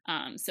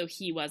 So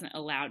he wasn't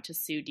allowed to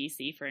sue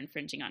DC for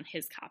infringing on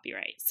his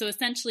copyright. So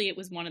essentially it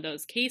was one of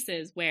those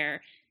cases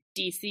where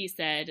DC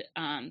said,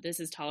 this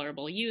is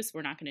tolerable use.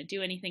 We're not going to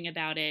do anything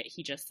about it.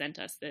 He just sent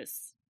us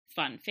this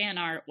fun fan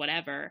art,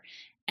 whatever.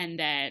 And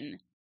then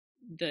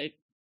the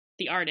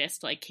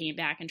artist like came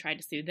back and tried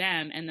to sue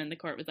them. And then the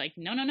court was like,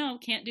 no,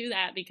 can't do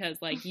that because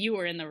like you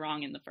were in the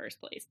wrong in the first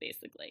place,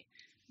 basically.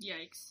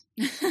 Yikes.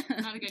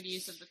 Not a good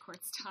use of the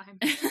court's time.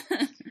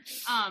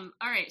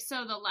 All right.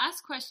 So the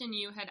last question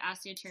you had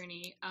asked the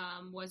attorney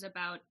was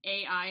about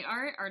AI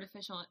art,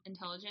 artificial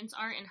intelligence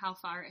art, and how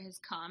far it has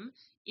come,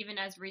 even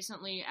as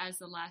recently as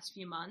the last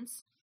few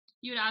months.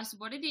 You had asked,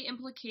 what are the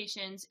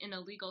implications in a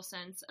legal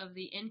sense of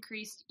the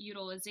increased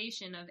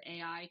utilization of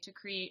AI to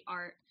create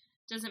art?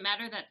 Does it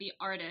matter that the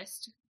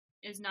artist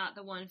is not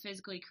the one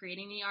physically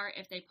creating the art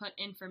if they put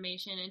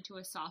information into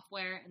a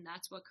software and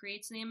that's what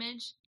creates the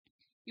image?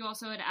 You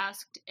also had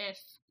asked if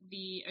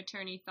the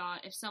attorney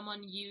thought if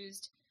someone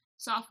used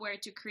software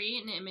to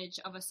create an image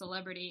of a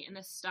celebrity in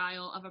the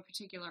style of a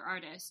particular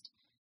artist,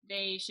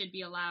 they should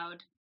be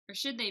allowed, or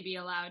should they be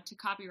allowed to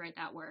copyright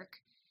that work?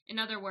 In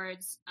other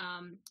words,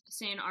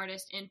 say an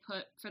artist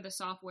input for the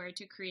software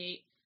to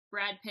create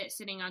Brad Pitt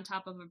sitting on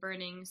top of a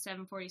burning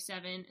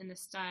 747 in the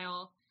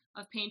style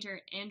of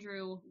painter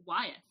Andrew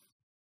Wyeth,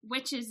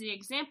 which is the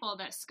example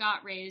that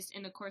Scott raised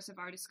in the course of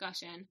our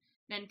discussion.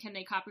 Then can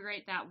they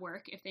copyright that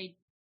work if they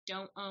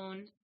don't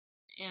own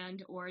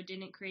and or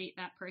didn't create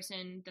that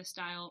person, the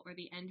style, or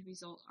the end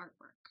result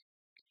artwork?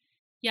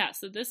 Yeah,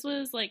 so this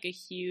was like a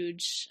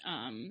huge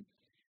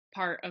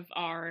part of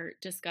our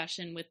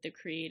discussion with the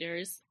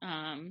creators,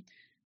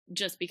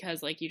 just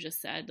because, like you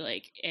just said,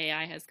 like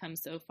AI has come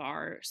so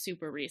far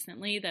super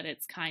recently that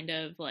it's kind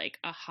of like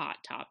a hot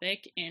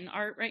topic in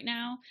art right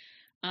now.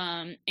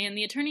 And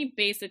the attorney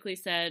basically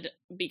said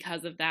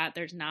because of that,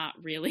 there's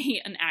not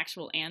really an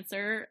actual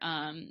answer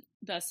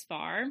thus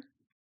far.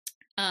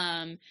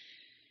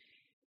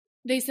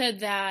 They said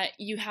that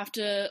you have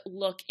to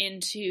look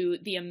into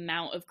the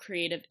amount of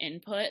creative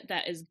input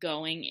that is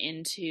going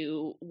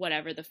into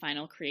whatever the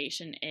final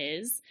creation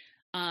is.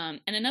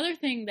 And another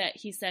thing that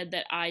he said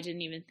that I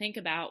didn't even think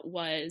about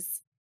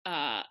was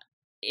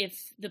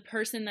if the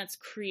person that's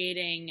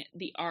creating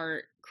the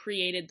art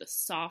created the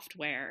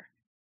software,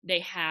 they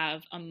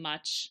have a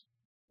much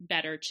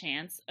better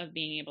chance of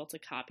being able to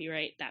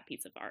copyright that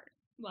piece of art.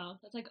 Wow,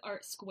 that's like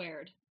art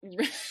squared.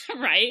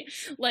 Right?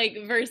 Like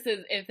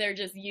versus if they're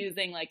just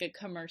using like a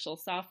commercial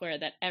software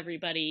that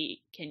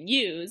everybody can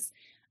use,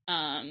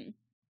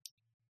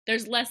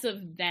 there's less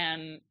of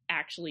them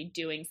actually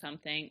doing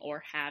something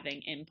or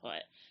having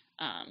input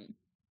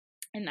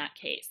in that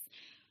case.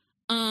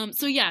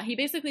 So yeah, he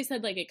basically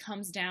said like it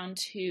comes down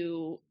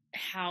to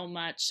how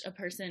much a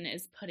person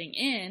is putting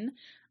in.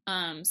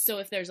 So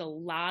if there's a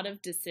lot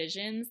of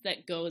decisions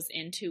that goes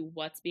into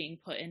what's being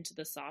put into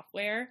the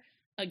software,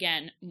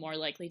 again, more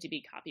likely to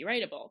be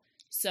copyrightable.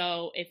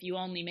 So if you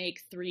only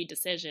make 3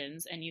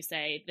 decisions and you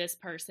say this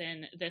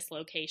person, this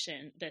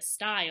location, this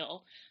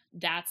style,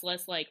 that's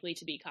less likely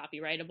to be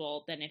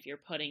copyrightable than if you're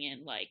putting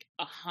in like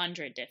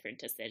 100 different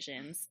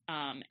decisions.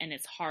 And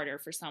it's harder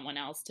for someone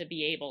else to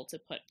be able to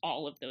put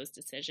all of those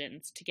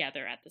decisions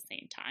together at the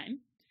same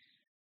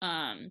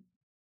time.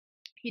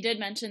 He did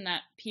mention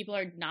that people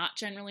are not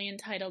generally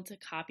entitled to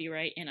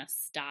copyright in a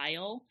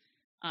style,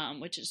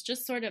 which is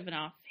just sort of an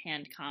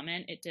offhand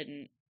comment. It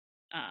didn't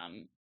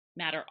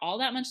matter all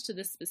that much to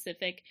this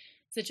specific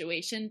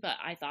situation, but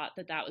I thought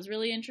that that was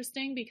really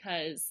interesting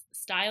because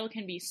style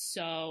can be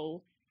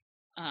so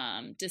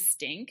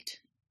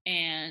distinct,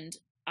 and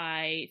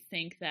I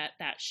think that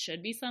that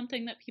should be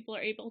something that people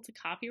are able to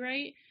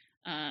copyright,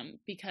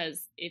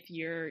 because if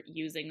you're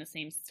using the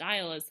same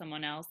style as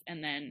someone else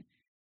and then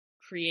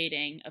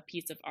creating a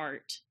piece of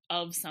art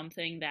of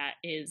something that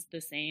is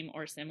the same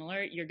or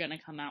similar, you're going to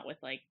come out with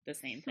like the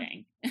same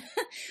thing.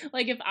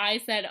 Like if I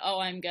said, oh,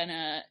 I'm going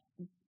to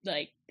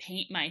like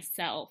paint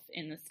myself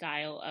in the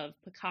style of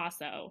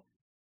Picasso,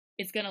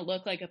 it's going to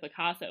look like a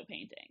Picasso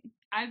painting.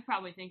 I'd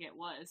probably think it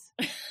was.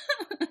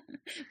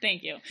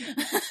 Thank you.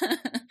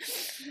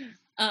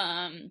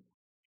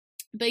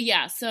 But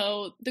yeah,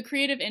 so the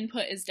creative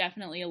input is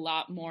definitely a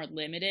lot more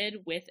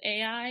limited with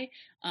AI,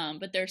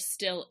 but there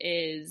still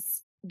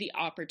is the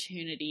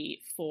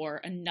opportunity for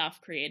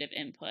enough creative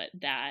input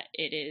that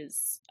it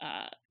is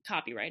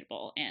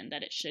copyrightable and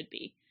that it should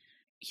be.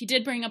 He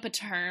did bring up a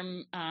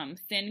term,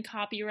 thin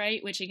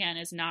copyright, which again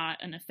is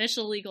not an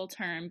official legal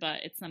term, but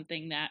it's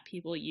something that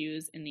people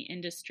use in the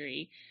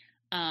industry,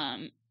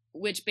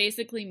 which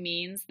basically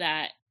means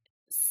that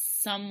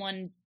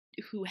someone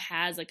who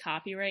has a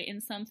copyright in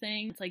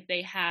something, it's like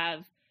they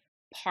have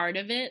part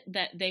of it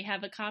that they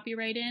have a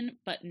copyright in,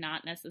 but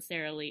not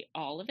necessarily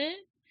all of it.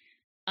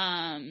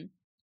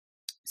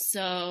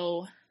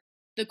 So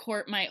the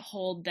court might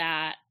hold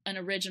that an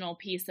original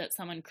piece that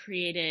someone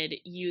created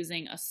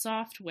using a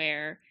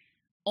software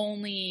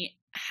only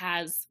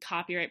has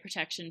copyright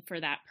protection for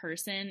that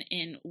person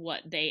in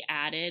what they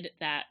added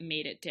that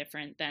made it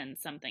different than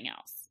something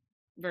else,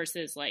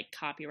 versus like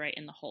copyright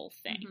in the whole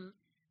thing. Mm-hmm.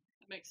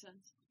 That makes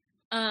sense.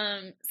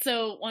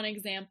 So one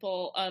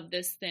example of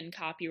this thin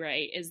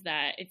copyright is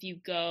that if you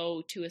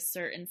go to a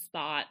certain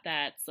spot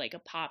that's like a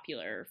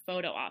popular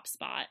photo op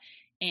spot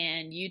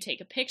and you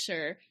take a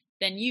picture,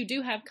 then you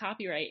do have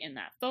copyright in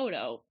that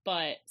photo,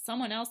 but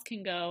someone else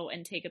can go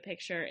and take a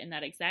picture in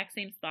that exact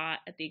same spot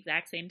at the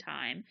exact same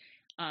time.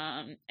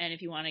 And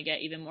if you want to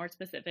get even more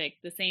specific,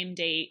 the same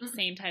date,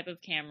 same type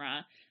of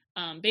camera,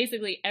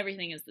 basically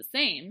everything is the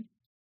same.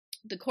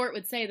 The court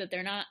would say that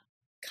they're not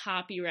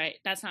copyright,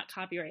 that's not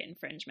copyright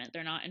infringement.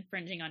 They're not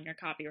infringing on your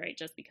copyright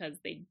just because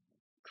they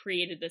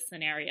created this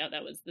scenario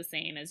that was the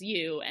same as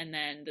you and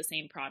then the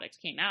same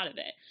product came out of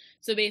it.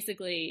 So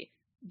basically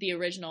the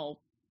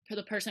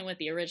person with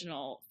the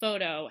original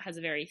photo has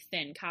a very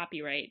thin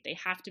copyright. They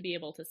have to be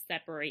able to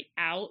separate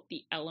out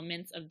the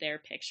elements of their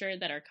picture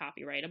that are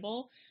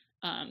copyrightable,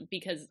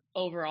 because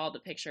overall the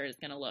picture is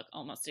going to look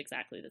almost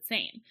exactly the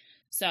same.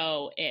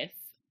 So if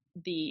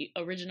the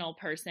original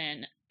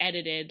person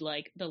edited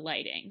like the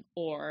lighting,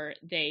 or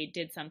they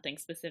did something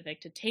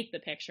specific to take the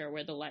picture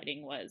where the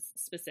lighting was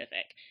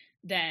specific,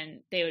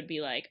 then they would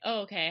be like,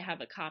 oh, okay, I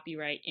have a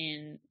copyright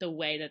in the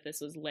way that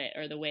this was lit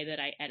or the way that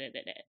I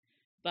edited it.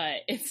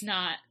 But it's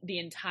not the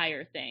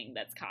entire thing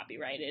that's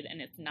copyrighted, and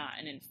it's not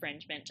an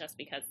infringement just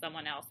because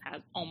someone else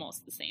has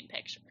almost the same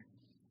picture.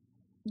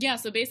 Yeah,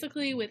 so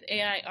basically with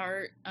AI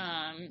art,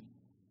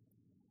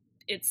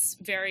 it's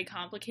very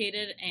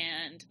complicated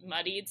and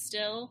muddied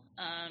still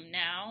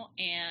now,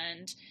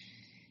 and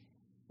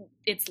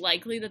it's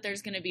likely that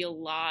there's going to be a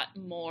lot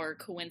more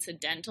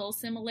coincidental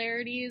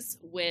similarities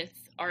with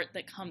art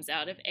that comes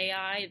out of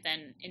AI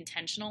than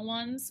intentional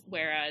ones,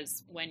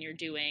 whereas when you're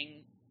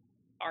doing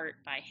art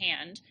by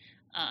hand,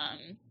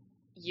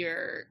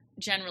 you're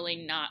generally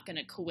not going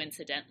to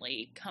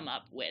coincidentally come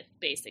up with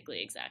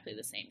basically exactly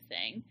the same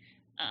thing.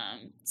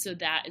 So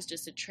that is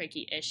just a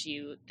tricky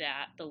issue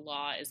that the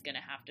law is going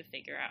to have to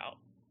figure out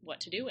what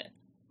to do with.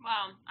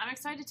 Wow, I'm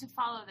excited to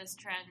follow this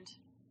trend.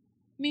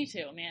 Me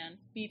too, man.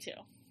 Me too.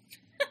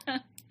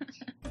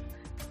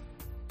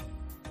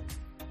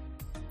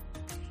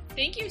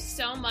 Thank you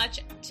so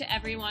much to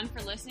everyone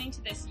for listening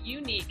to this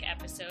unique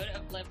episode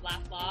of Live,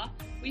 Laugh, Law.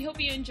 We hope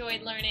you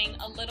enjoyed learning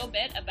a little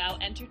bit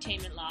about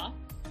entertainment law.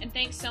 And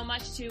thanks so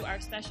much to our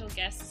special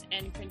guests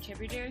and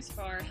contributors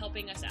for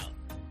helping us out.